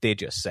 if they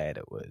just said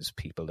it was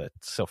people that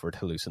suffered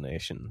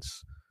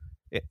hallucinations.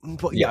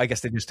 I guess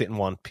they just didn't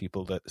want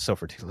people that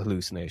suffered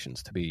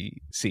hallucinations to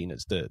be seen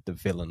as the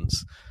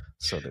villains,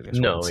 so they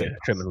just wouldn't say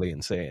criminally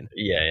insane.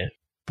 Yeah.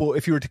 But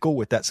if you were to go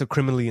with that, so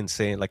criminally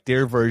insane, like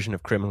their version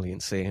of criminally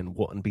insane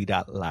wouldn't be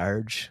that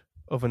large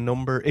of a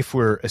number if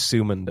we're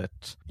assuming that,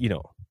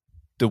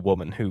 the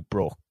woman who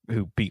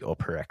beat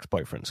up her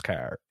ex-boyfriend's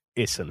car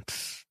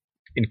isn't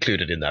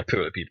included in that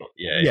pool of people.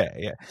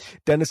 Yeah.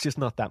 Then it's just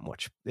not that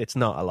much. It's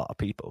not a lot of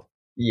people.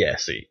 Yeah,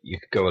 so you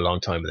could go a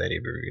long time without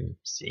even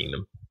seeing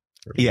them.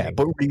 Yeah,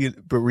 but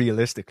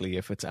realistically,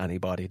 if it's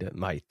anybody that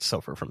might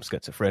suffer from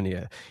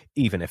schizophrenia,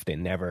 even if they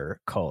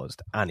never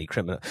caused any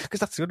criminal,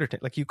 because that's the other thing.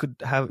 Like you could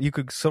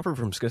suffer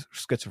from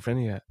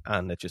schizophrenia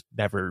and it just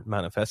never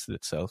manifested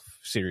itself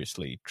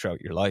seriously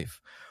throughout your life.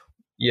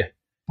 Yeah,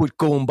 but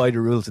going by the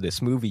rules of this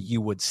movie,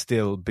 you would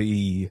still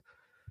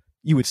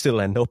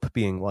end up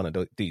being one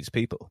of these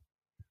people.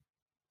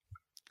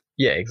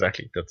 Yeah,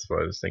 exactly. That's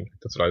what I was thinking.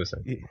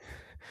 Yeah.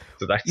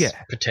 So that's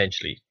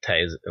potentially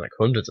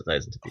hundreds of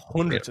thousands of people.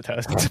 Hundreds of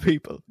thousands of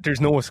people.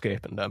 There's no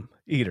escaping them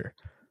either.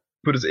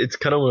 But it's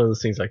kind of one of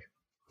those things, like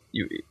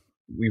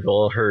we've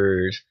all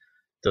heard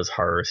those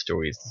horror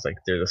stories. It's like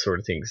they're the sort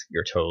of things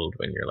you're told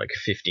when you're like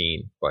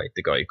 15 by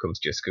the guy who comes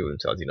to your school and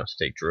tells you not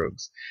to take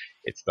drugs.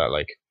 It's that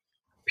like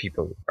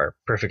people are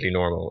perfectly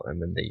normal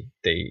and then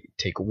they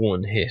take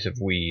one hit of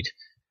weed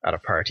at a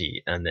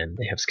party and then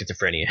they have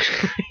schizophrenia.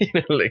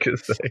 It's like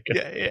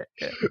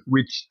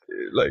which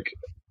like.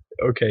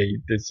 Okay,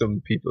 there's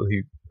some people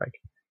who like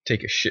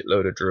take a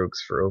shitload of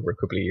drugs for over a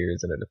couple of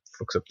years and then it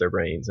fucks up their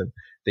brains, and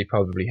they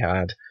probably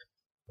had,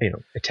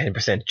 a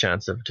 10%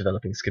 chance of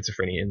developing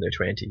schizophrenia in their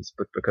 20s,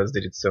 but because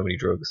they did so many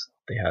drugs,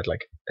 they had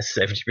like a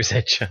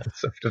 70%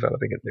 chance of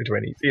developing it in their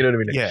 20s. You know what I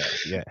mean?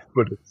 Yeah.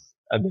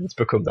 And then it's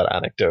become that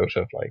anecdote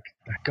of like,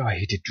 that guy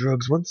who did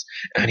drugs once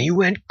and he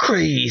went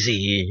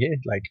crazy.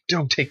 Like,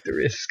 don't take the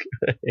risk.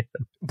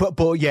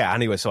 But yeah,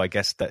 anyway, so I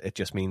guess that it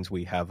just means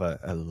we have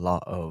a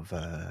lot of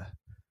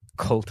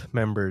cult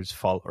members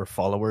or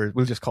followers.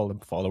 We'll just call them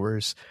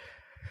followers.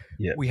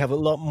 Yeah, we have a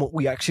lot more.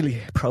 We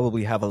actually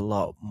probably have a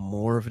lot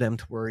more of them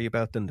to worry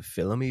about than the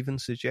film even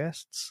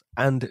suggests,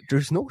 and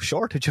there's no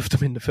shortage of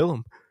them in the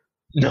film.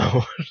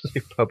 No,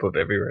 they pop up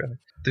everywhere.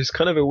 There's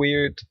kind of a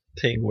weird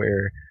thing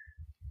where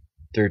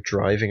they're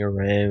driving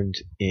around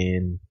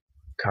in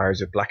cars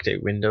with blacked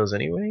out windows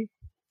anyway,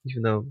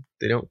 even though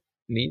they don't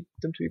need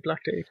them to be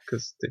blacked out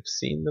because they've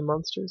seen the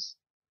monsters.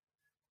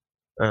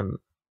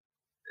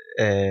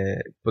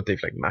 But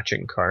they've like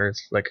matching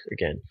cars, like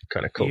again,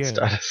 kind of cult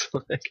status.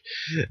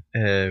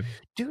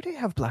 Do they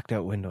have blacked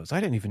out windows?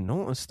 I didn't even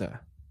notice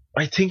that.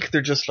 I think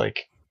they're just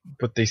like,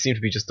 but they seem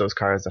to be just those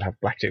cars that have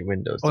blacked out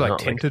windows. Oh, like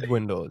tinted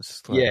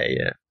windows. Like,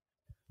 yeah.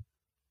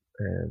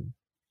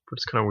 But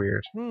it's kind of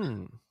weird.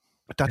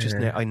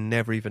 That I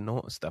never even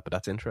noticed that, but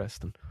that's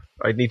interesting.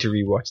 I'd need to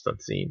rewatch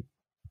that scene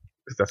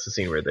because that's the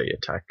scene where they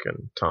attack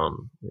and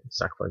Tom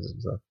sacrifices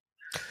himself.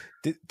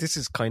 This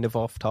is kind of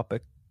off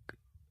topic.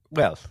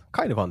 Well,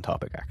 kind of on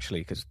topic, actually,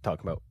 because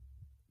talking about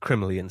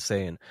criminally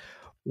insane.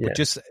 Yeah. But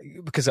just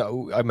because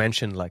I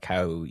mentioned like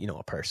how,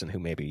 a person who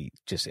maybe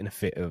just in a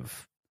fit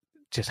of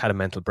just had a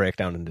mental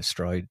breakdown and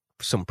destroyed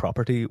some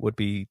property would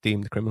be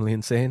deemed criminally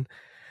insane.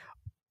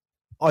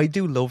 I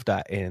do love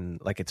that in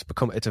like it's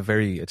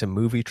a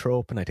movie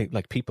trope, and I think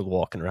like people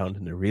walking around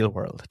in the real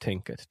world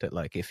think that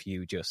like if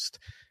you just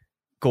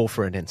go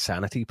for an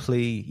insanity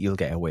plea, you'll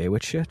get away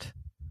with shit.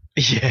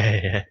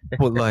 Yeah.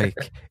 But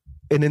like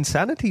an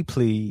insanity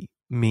plea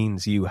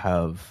means you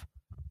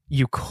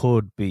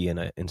could be in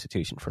an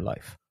institution for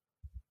life.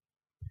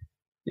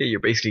 Yeah, you're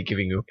basically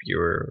giving up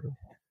your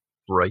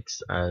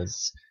rights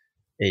as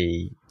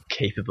a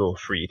capable,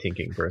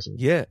 free-thinking person.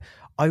 Yeah.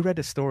 I read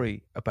a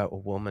story about a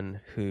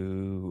woman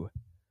who,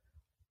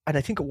 and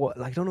I think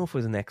I don't know if it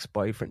was an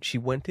ex-boyfriend. She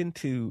broke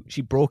into,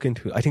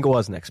 I think it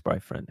was an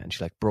ex-boyfriend, and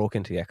she like broke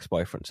into the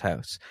ex-boyfriend's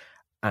house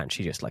and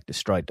she just like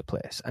destroyed the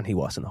place and he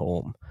wasn't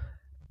home.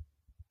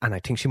 And I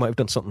think she might have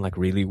done something like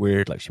really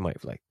weird. Like she might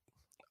have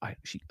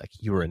she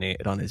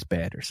urinated on his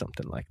bed or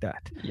something like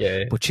that.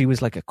 Yeah. But she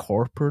was like a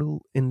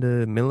corporal in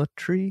the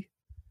military.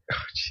 Oh,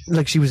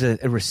 like she was a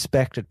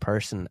respected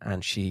person,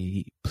 and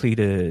she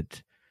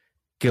pleaded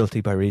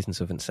guilty by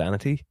reasons of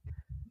insanity.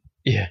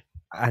 Yeah.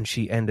 And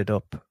she ended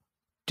up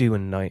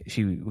doing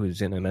she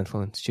was in a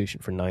mental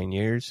institution for 9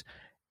 years.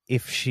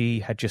 If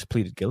she had just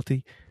pleaded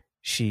guilty,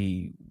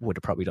 she would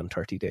have probably done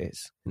 30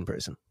 days in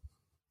prison.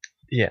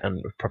 Yeah, and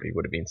probably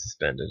would have been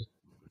suspended.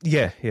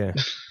 Yeah.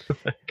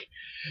 Like,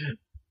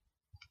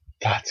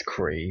 that's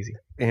crazy.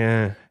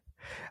 Yeah.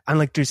 And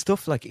like there's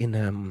stuff like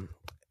in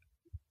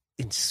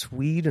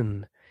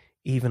Sweden,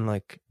 even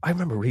like I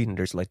remember reading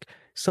there's like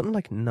something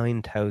like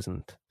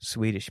 9,000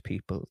 Swedish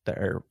people that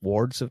are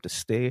wards of the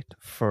state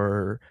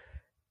for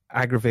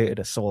aggravated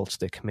assaults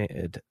they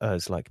committed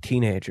as like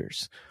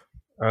teenagers.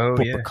 Oh,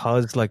 but yeah.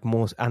 because like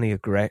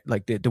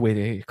the way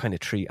they kind of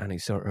treat any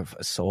sort of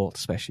assault,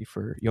 especially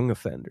for young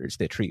offenders,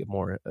 they treat it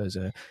more as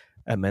a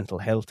mental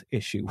health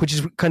issue, which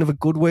is kind of a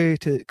good way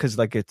to, because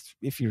like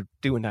if you're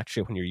doing that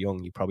shit when you're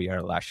young, you probably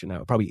are lashing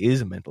out. It probably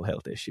is a mental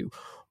health issue,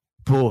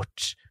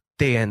 but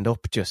they end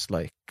up just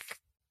like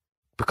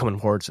becoming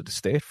wards of the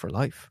state for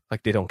life.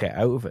 Like they don't get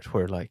out of it.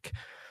 Where like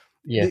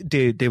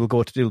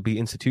they'll be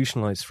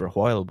institutionalized for a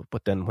while,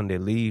 but then when they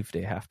leave,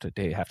 they have to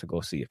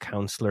go see a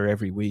counselor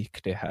every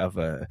week. They have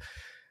you're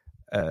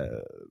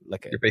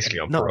basically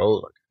on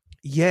parole.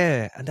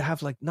 Yeah, and they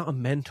have like not a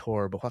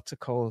mentor, but what's it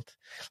called?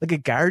 Like a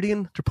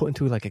guardian. They're put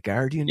into like a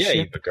guardianship. Yeah,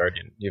 you have a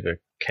guardian. You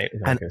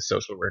have a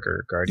social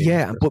worker guardian.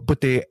 Yeah,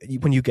 but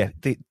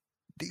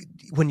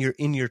when you're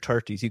in your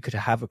 30s, you could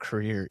have a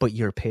career, but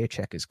your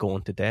paycheck is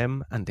going to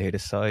them, and they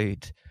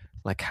decide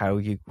like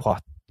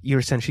what you're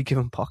essentially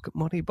given pocket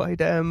money by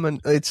them,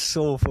 and it's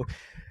so.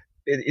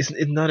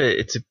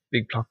 It's a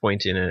big plot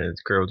point in a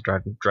girl with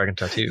dragon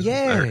tattoo.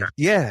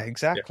 Yeah,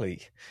 exactly.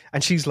 Yeah.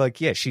 And she's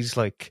like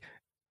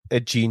a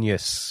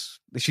genius.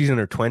 She's in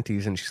her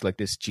 20s, and she's like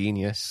this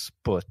genius,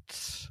 but.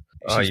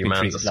 Your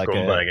man's a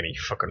scumbag and he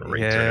fucking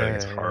raped her.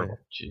 It's horrible.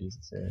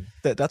 Jesus,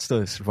 yeah. That's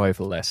the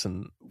survival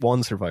lesson.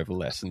 One survival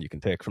lesson you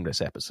can take from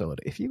this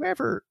episode. If you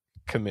ever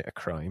commit a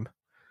crime,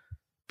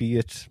 be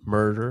it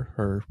murder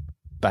or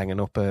banging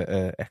up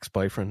a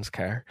ex-boyfriend's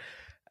car,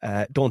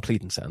 don't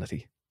plead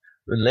insanity.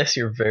 Unless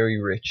you're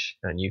very rich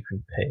and you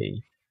can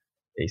pay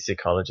a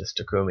psychologist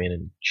to come in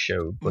and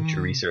show a bunch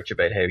of research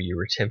about how you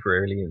were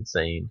temporarily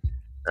insane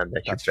and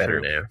that you're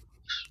better now.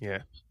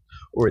 Yeah.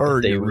 Or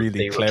that they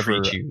really will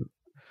treat you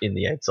in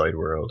the outside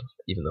world,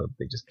 even though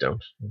they just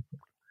don't.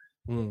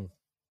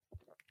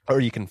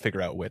 Or you can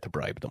figure out a way to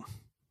bribe them.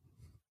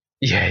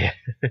 Yeah.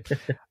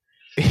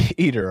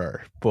 Either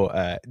or,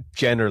 but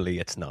generally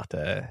it's not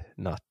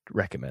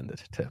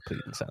recommended to plead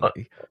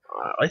insanity.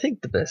 I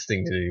think the best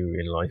thing to do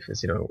in life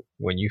is,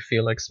 when you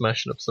feel like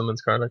smashing up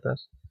someone's car like that,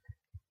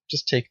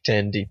 just take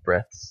 10 deep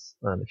breaths,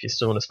 and if you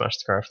still want to smash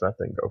the car for that,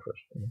 then go for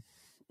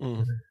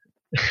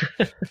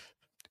it.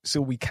 So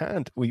we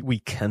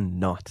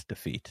cannot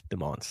defeat the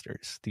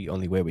monsters. The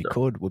only way we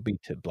could would be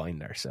to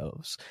blind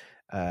ourselves.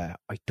 I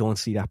don't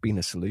see that being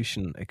a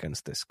solution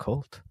against this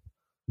cult.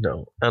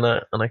 No, and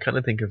I kind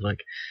of think of like,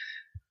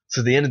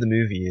 so the end of the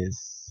movie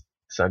is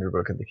Sandra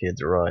Bullock and the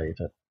kids arrive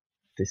at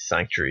this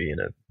sanctuary in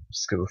a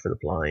school for the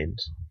blind,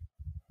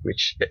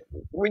 which,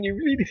 when you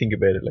really think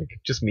about it, like,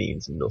 just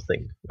means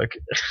nothing. Like,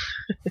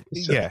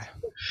 yeah.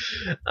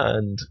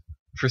 And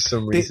for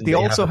some reason, they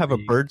also have a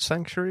bird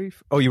sanctuary.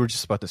 Oh, you were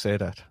just about to say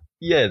that.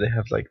 Yeah, they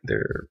have like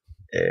their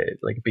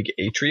like a big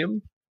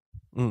atrium,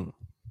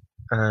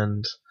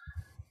 and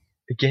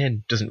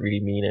again, doesn't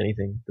really mean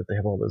anything that they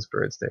have all those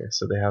birds there.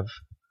 So they have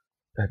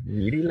that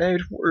really loud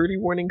early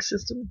warning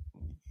system.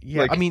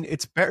 Yeah, I mean,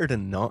 it's better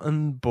than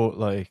nothing, but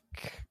like,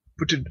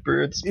 but the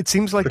birds, it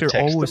seems like they're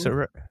always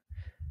them?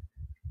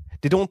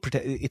 They don't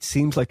protect. It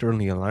seems like they're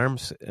only an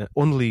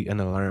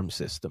alarm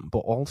system, but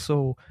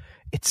also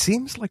it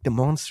seems like the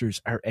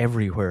monsters are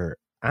everywhere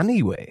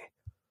anyway.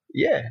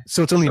 Yeah.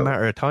 So it's only a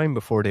matter of time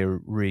before they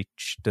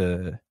reach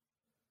the.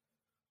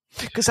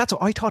 Because that's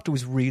what I thought there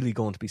was really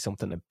going to be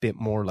something a bit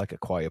more like A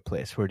Quiet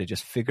Place, where they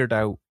just figured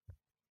out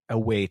a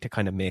way to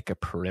kind of make a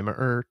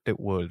perimeter that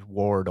would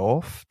ward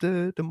off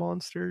the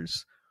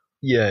monsters.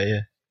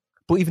 Yeah.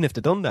 But even if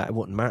they'd done that, it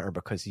wouldn't matter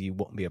because you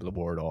wouldn't be able to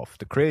ward off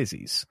the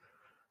crazies.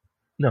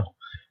 No.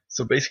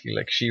 So basically,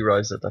 like, she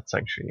arrives at that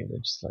sanctuary and they're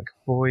just like,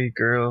 boy,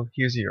 girl,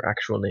 here's your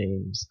actual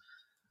names.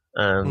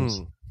 And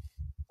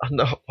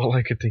all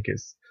I could think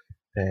is,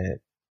 but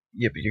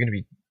you're going to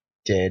be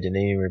dead in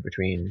anywhere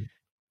between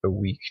a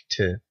week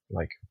to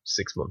like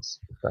 6 months.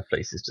 That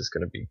place is just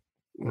going to be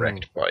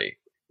wrecked by a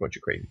bunch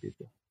of crazy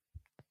people.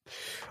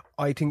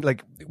 I think,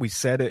 like we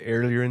said it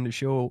earlier in the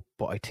show,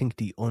 but I think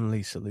the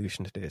only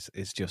solution to this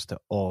is just to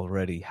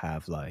already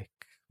have like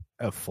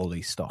a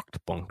fully stocked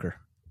bunker.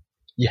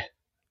 Yeah,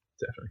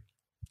 definitely.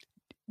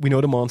 We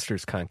know the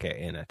monsters can't get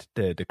in it.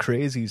 The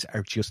crazies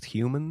are just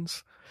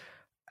humans.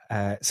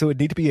 So it'd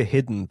need to be a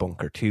hidden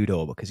bunker too,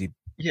 though, because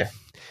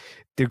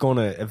they're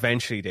gonna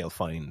eventually they'll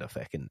find a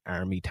fucking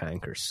army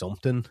tank or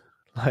something.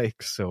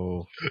 Like,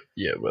 so.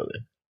 Yeah, well,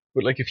 yeah.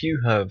 But like if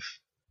you have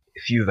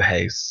a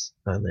house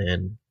and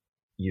then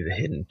you have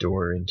a hidden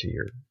door into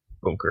your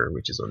bunker,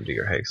 which is under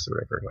your house or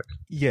whatever, like,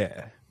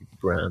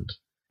 grand.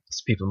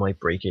 So people might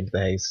break into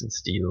the house and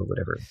steal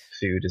whatever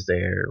food is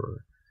there,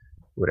 or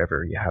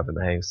whatever you have in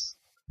the house.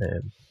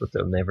 But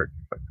they'll never.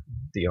 Like,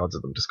 the odds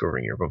of them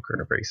discovering your bunker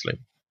are very slim.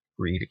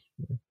 Really.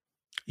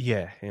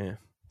 Yeah.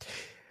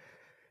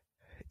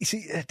 You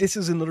see, this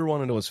is another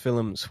one of those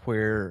films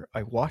where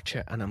I watch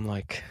it and I'm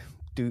like,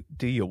 do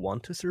you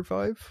want to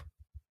survive?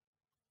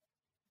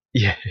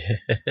 Yeah.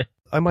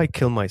 I might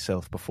kill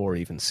myself before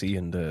even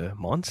seeing the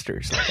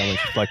monsters. Like, I'm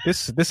like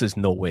this is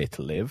no way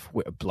to live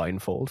with a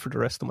blindfold for the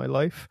rest of my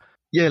life.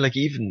 Yeah, like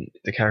even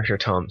the character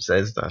Tom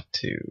says that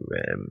to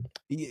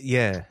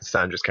yeah,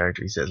 Sandra's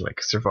character. He says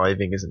like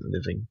surviving isn't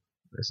living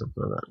or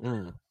something like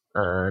that.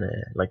 And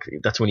like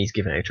that's when he's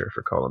given out to her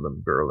for calling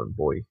them girl and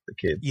boy, the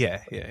kids.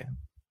 Yeah.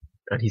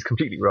 And he's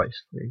completely right.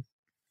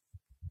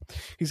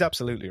 He's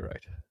absolutely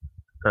right.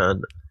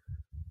 And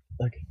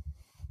like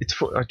it's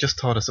I just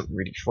thought of something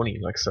really funny.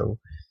 Like, so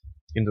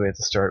in the way at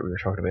the start we were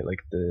talking about like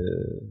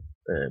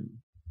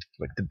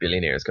the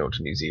billionaires going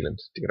to New Zealand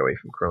to get away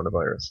from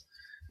coronavirus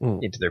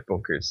into their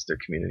bunkers, their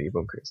community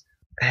bunkers.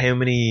 How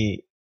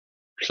many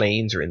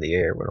planes are in the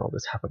air when all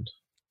this happened?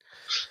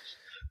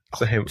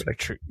 So how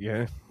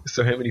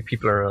So how many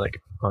people are like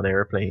on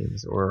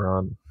airplanes or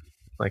on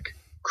like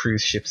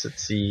cruise ships at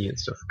sea and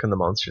stuff? Can the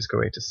monsters go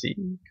out to sea?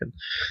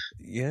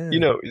 Is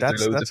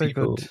there loads of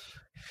people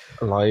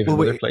alive in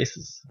other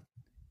places?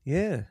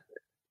 Yeah,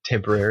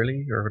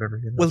 temporarily or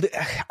whatever. Well,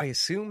 I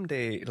assume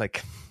they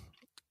like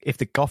if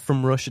they got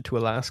from Russia to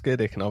Alaska,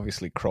 they can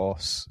obviously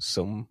cross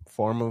some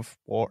form of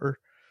water.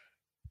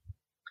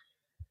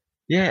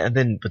 Yeah,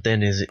 but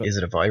then is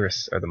it a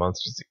virus? Are the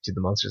monsters? Do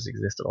the monsters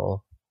exist at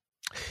all?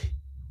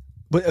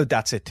 But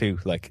that's it too.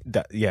 Like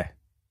that, yeah.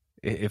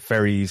 It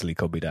very easily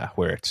could be that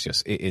where it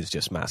is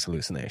just mass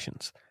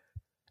hallucinations.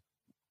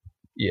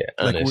 Yeah,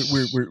 like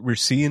we're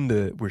seeing.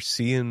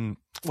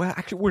 Well,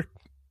 actually,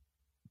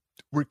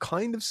 we're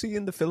kind of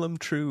seeing the film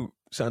through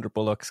Sandra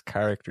Bullock's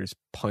character's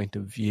point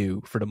of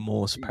view for the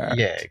most part.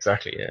 Yeah,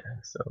 exactly. Yeah,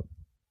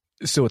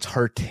 so it's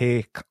her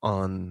take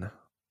on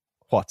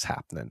what's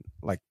happening.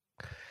 Like,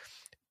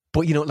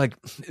 but like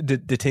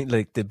the thing,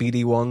 like the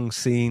BD Wong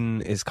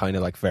scene is kind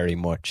of like very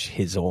much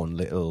his own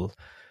little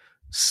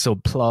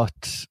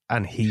subplot,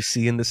 and he's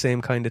seeing the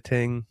same kind of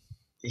thing.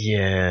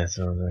 Yeah,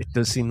 so it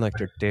does seem like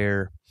they're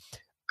there.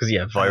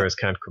 Because virus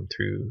can't come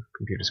through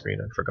computer screen.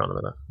 I'd forgotten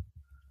about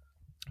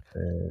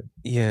that.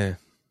 Yeah,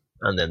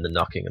 and then the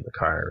knocking in the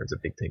car is a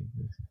big thing.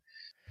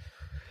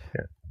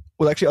 Yeah.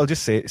 Well, actually, I'll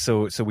just say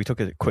so. We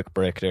took a quick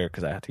break there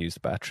because I had to use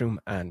the bathroom,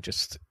 and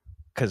just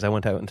because I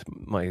went out into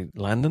my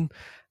landing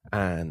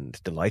and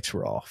the lights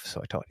were off,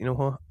 so I thought, you know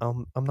what,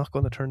 I'm not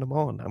going to turn them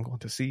on. I'm going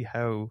to see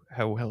how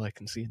well I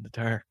can see in the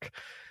dark.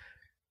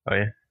 Oh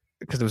yeah,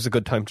 because it was a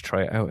good time to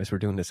try it out as we're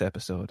doing this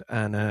episode,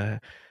 and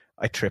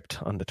I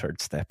tripped on the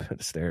third step of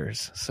the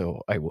stairs,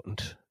 so I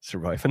wouldn't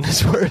survive in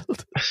this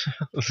world.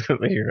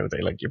 You're going to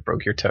say like you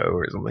broke your toe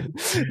or something.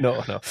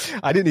 No,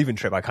 I didn't even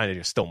trip. I kind of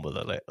just stumbled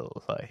a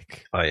little.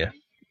 Like, oh yeah,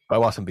 I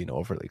wasn't being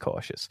overly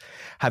cautious.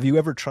 Have you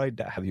ever tried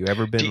that? Have you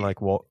ever been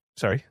like what?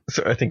 Sorry.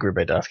 So I think we're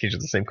about to ask each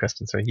other the same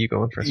question. So you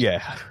going first?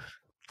 Yeah.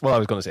 Well, I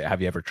was going to say, have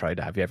you ever tried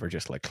that? Have you ever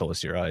just like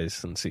closed your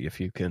eyes and see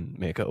if you can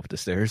make it up the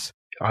stairs?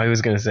 I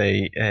was going to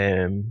say,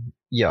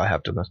 yeah, I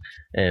have done that.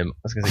 I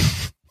was going to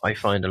say, I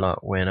find a lot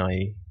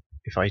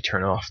if I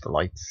turn off the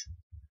lights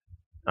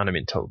and I'm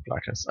in total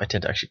blackness, I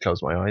tend to actually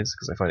close my eyes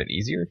because I find it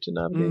easier to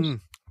navigate.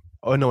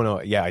 Oh,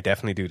 no. Yeah, I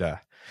definitely do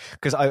that.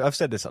 Because I've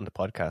said this on the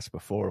podcast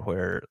before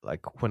where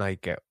like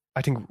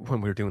I think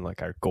when we were doing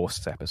like our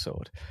ghosts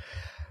episode,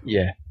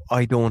 yeah,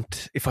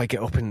 if I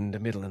get up in the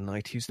middle of the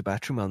night to use the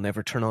bathroom, I'll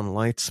never turn on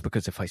lights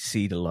because if I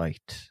see the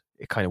light,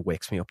 it kind of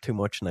wakes me up too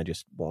much and I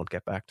just won't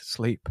get back to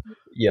sleep.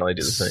 Yeah, I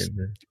do the same.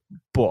 Yeah.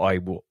 But I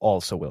will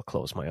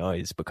close my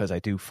eyes because I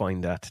do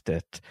find that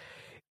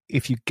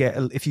if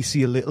you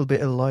see a little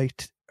bit of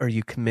light or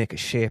you can make a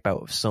shape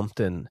out of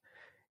something,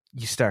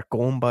 you start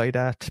going by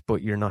that,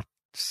 but you're not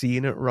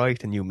seeing it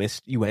right, and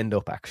you end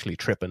up actually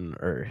tripping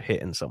or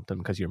hitting something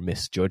because you're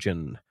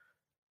misjudging.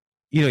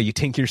 You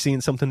think you're seeing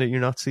something that you're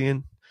not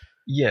seeing.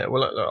 Yeah,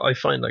 well, I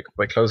find like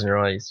by closing your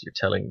eyes, you're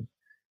telling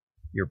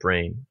your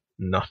brain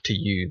not to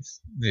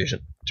use vision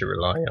to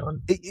rely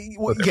on.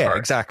 Yeah,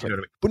 exactly. You know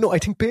what I mean? But no, I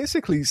think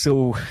basically,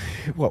 so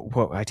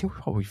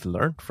what we've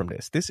learned from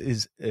this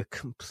is a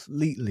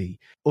completely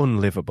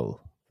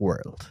unlivable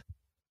world.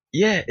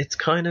 Yeah, it's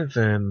kind of,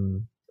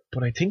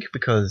 but I think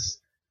because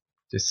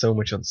there's so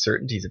much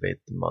uncertainties about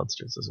the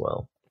monsters as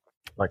well.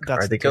 Like,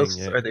 are they ghosts?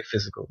 Yeah. Are they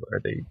physical?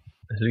 Are they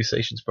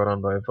hallucinations brought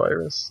on by a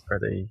virus? Are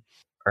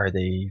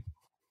they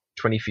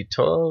 20 feet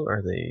tall?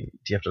 Do you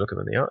have to look them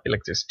in the eye?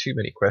 Like, there's too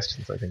many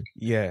questions, I think.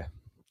 Yeah,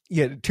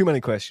 too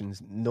many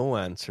questions, no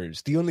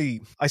answers.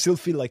 I still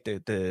feel like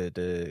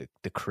the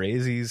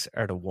crazies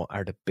are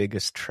the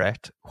biggest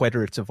threat.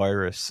 Whether it's a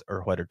virus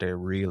or whether they're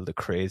real, the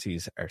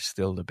crazies are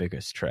still the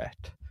biggest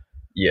threat.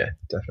 Yeah,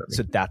 definitely.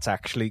 So that's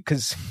actually,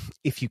 because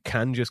if you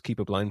can just keep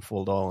a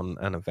blindfold on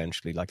and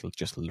eventually like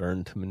just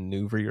learn to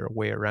maneuver your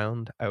way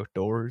around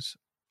outdoors,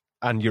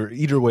 and you're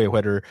either way,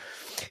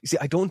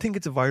 I don't think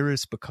it's a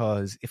virus,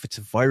 because if it's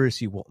a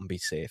virus, you wouldn't be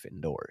safe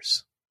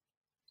indoors.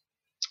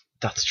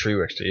 That's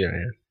true, actually.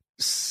 Yeah.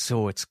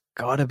 So it's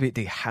gotta be,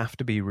 they have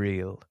to be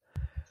real.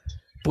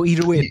 But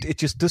either way, it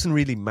just doesn't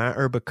really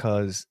matter,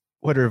 because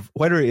whether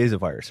it is a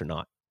virus or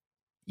not,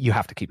 you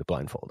have to keep a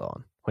blindfold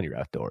on when you're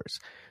outdoors.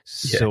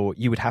 So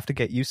you would have to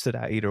get used to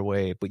that either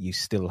way, but you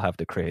still have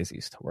the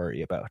crazies to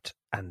worry about.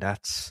 And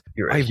that's,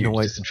 You're I a have no huge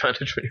idea.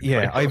 disadvantage when you're Yeah,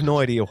 I have blindfolded. no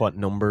idea what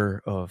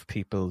number of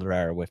people there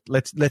are with.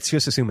 Let's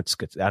just assume it's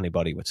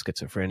anybody with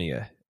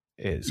schizophrenia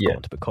is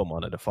going to become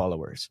one of the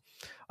followers.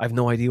 I have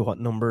no idea what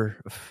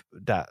number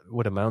that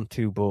would amount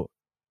to, but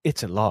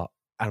it's a lot.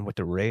 And with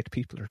the rate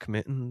people are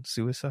committing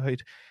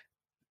suicide,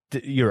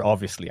 you're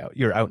obviously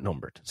you're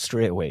outnumbered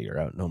straight away. You're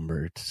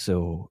outnumbered.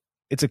 So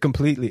it's a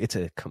completely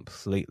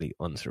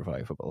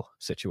unsurvivable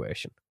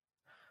situation.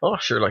 Oh,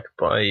 sure. Like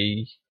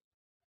by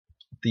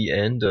the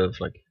end of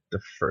like the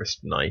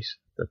first night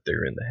that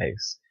they're in the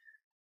house,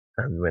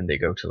 and when they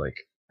go to like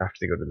after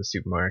they go to the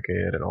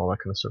supermarket and all that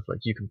kind of stuff,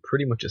 like you can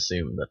pretty much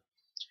assume that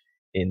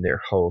in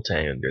their whole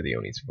town they're the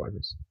only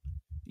survivors.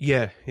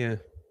 Yeah.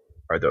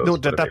 Are those? No,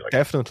 that like,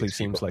 definitely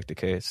seems like the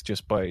case.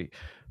 Just by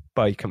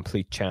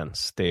complete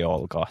chance, they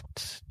were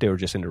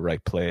just in the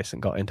right place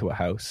and got into a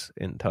house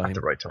in time. At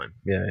the right time.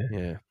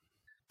 Yeah.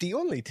 The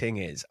only thing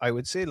is, I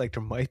would say like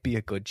there might be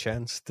a good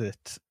chance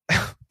that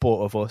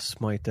both of us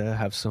might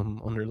have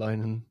some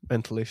underlying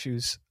mental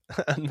issues,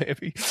 and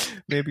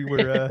maybe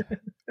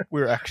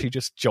we're actually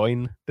just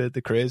join the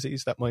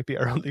crazies. That might be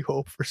our only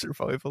hope for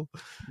survival.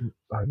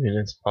 I mean,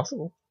 it's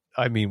possible.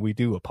 I mean, we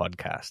do a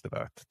podcast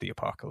about the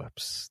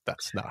apocalypse.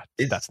 That's not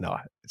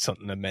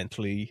something a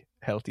mentally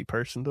healthy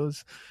person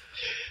does.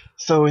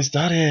 So is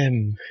that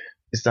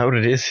what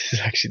it is? Is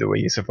actually the way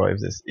you survive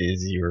this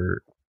is you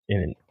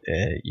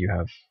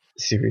have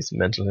serious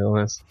mental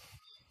illness.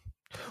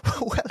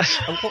 Well,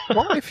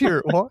 what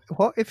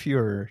if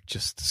you're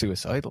just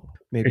suicidal?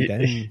 Maybe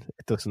then it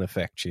doesn't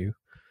affect you.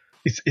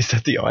 Is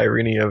that the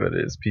irony of it?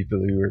 Is people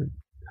who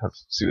have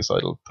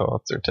suicidal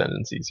thoughts or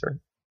tendencies are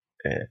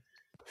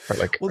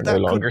no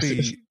longer.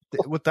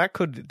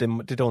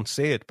 They don't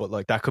say it, but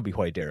like that could be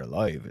why they're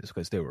alive, is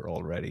because they were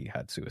already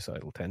had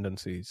suicidal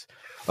tendencies.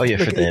 Oh yeah,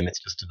 for them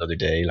it's just another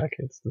day. Like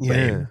it's the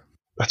same.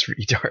 That's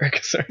really dark.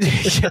 Sorry.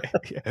 yeah.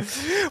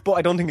 But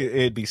I don't think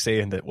it'd be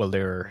saying that. Well,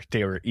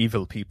 they were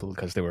evil people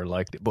because they were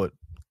like, but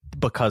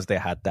because they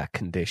had that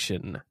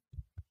condition,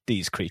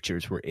 these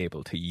creatures were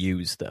able to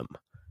use them.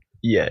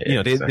 Yeah,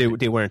 exactly.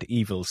 They weren't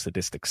evil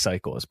sadistic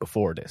psychos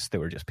before this. They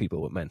were just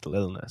people with mental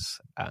illness,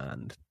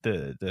 and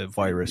the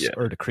virus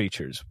or the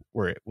creatures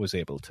was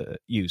able to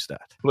use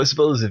that. Well, I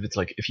suppose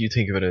if you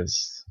think of it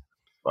as,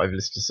 I've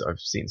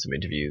seen some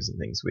interviews and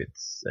things with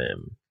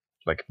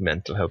like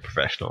mental health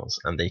professionals,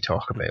 and they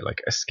talk about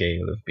like a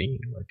scale of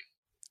being like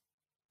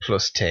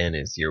plus 10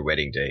 is your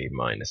wedding day,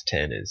 minus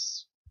 10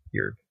 is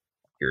you're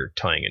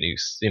tying a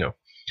noose,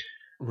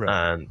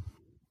 Right. And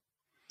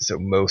so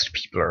most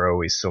people are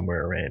always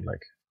somewhere around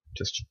like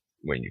just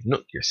when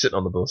you're sitting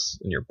on the bus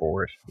and you're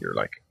bored, you're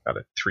like at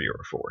a 3 or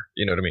a 4.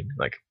 You know what I mean?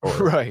 Like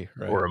right.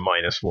 Or a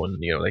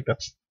 -1. Like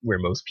that's where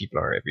most people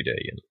are every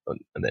day,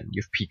 and then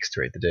you've peaks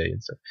throughout the day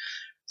and stuff.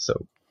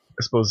 So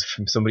I suppose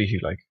from somebody who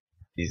like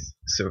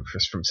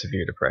suffers from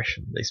severe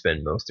depression, they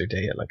spend most of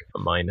their day at like a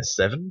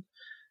 -7,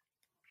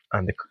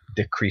 and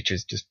the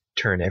creatures just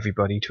turn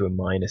everybody to a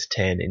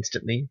 -10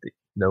 instantly.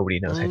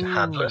 Nobody knows how to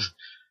handle it.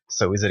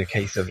 So is it a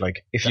case of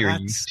like if you're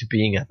used to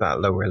being at that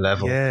lower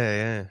level,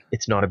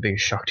 it's not a big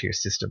shock to your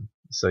system,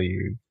 so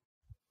you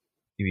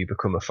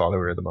become a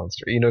follower of the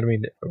monster? You know what I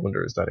mean? I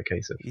wonder, is that a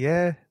case of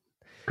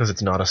because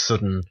it's not a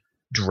sudden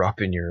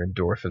drop in your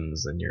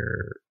endorphins and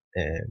your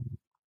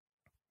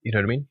you know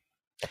what I mean?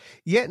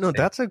 Yeah, no,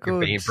 that's a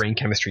good. Your brain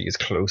chemistry is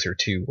closer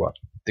to what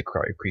the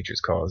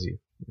creatures cause you.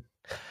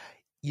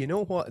 You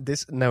know what?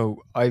 This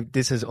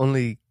is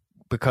only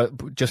because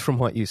just from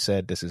what you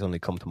said, this has only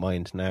come to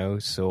mind now.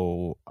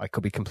 So I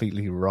could be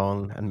completely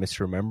wrong and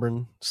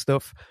misremembering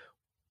stuff.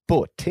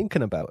 But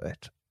thinking about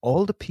it,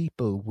 all the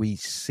people we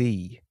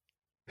see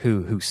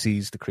who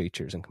sees the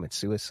creatures and commit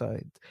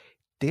suicide,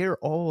 they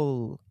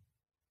all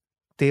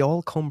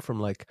come from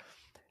like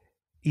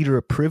either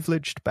a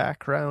privileged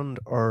background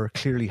or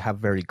clearly have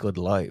very good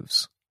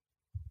lives.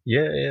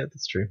 Yeah,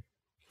 that's true.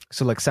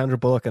 So like Sandra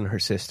Bullock and her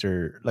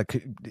sister,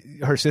 like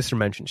her sister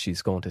mentioned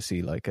she's going to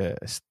see like a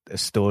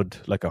stud,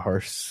 like a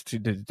horse.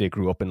 They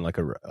grew up in like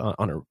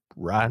on a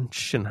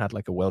ranch and had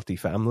like a wealthy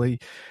family.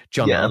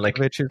 John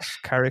Malkovich's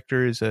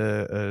character is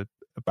a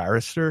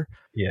barrister.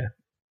 Yeah.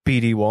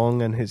 B.D.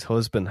 Wong and his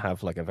husband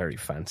have like a very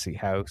fancy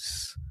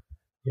house.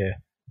 Yeah.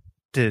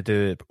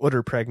 The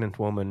other pregnant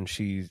woman,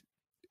 she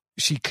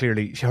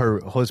clearly,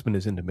 her husband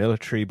is in the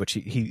military, but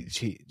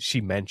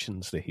she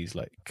mentions that he's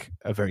like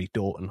a very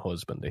doting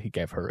husband, that he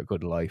gave her a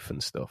good life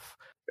and stuff.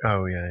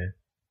 Oh yeah.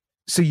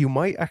 So you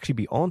might actually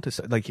be onto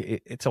like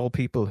it's all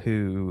people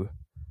who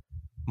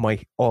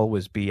might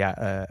always be at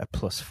a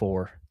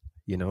 +4,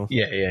 you know?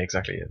 Yeah,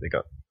 exactly. Yeah,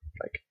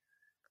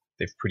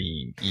 they've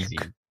pretty easy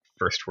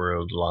first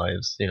world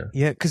lives, you know.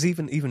 Yeah, because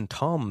even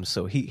Tom,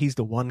 so he's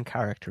the one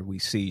character we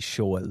see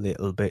show a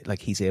little bit,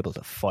 like he's able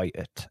to fight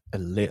it a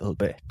little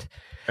bit.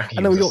 And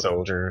he was a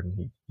soldier,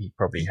 and he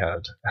probably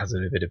has a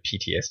bit of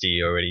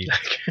PTSD already.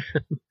 Like,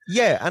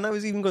 yeah, and I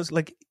was even going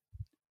like,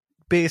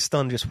 based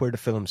on just where the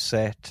film's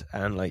set,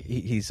 and like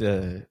he's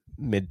a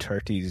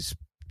mid-30s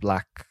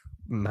black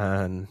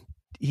man,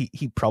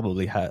 he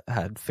probably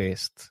had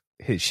faced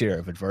his share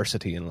of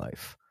adversity in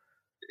life.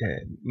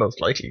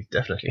 Most likely,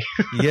 definitely.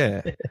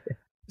 Yeah.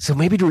 So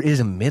maybe there is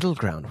a middle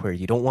ground where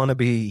you don't want to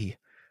be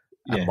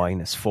a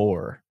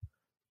 -4,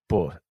 but...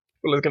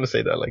 Well, I was going to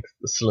say that, like,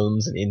 the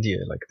slums in India,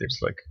 like, there's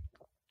like,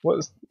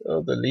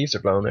 the leaves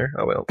are blown there.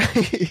 Oh, well.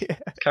 Yeah.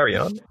 Carry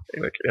on.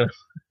 Like, yeah.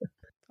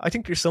 I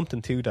think there's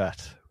something to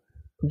that.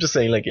 I'm just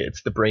saying, like,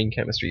 it's the brain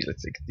chemistry.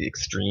 It's like the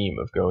extreme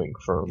of going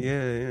from,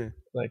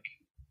 like,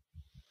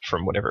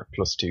 from whatever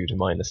 +2 to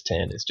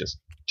 -10 is just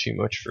too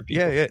much for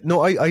people. Yeah.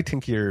 No, I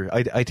think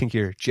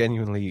you're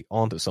genuinely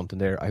onto something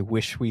there. I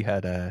wish we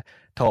had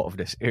thought of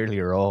this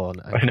earlier on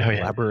and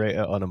elaborate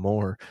on it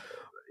more.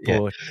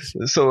 But...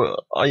 Yeah. So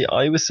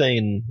I was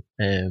saying,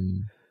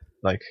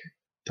 like,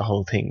 the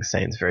whole thing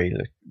sounds very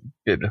like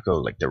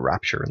biblical, like the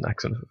rapture and that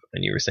kind of.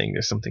 And you were saying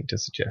there's something to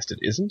suggest it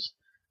isn't.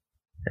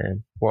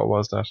 And what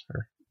was that?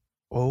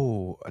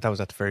 Oh, that was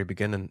at the very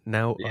beginning.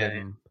 Now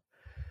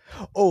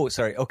Oh,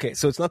 sorry. Okay,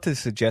 so it's not to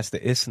suggest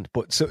it isn't,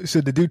 but so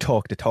they do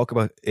they talk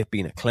about it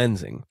being a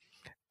cleansing,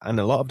 and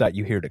a lot of that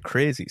you hear the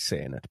crazies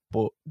saying it,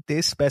 but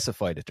they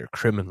specify that they're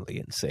criminally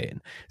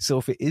insane. So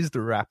if it is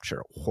the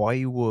rapture,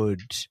 why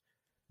would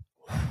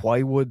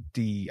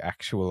the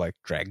actual like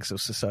dregs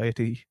of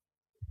society,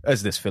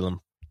 as this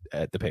film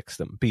depicts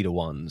them, be the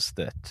ones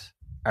that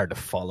are the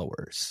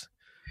followers?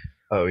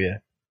 Oh yeah.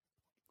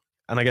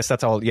 And I guess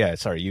that's all. Yeah,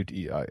 sorry.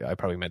 I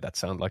probably made that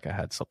sound like I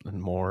had something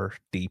more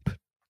deep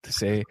to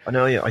say. I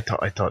know. Yeah,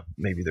 I thought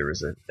maybe there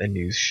was a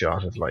news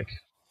shot of like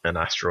an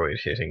asteroid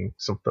hitting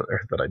something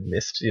that I'd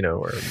missed, you know,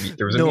 or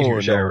there was a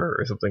meteor shower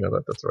or something like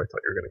that. That's where I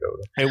thought you were going to go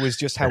with. It was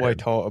just how I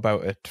thought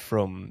about it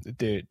from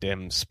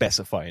them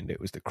specifying it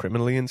was the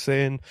criminally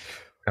insane.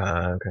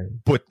 Okay.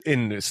 But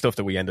in the stuff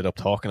that we ended up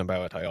talking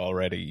about, I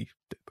already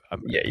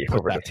you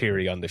put that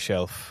theory on the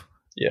shelf.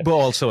 Yeah. But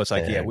also it's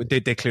like,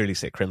 they clearly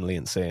say criminally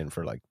insane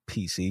for like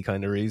PC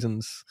kind of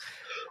reasons.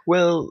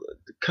 Well,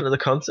 kind of the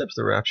concept of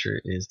the rapture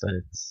is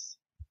that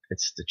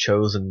it's the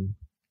chosen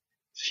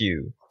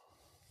few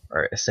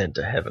are sent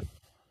to heaven,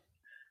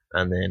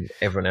 and then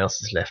everyone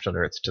else is left on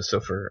earth to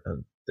suffer,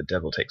 and the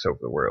devil takes over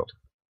the world.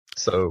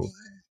 So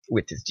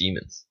with his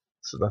demons.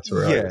 So that's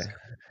where I was.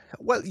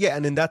 Well, yeah,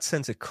 and in that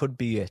sense, it could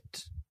be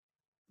it.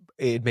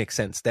 It makes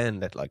sense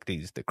then that like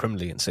the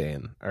criminally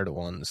insane are the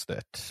ones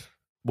that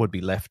would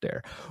be left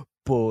there.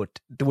 But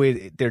the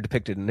way they're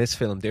depicted in this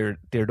film, they're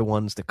the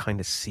ones that kind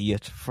of see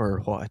it for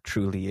what it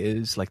truly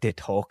is. Like they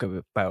talk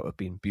about it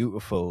being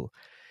beautiful.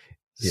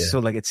 Yeah. So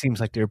like it seems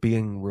like they're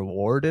being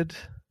rewarded.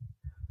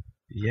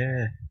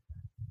 Yeah.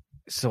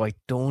 So I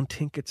don't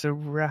think it's a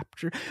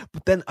rapture.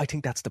 But then I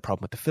think that's the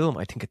problem with the film.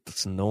 I think it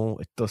doesn't know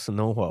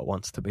what it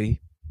wants to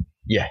be.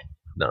 Yeah.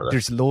 No.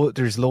 There's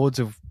loads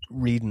of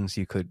readings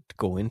you could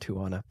go into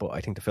on it, but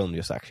I think the film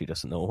just actually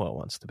doesn't know what it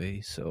wants to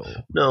be. So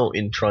no,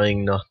 in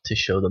trying not to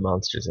show the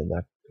monsters in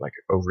that like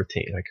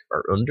overthink, like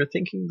or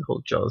underthinking the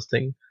whole Jaws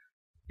thing,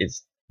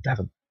 is they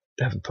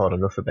haven't thought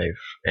enough about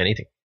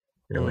anything.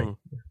 Really.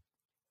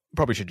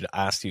 Probably should have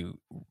asked you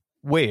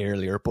way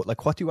earlier, but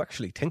like, what do you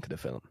actually think of the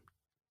film?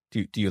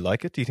 Do you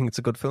like it? Do you think it's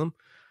a good film?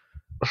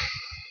 Do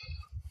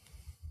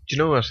you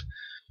know what?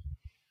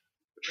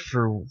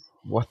 For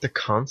what the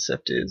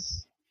concept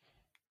is,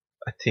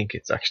 I think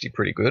it's actually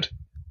pretty good.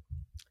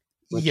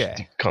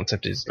 The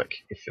concept is like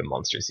if a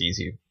monster sees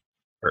you,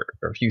 or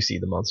if you see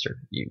the monster,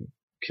 you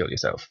kill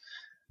yourself,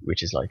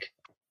 which is like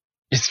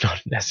it's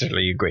not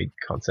necessarily a great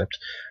concept,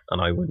 and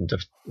I wouldn't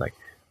have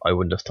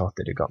thought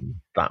they'd have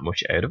gotten that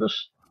much out of it.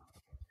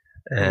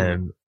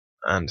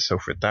 And so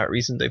for that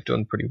reason, they've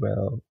done pretty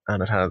well,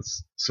 and it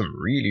has some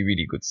really,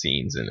 really good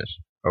scenes in it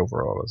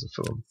overall as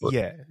a film. But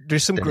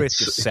there's some great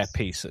set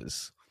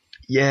pieces.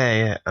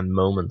 Yeah, and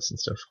moments and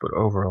stuff. But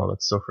overall,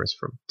 it suffers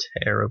from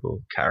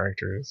terrible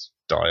characters,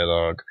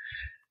 dialogue,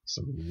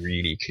 some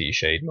really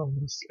cliched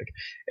moments. Like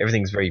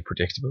everything's very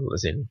predictable,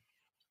 as in,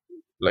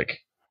 like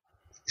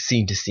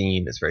scene to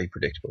scene is very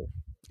predictable.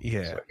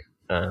 Yeah,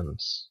 and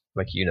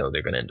like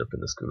they're going to end up in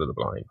the School of the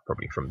Blind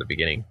probably from the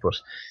beginning, but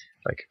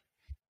like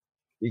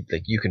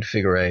you can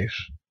figure out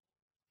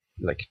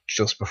like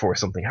just before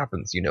something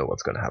happens,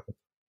 what's going to happen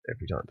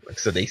every time. Like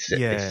so they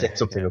set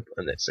something up,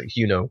 and it's like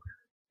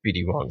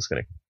BD Wong's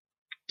going to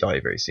die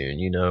very soon.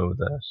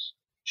 That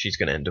she's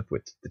going to end up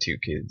with the two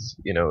kids.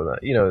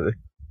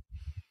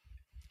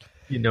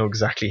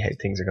 Exactly how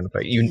things are going to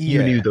play.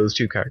 You knew those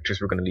two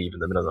characters were going to leave in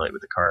the middle of the night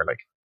with the car like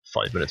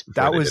 5 minutes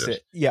before that was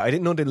it. Yeah, I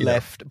didn't know they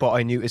left, but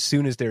I knew as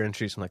soon as they're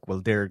introduced, I'm like,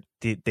 well,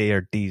 they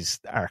are these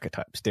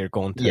archetypes. They're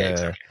going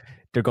to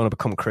they're going to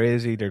become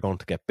crazy. They're going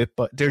to get bit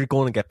by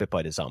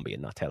the zombie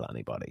and not tell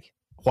anybody.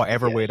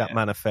 Whatever way that yeah.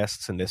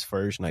 manifests in this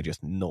version, I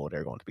just know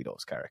they're going to be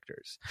those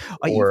characters.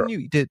 I even Or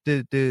knew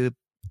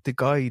the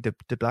guy,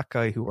 the black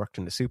guy who worked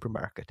in the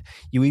supermarket.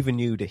 You even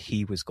knew that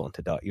he was going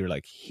to die. You're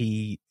like,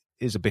 he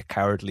is a bit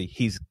cowardly.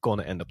 He's going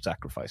to end up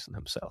sacrificing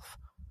himself.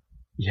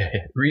 yeah,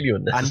 really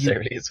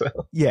unnecessarily as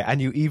well. Yeah,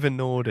 and you even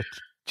know that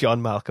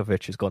John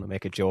Malkovich is going to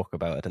make a joke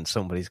about it, and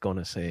somebody's going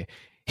to say,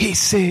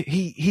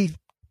 he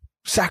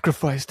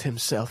sacrificed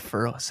himself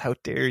for us. How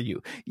dare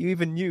you? You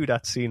even knew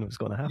that scene was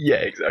going to happen. Yeah,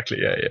 exactly.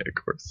 Yeah,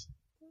 of course.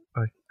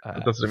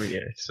 That's what I mean.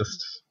 Yeah, it's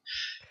just.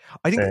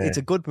 I think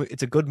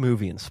it's a good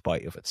movie in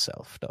spite of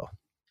itself, though.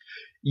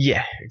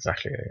 Yeah,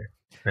 exactly.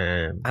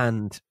 Yeah.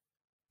 And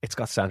it's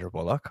got Sandra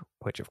Bullock,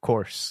 which of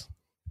course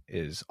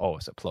is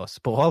always a plus,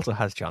 but also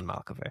has John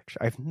Malkovich.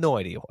 I have no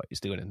idea what he's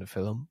doing in the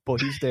film,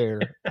 but he's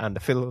there, and the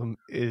film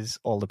is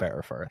all the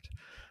better for it.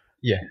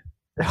 Yeah.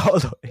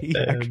 Although he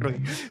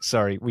actually,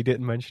 sorry, we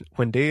didn't mention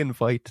when they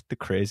invite the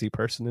crazy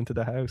person into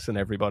the house, and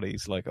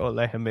everybody's like, "Oh,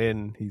 let him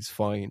in, he's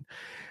fine."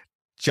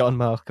 John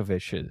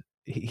Malkovich,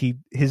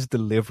 his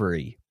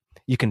delivery,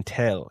 you can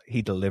tell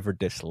he delivered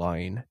this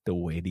line the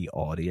way the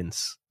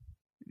audience.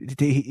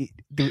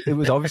 It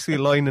was obviously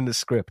a line in the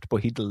script,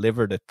 but he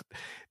delivered it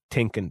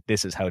thinking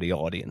this is how the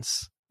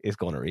audience is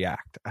going to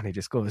react, and he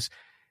just goes,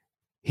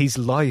 "He's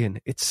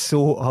lying. It's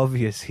so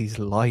obvious he's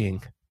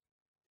lying."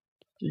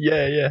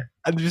 Yeah.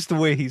 And just the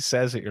way he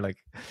says it, you're like,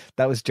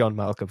 that was John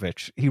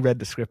Malkovich. He read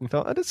the script and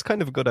thought, that's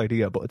kind of a good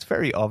idea, but it's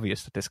very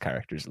obvious that this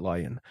character's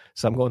lying.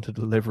 So I'm going to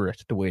deliver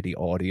it the way the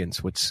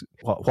audience would,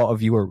 what a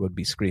viewer would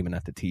be screaming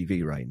at the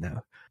TV right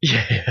now.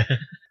 Yeah.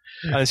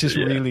 And it's just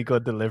really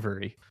good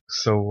delivery.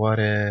 So what,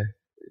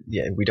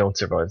 we don't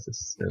survive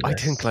this. I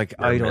think,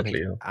 I don't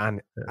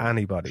think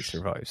anybody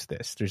survives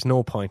this. There's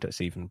no point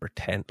us even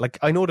pretend. Like,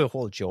 I know the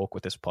whole joke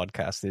with this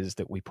podcast is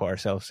that we put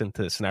ourselves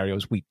into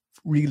scenarios we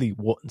really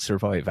wouldn't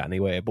survive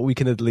anyway, but we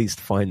can at least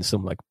find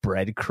some, like,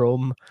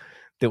 breadcrumb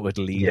that would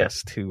lead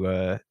us to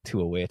a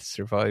way to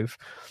survive.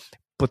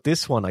 But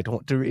this one,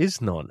 there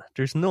is none.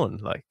 There's none.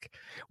 Like,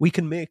 we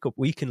can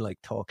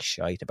talk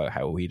shite about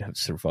how we'd have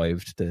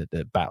survived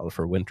the battle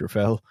for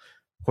Winterfell,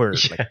 where,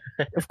 like,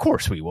 of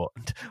course we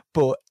wouldn't.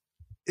 But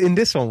in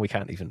this one, we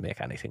can't even make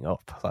anything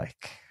up.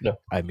 Like, no.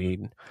 I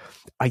mean,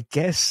 I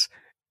guess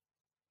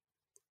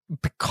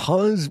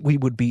because we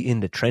would be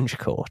in the trench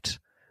coat,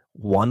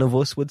 one of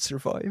us would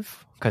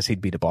survive because he'd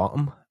be the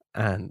bottom.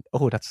 And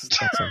that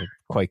sounded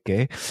quite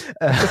gay.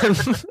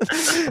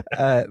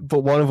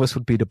 But one of us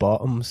would be the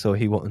bottom, so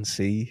he wouldn't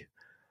see.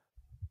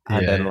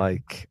 And then,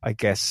 like, I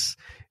guess,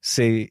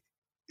 say,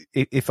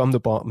 if I'm the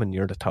bottom and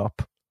you're the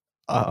top,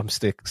 I'm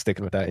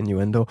sticking with that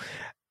innuendo.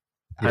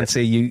 Yeah. And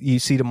say you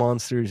see the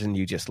monsters and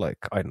you just, like,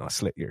 I don't know,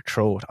 slit your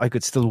throat. I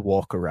could still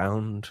walk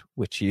around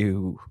with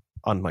you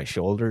on my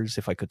shoulders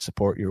if I could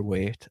support your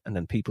weight, and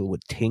then people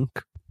would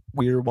think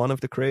we're one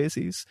of the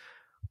crazies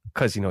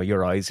because, you know,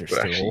 your eyes are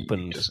still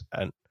open,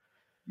 and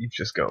you've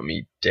just got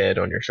me dead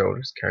on your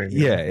shoulders carrying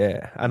me.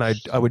 Yeah, and I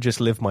would just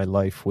live my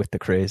life with the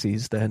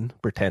crazies then,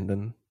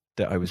 pretending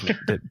that I was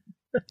that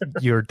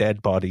your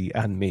dead body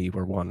and me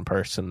were one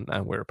person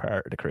and we're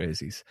part of the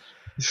crazies.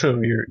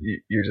 So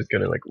you're just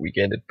gonna, like,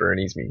 Weekend at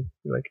Bernie's me,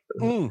 like,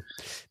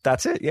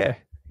 that's it. Yeah,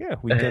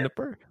 Weekend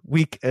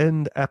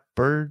at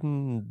Bird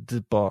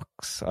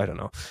Box. I don't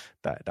know,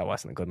 that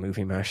wasn't a good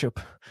movie mashup.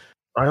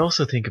 I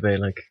also think about,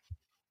 like,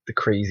 the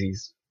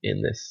crazies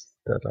in this,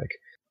 that, like,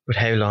 but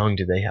how long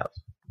do they have?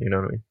 You know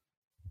what I mean?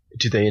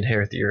 Do they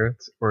inherit the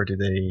earth, or do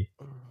they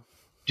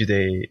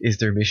is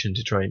their mission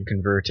to try and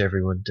convert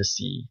everyone to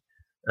see,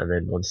 and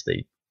then once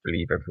they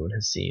believe everyone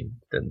has seen,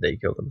 then they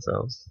kill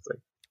themselves? It's like,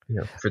 you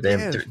know, for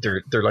them,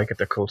 they're like at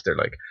the cult, they're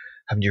like,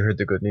 haven't you heard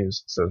the good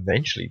news? So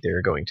eventually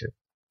they're going to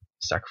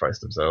sacrifice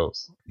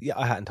themselves. Yeah,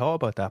 I hadn't thought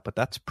about that, but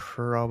that's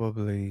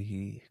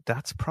probably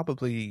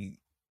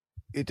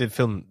the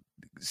film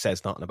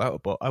says nothing about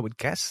it, but I would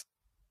guess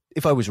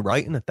if I was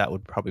writing it, that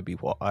would probably be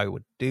what I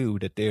would do,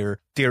 that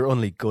they're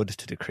only good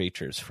to the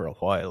creatures for a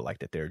while, like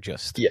that they're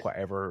just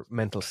whatever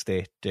mental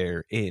state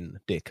they're in,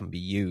 they can be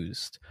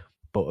used,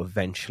 but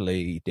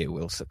eventually they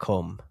will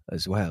succumb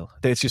as well.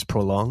 It's just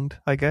prolonged,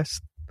 I guess.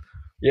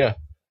 Yeah,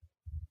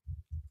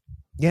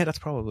 that's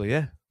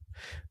probably,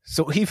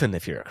 So even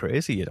if you're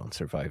crazy, you don't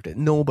survive it.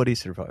 Nobody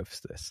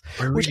survives this.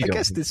 Which I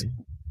guess this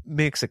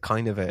makes it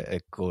kind of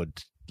a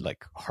good,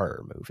 like,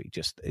 horror movie.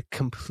 Just a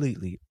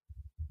completely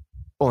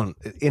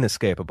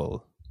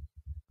inescapable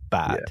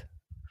bad.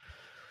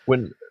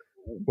 Yeah.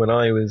 When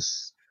I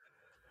was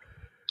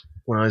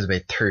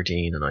about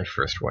 13 and I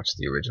first watched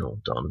the original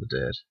Dawn of the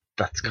Dead,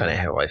 that's kind of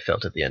how I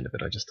felt at the end of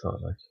it. I just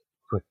thought, like,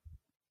 but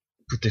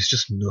there's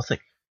just nothing.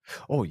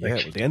 Oh yeah,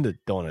 well, the end of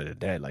Dawn of the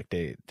Dead, like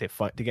they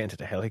get into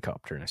the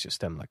helicopter and it's just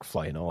them, like,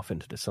 flying off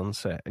into the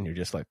sunset, and you're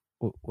just like,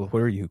 well,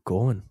 where are you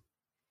going?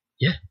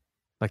 Yeah,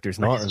 like, there's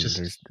like,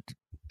 nothing.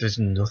 There's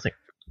nothing.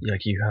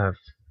 Like, you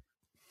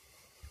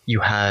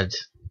had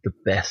the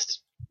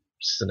best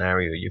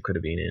scenario you could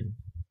have been in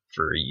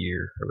for a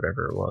year or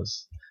whatever it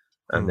was,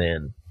 and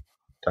then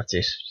that's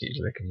it.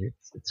 Like,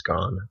 it's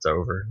gone. It's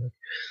over. Like,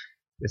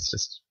 it's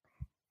just,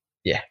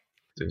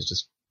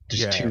 There's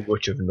Yeah. too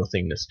much of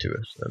nothingness to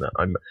it,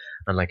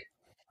 and like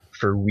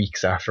for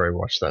weeks after I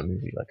watched that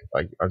movie,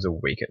 like I was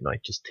awake at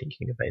night just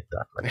thinking about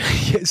that.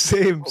 Like, Yeah,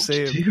 same.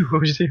 what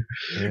would you do?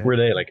 Yeah. Were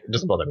they like? It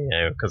doesn't bother me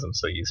now because I'm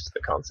so used to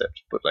the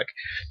concept, but like,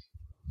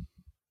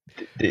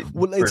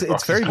 Well, Bird it's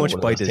Box is very kind of much one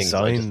of by those things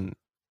I just- design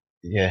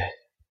yeah.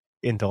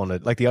 in Dawn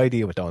of, like the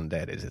idea with Dawn of the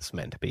Dead is it's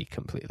meant to be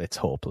complete. It's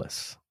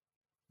hopeless.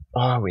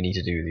 Oh, we need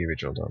to do the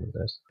original Dawn of the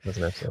Dead as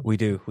an episode. We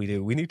do.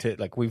 We need to,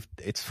 like,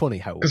 it's funny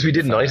how Because we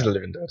did Night of the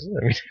Living Dead.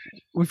 I mean,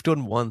 we've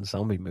done one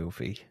zombie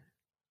movie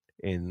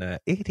in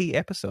 80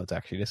 episodes.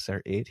 Actually, this is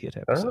our 80th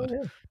episode.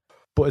 yeah.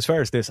 But as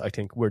far as this, I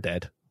think we're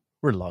dead.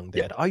 We're long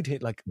dead. I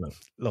think, like, No.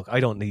 look, I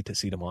don't need to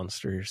see the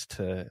monsters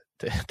to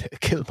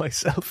kill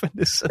myself in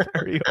this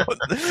scenario.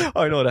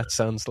 I know that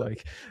sounds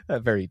like a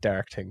very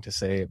dark thing to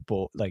say,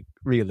 but like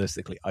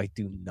realistically, I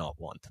do not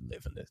want to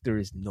live in this. There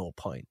is no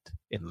point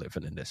in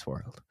living in this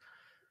world.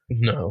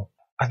 No.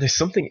 And there's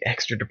something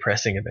extra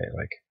depressing about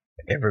like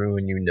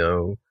everyone you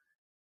know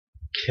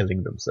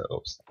killing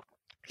themselves.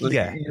 Like,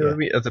 Yeah, you know what I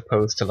mean? As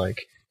opposed to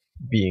like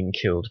being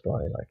killed by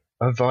like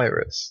a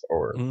virus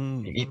or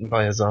being eaten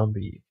by a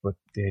zombie, but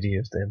the idea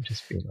of them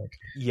just being like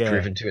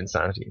driven to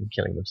insanity and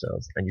killing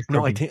themselves, and you've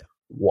probably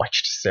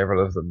watched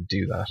several of them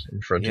do that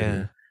in front of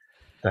you.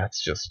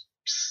 That's just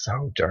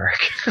so dark.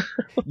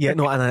 Yeah,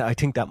 no, and I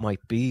think that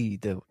might be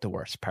the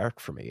worst part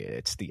for me.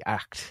 It's the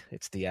act.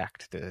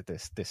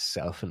 This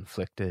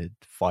self-inflicted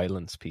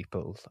violence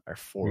people are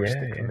forced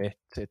to commit.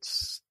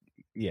 It's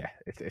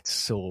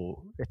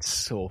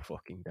so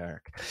fucking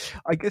dark.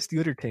 I guess the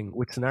other thing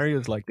with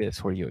scenarios like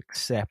this where you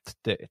accept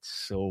that it's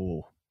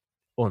so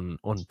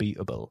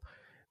unbeatable,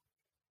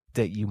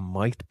 that you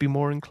might be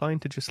more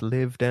inclined to just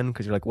live then,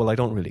 because you're like, well, I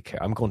don't really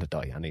care. I'm going to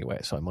die anyway,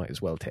 so I might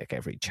as well take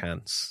every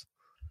chance.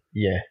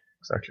 Yeah,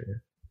 exactly.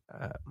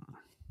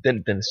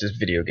 Then it's just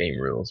video game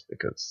rules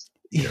because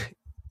you know,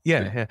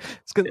 yeah.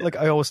 It's good. Like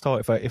I always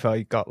thought, if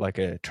I got like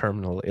a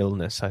terminal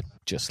illness, I'd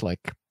just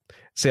like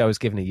say I was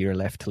given a year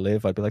left to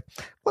live. I'd be like,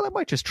 well, I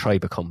might just try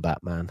become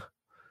Batman.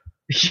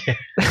 Yeah,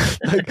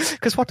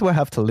 because what do I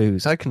have to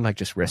lose? I can like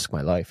just risk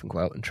my life and go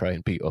out and try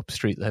and beat up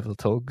street level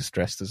thugs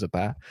dressed as a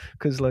bat.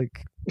 Because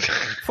like,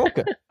 fuck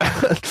it,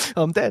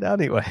 I'm dead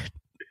anyway.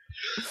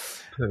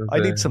 I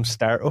need some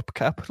startup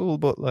capital,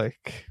 but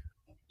like,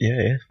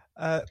 yeah.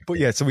 But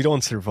yeah, so we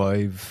don't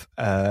survive.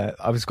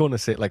 I was going to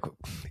say, like,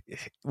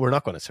 we're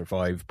not going to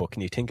survive, but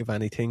can you think of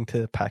anything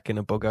to pack in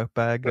a bug out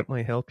bag that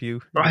might help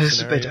you? I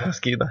was about to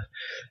ask you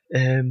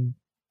that.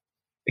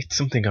 It's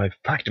something I've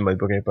packed in my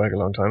bug out bag a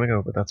long time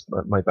ago, but that's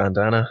my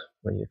bandana,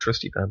 my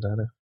trusty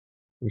bandana,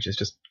 which is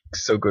just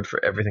so good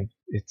for everything.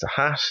 It's a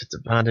hat, it's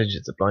a bandage,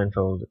 it's a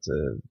blindfold, it's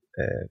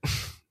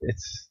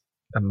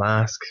a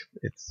mask,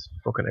 it's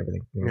fucking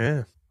everything.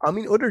 Yeah. I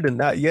mean, other than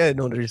that,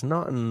 there's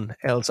nothing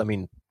else. I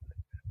mean,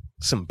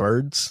 some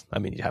birds. I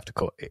mean, you have to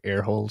cut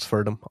air holes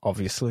for them,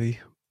 obviously.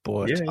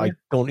 But I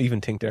don't even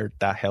think they're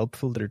that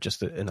helpful. They're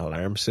just an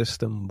alarm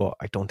system. But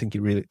I don't think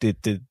you really...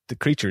 The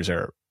creatures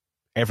are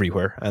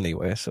everywhere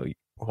anyway, so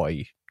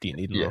why do you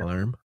need an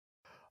alarm?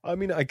 I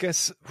mean, I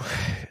guess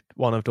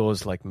one of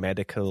those like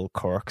medical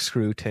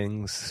corkscrew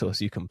things so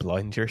as you can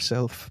blind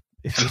yourself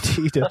if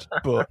you need it.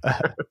 But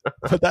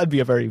that'd be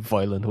a very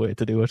violent way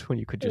to do it when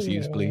you could just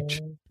use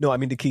bleach. No, I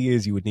mean, the key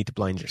is you would need to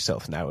blind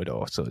yourself now,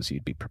 though, so as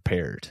you'd be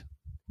prepared.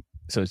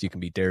 So as you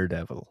can be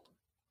Daredevil.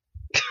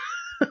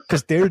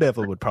 Because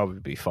Daredevil would probably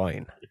be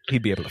fine.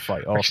 He'd be able to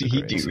fight off. Actually,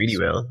 he'd do really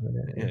well.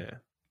 Yeah.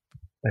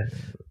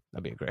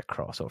 That'd be a great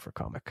crossover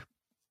comic.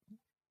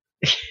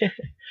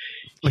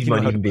 He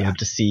might even be able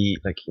to see,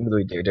 like, even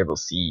though Daredevil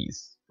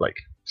sees, like,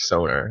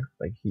 sonar,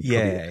 like, he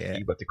probably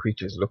see what the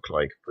creatures look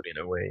like, but in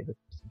a way that's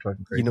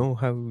driving crazy.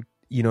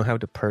 You know how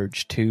The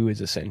Purge 2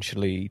 is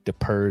essentially The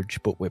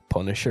Purge, but with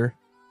Punisher?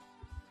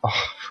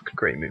 Oh, fucking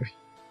great movie.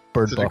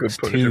 Bird Box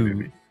 2.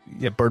 Movie.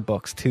 Yeah, Bird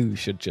Box 2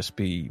 should just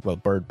be, well,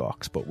 Bird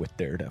Box, but with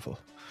Daredevil.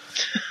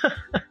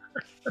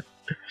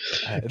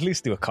 At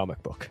least do a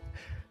comic book.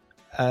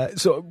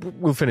 So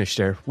we'll finish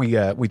there. We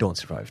don't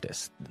survive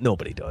this.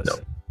 Nobody does.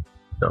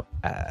 No.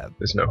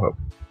 There's no hope.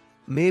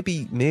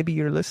 Maybe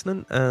you're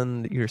listening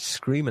and you're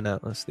screaming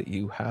at us that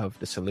you have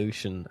the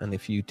solution, and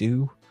if you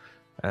do,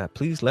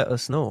 please let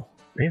us know.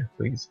 Yeah,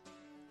 please.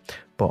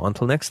 But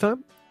until next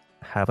time,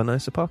 have a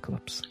nice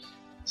apocalypse.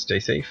 Stay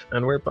safe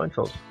and wear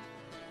blindfolds.